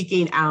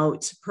seeking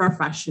out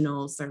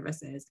professional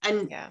services.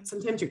 And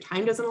sometimes your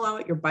time doesn't allow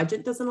it, your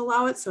budget doesn't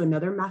allow it. So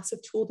another massive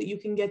tool that you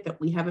can get that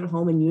we have at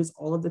home and use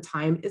all of the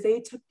time is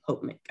a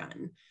tapotement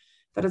gun.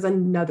 That is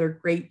another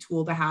great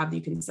tool to have.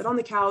 You can sit on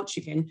the couch,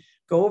 you can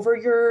go over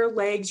your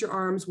legs, your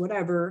arms,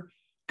 whatever.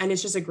 And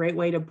it's just a great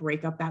way to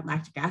break up that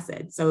lactic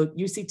acid. So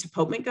you see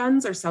tapotement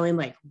guns are selling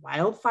like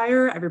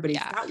wildfire. Everybody's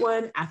got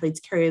one. Athletes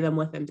carry them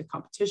with them to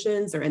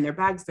competitions. They're in their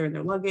bags, they're in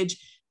their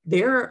luggage.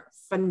 They're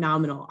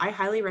phenomenal. I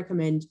highly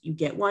recommend you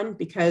get one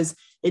because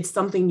it's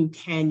something you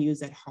can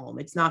use at home.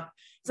 It's not,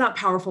 it's not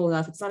powerful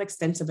enough. It's not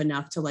extensive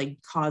enough to like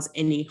cause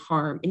any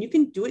harm. And you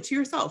can do it to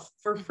yourself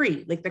for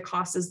free. Like the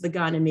cost is the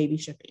gun and maybe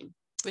shipping.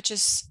 Which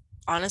is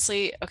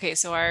honestly, okay,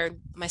 so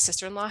my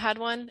sister-in-law had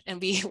one, and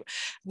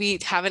we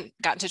haven't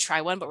gotten to try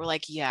one, but we're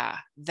like, yeah,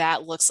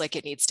 that looks like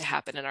it needs to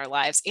happen in our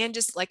lives. And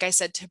just like I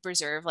said, to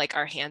preserve like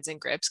our hands and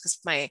grips, because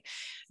my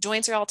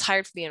joints are all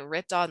tired from being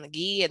ripped on the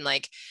gi, and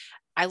like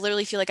I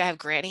literally feel like I have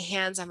granny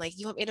hands. I'm like,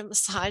 you want me to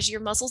massage? Your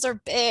muscles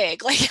are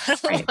big. Like I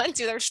don't want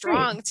to. They're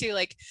strong too.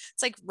 Like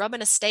it's like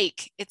rubbing a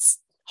steak. It's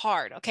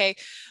hard. Okay.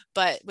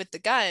 But with the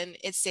gun,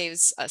 it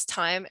saves us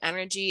time,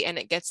 energy, and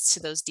it gets to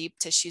those deep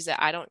tissues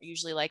that I don't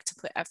usually like to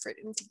put effort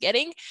into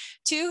getting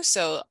to.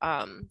 So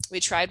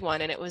we tried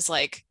one, and it was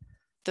like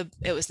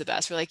it was the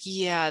best. We're like,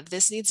 yeah,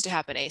 this needs to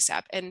happen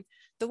ASAP. And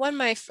the one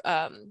my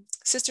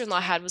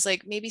sister-in-law had was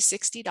like maybe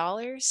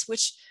 $60,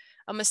 which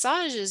a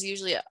massage is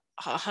usually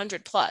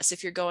 100 plus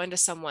if you're going to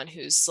someone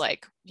who's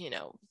like,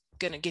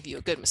 going to give you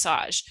a good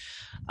massage.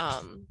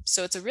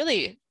 So it's a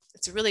really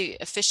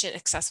efficient,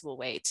 accessible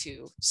way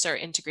to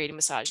start integrating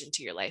massage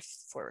into your life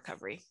for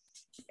recovery.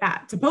 Yeah,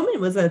 tapotement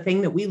was a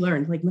thing that we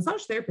learned. Like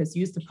massage therapists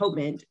use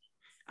tapotement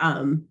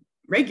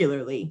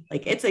regularly.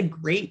 Like it's a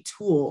great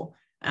tool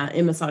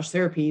in massage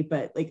therapy.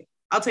 But like,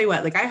 I'll tell you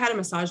what, like I had a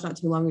massage not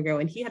too long ago,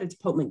 and he had a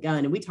tapotement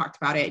gun, and we talked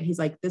about it. And he's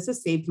like, this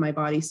has saved my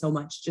body so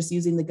much just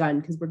using the gun,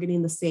 because we're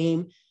getting the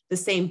same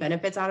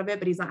benefits out of it,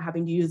 but he's not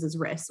having to use his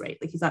wrists, right?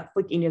 Like he's not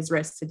flicking his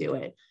wrists to do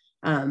it.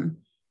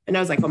 And I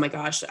was like, oh my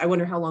gosh, I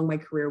wonder how long my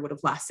career would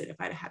have lasted if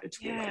I'd had a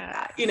tool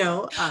like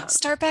that,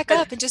 Start back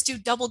up and just do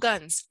double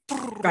guns.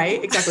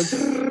 Right, exactly.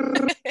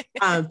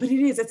 But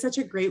it's such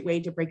a great way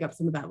to break up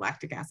some of that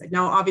lactic acid.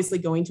 Now, obviously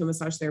going to a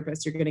massage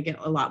therapist, you're going to get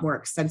a lot more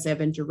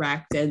extensive and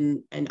direct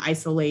and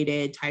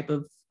isolated type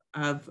of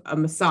a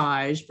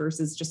massage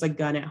versus just a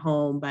gun at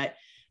home. But,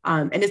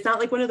 and it's not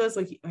like one of those,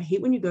 like, I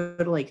hate when you go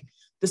to like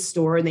the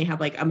store and they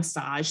have like a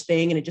massage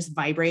thing and it just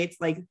vibrates.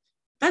 Like,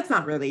 that's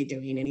not really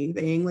doing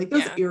anything. Like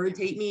those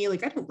irritate me.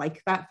 Like, I don't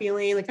like that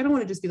feeling. Like, I don't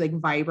want to just be like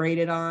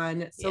vibrated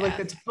on. So like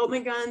the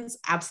tapotement guns,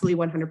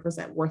 absolutely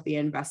 100% worth the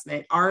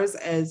investment. Ours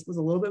was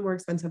a little bit more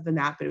expensive than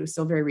that, but it was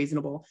still very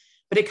reasonable.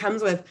 But it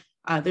comes with,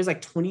 there's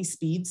like 20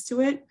 speeds to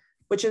it,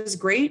 which is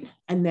great.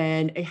 And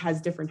then it has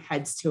different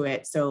heads to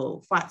it.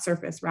 So flat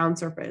surface, round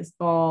surface,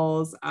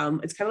 balls.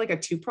 It's kind of like a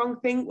 2-prong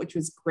thing, which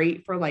was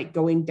great for like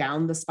going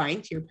down the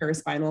spine to your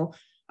paraspinal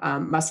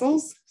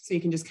muscles. So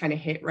you can just kind of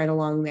hit right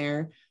along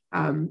there.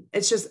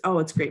 It's just,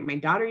 it's great. My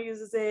daughter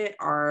uses it.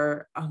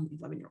 Our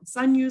 11-year-old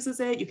son uses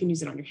it. You can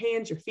use it on your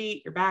hands, your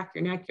feet, your back,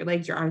 your neck, your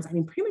legs, your arms. I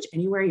mean, pretty much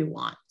anywhere you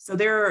want. So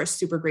they're a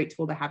super great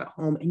tool to have at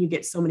home, and you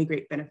get so many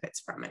great benefits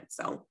from it.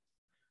 So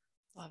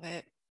love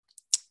it.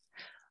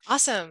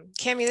 Awesome.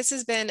 Cami, this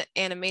has been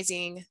an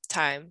amazing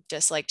time.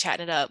 Just like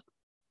chatting it up,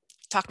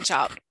 talking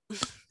shop.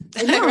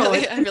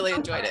 I really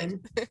enjoyed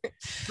it.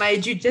 My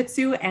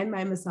jujitsu and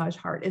my massage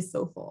heart is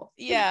so full.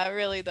 Yeah,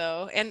 really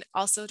though. And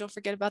also don't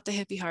forget about the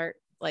hippie heart.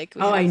 Like,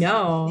 I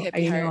know.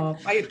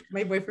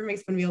 My boyfriend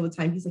makes fun of me all the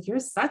time. He's like, you're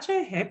such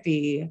a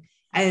hippie.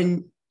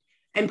 And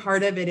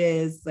part of it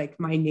is like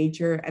my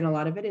nature. And a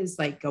lot of it is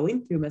like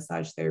going through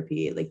massage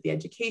therapy, like the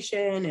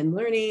education and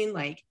learning,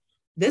 like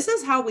this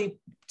is how we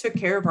took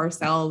care of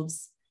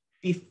ourselves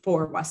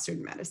before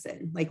Western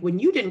medicine. Like when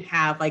you didn't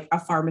have like a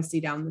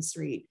pharmacy down the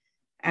street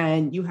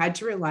and you had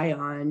to rely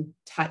on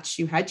touch,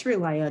 you had to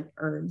rely on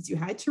herbs, you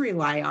had to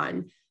rely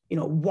on,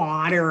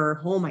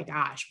 water. Oh my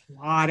gosh,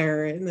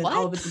 water. And then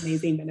all of its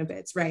amazing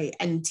benefits, right?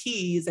 And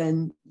teas,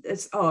 and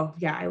it's,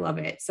 I love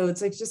it. So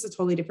it's like just a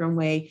totally different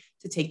way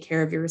to take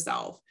care of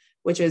yourself,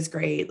 which is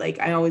great. Like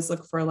I always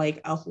look for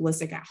like a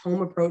holistic at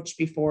home approach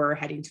before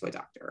heading to a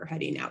doctor or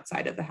heading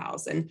outside of the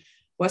house. And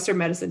Western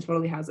medicine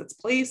totally has its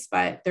place,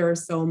 but there are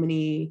so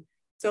many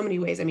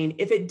ways. I mean,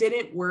 if it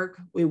didn't work,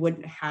 we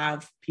wouldn't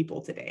have people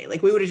today.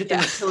 Like we would have just been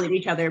like killing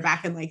each other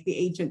back in like the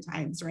ancient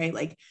times, right?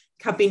 Like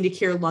cupping to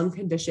cure lung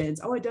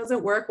conditions. Oh, it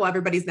doesn't work. Well,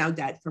 everybody's now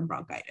dead from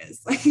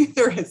bronchitis. Like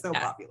there is no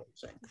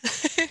population.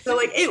 So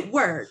like it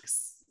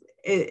works.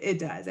 It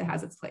does. It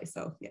has its place.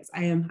 So yes,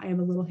 I am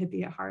a little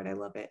hippie at heart. I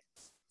love it.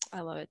 I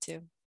love it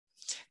too.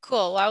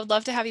 Cool. Well, I would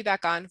love to have you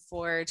back on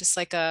for just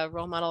like a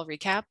role model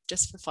recap,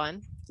 just for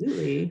fun.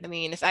 Absolutely. I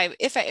mean, if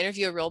I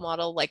interview a role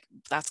model, like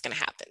that's going to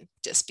happen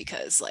just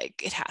because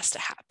like it has to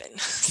happen.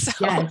 So,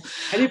 yes.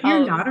 And if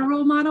you're not a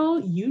role model,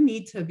 you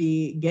need to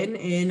be getting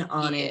in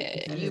on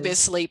it. You've been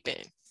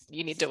sleeping.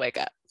 You need to wake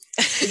up.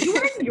 Are you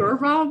wearing your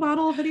role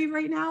model hoodie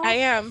right now? I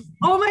am.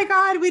 Oh my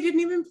God. We didn't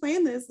even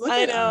plan this.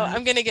 I know.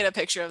 I'm going to get a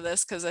picture of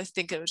this because I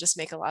think it would just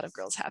make a lot of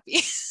girls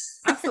happy.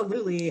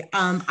 Absolutely.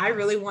 I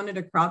really wanted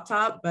a crop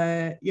top,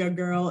 but your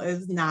girl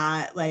is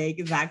not like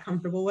that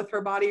comfortable with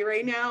her body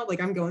right now. Like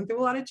I'm going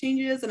through a lot of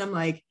changes and I'm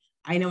like,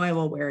 I know I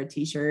will wear a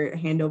t-shirt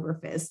hand over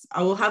fist.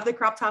 I will have the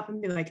crop top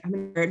and be like, I'm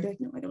gonna wear it. Like,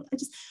 no, I don't.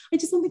 I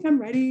just don't think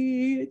I'm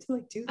ready to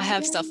like do that. I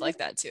have stuff like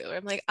that too.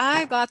 I'm like,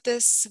 I bought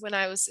this when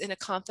I was in a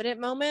confident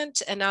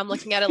moment, and now I'm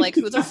looking at it like,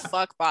 who the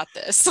fuck bought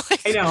this?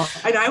 Like, I know.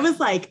 And I was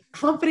like,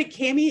 confident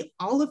Cami,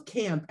 all of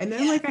camp. And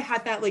then like I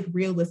had that like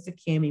realistic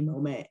Cami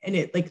moment, and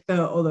it like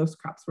those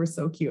crops were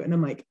so cute. And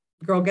I'm like,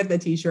 girl, get the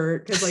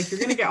t-shirt. Cause like, you're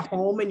going to get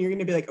home and you're going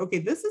to be like, okay,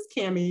 this is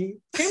Cami.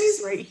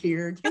 Cami's right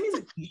here. Cami's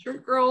a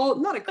t-shirt girl,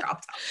 not a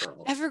crop top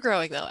girl. Ever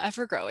growing though,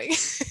 ever growing.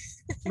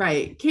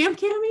 Right. Camp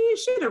Cami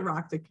should have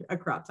rocked a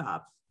crop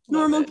top.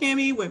 Normal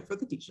Cami went for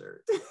the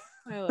t-shirt.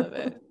 I love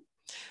it.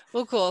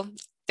 Well, cool.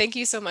 Thank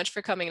you so much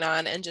for coming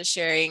on and just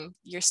sharing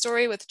your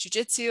story with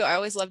jiu-jitsu. I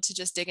always love to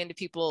just dig into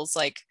people's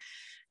like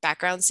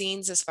background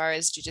scenes as far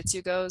as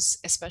jiu-jitsu goes,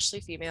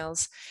 especially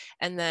females.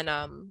 And then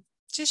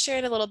just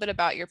sharing a little bit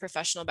about your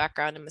professional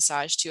background in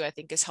massage too, I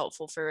think is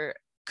helpful for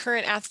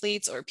current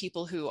athletes or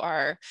people who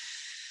are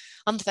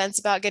on the fence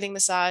about getting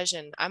massage.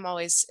 And I'm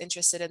always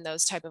interested in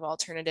those type of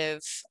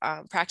alternative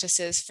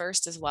practices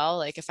first as well.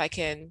 Like if I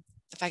can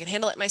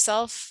handle it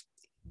myself,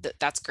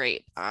 that's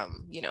great.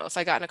 You know, if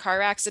I got in a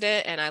car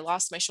accident and I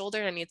lost my shoulder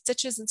and I need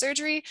stitches and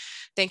surgery,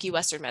 thank you,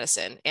 Western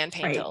medicine and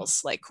pain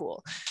pills, like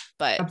cool.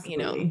 But Absolutely. you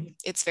know,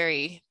 it's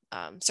very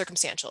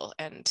circumstantial,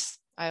 and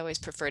I always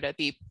prefer to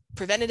be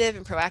preventative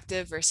and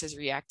proactive versus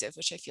reactive,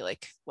 which I feel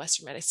like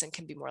Western medicine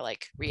can be more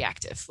like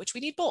reactive, which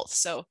we need both.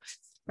 So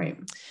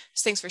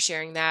just thanks for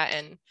sharing that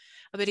and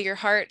a bit of your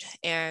heart.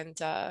 And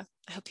I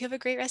hope you have a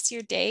great rest of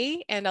your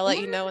day, and I'll let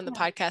you know when the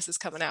podcast is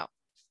coming out.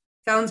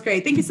 Sounds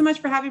great. Thank you so much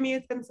for having me.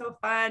 It's been so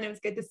fun. It was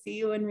good to see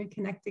you and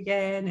reconnect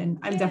again. And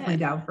I'm definitely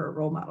down for a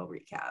role model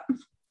recap.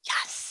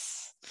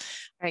 Yes.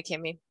 All right,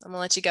 Cami, I'm gonna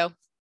let you go.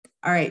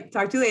 All right.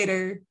 Talk to you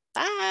later.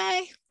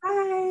 Bye.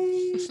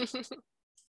 Bye.